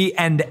 But we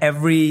end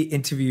every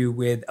interview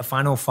with a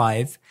final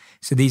five.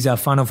 So these are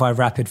final five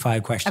rapid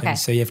fire questions. Okay.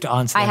 So you have to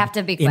answer them have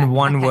to be quick. in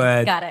one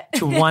word Got it.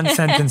 to one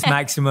sentence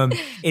maximum.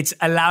 It's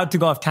allowed to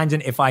go off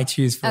tangent if I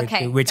choose for it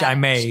to, which I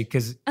may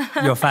because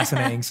you're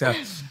fascinating. So,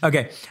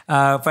 okay.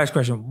 First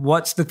question.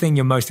 What's the thing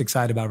you're most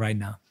excited about right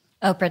now?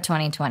 Oprah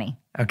 2020.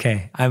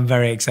 Okay. I'm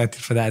very excited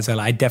for that as well.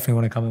 I definitely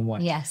want to come and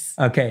watch. Yes.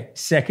 Okay.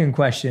 Second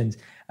question.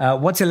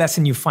 What's a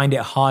lesson you find it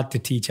hard to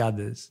teach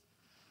others?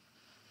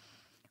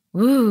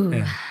 Ooh.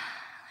 Yeah.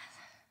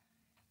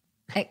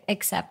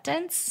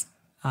 Acceptance.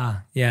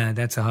 Yeah,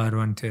 that's a hard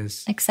one to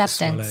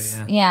Acceptance.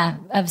 swallow, Yeah,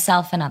 of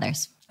self and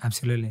others.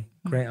 Absolutely.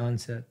 Great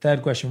answer.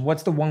 Third question.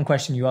 What's the one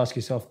question you ask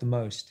yourself the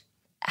most?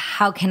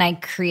 How can I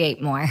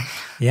create more?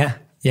 Yeah.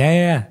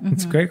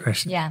 It's a great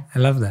question. Yeah. I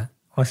love that.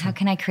 Awesome. How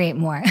can I create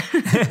more?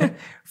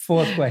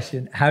 Fourth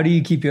question. How do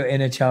you keep your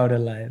inner child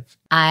alive?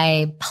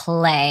 I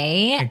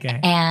play,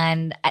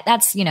 and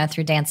that's,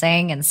 through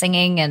dancing and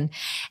singing and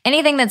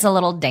anything that's a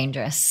little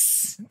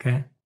dangerous.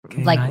 Okay,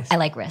 nice. I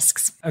like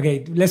risks.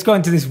 Okay, let's go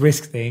into this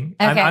risk thing.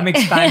 Okay. I'm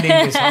expanding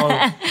this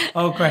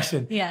whole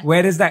question. Yeah.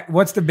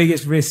 What's the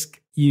biggest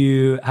risk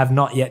you have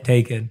not yet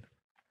taken?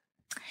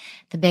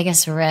 The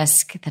biggest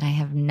risk that I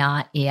have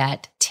not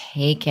yet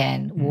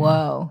taken.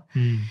 Whoa.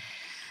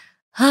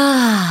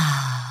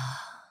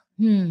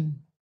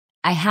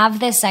 I have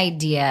this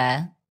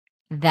idea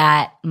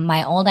that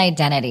my old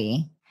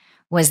identity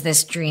was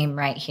this dream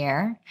right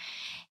here,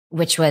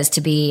 which was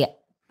to be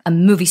a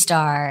movie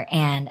star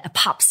and a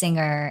pop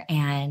singer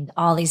and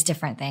all these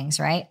different things,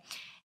 right?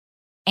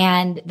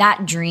 And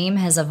that dream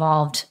has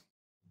evolved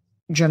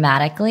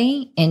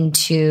dramatically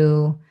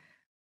into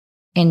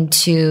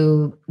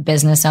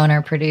business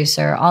owner,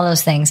 producer, all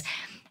those things.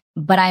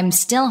 But I'm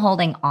still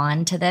holding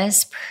on to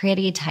this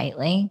pretty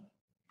tightly.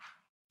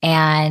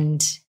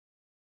 And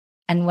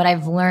what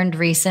I've learned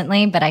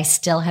recently, but I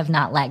still have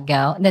not let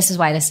go. This is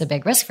why this is a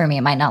big risk for me.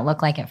 It might not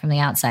look like it from the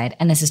outside.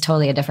 And this is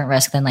totally a different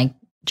risk than like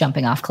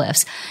jumping off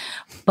cliffs,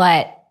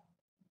 but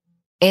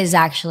is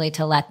actually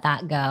to let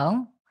that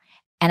go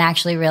and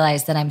actually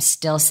realize that I'm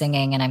still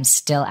singing and I'm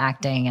still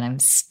acting and I'm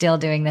still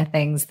doing the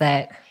things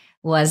that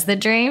was the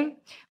dream,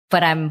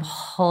 but I'm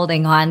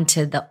holding on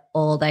to the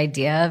old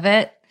idea of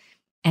it.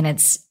 And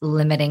it's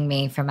limiting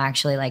me from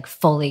actually like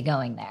fully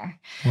going there.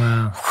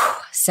 Wow.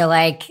 So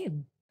like,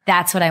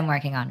 that's what I'm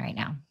working on right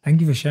now. Thank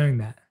you for sharing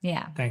that.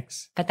 Yeah.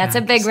 Thanks. But that's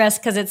a big risk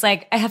because it's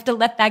like, I have to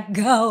let that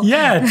go.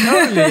 Yeah,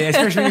 totally.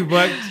 Especially when you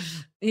worked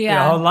your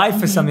whole life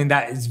for something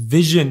that is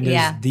visioned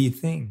as the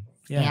thing.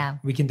 Yeah.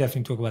 We can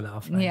definitely talk about that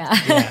offline. Yeah.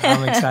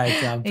 I'm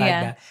excited to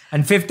unpack that.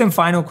 And fifth and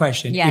final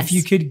question. Yes. If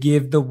you could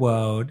give the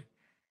world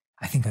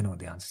I think I know what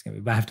the answer is going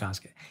to be, but I have to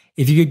ask it.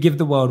 If you could give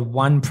the world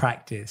one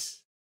practice,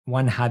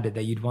 one habit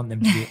that you'd want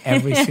them to do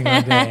every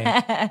single day,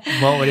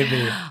 what would it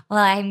be? Well,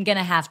 I'm going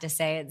to have to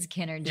say it's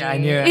Kinergy. Yeah, I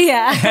knew it.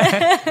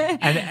 Yeah.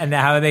 and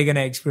how are they going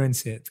to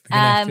experience it?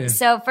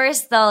 So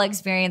first they'll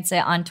experience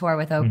it on tour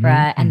with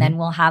Oprah, and then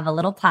we'll have a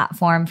little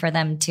platform for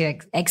them to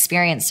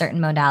experience certain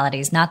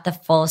modalities, not the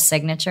full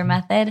signature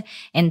method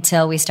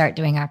until we start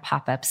doing our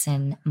pop-ups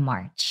in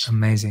March.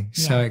 Amazing.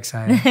 So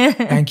exciting.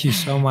 Thank you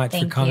so much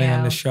for coming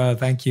on the show.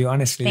 Thank you.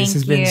 Honestly, this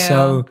has been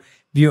so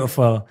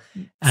beautiful.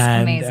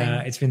 And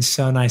it's been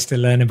so nice to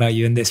learn about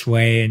you in this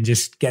way and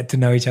just get to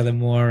know each other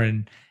more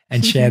and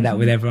share that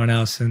with everyone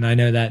else. And I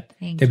know that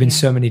there've been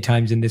so many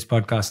times in this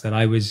podcast that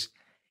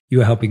you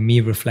were helping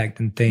me reflect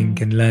and think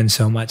and learn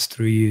so much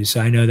through you.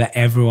 So I know that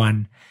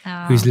everyone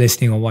who's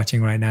listening or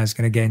watching right now is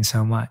going to gain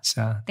so much.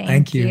 So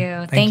thank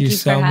you. Thank you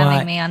so for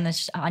having me on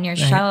your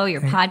show,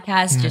 your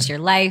podcast, just your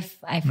life.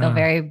 I feel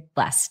very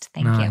blessed.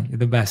 Thank you. You're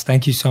the best.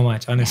 Thank you so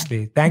much.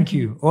 Honestly. Thank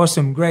you.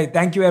 Awesome. Great.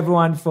 Thank you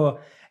everyone for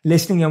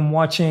listening and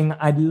watching.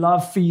 I'd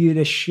love for you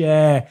to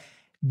share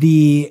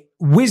the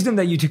wisdom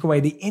that you took away,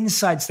 the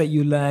insights that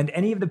you learned,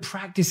 any of the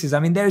practices.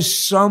 I mean, there's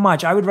so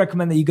much. I would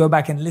recommend that you go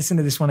back and listen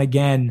to this one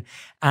again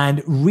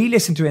and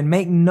re-listen to it and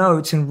make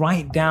notes and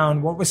write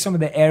down what were some of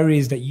the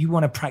areas that you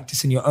want to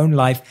practice in your own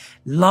life.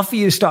 Love for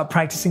you to start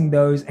practicing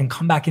those and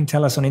come back and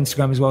tell us on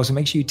Instagram as well. So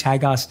make sure you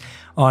tag us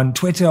on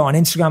Twitter, on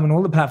Instagram, and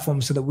all the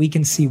platforms so that we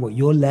can see what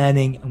you're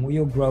learning and what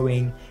you're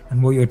growing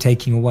and what you're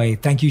taking away.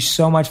 Thank you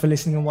so much for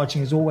listening and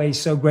watching. As always,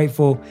 so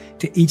grateful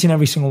to each and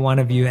every single one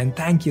of you. And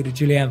thank you to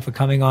Julianne for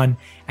coming on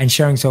and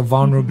sharing so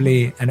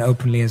vulnerably and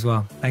openly as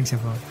well. Thanks,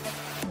 everyone.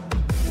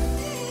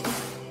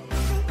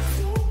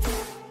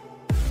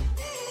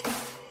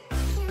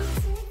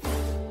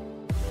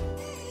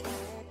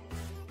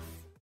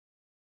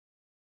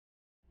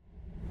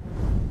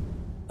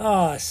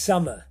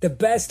 Summer. The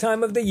best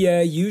time of the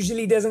year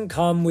usually doesn't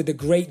come with a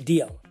great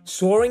deal.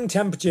 Soaring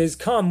temperatures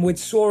come with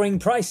soaring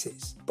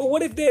prices. But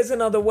what if there's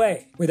another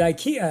way? With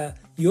IKEA,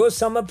 your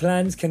summer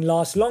plans can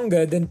last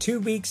longer than 2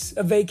 weeks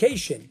of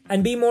vacation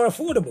and be more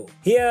affordable.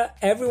 Here,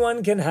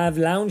 everyone can have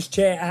lounge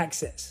chair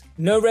access.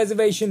 No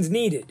reservations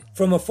needed.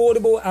 From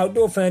affordable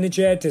outdoor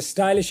furniture to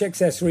stylish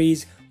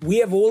accessories, we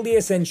have all the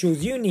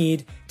essentials you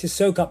need to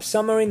soak up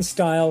summer in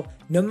style,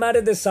 no matter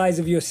the size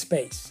of your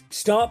space.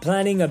 Start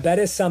planning a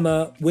better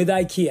summer with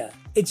IKEA.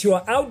 It's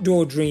your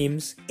outdoor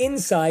dreams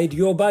inside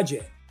your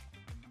budget.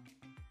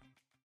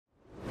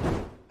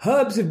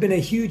 Herbs have been a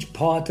huge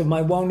part of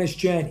my wellness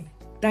journey,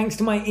 thanks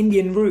to my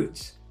Indian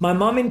roots. My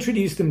mum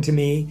introduced them to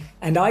me,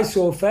 and I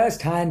saw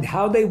firsthand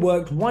how they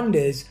worked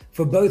wonders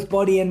for both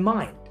body and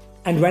mind.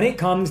 And when it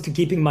comes to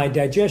keeping my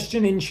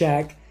digestion in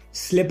check,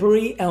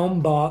 slippery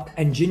elm bark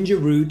and ginger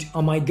root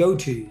are my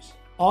go-tos.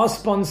 Our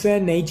sponsor,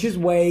 Nature's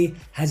Way,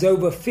 has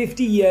over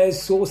 50 years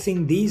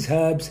sourcing these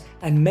herbs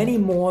and many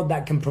more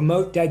that can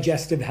promote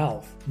digestive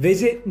health.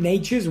 Visit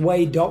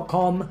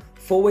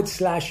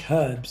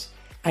naturesway.com/herbs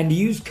and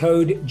use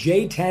code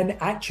J10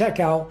 at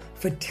checkout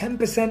for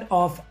 10%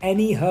 off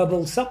any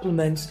herbal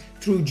supplements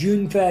through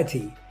June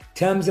 30.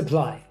 Terms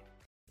apply.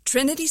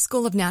 Trinity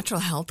School of Natural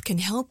Health can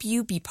help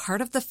you be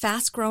part of the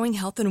fast-growing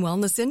health and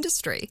wellness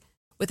industry.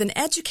 With an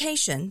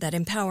education that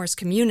empowers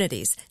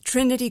communities,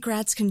 Trinity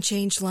grads can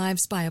change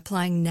lives by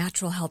applying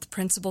natural health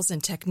principles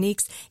and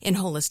techniques in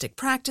holistic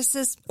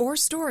practices or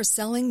stores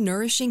selling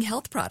nourishing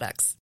health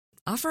products.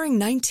 Offering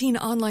 19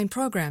 online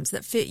programs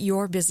that fit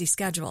your busy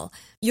schedule,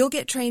 you'll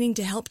get training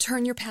to help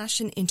turn your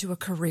passion into a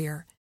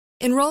career.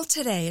 Enroll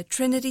today at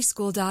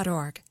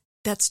trinityschool.org.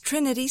 That's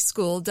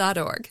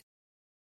trinityschool.org.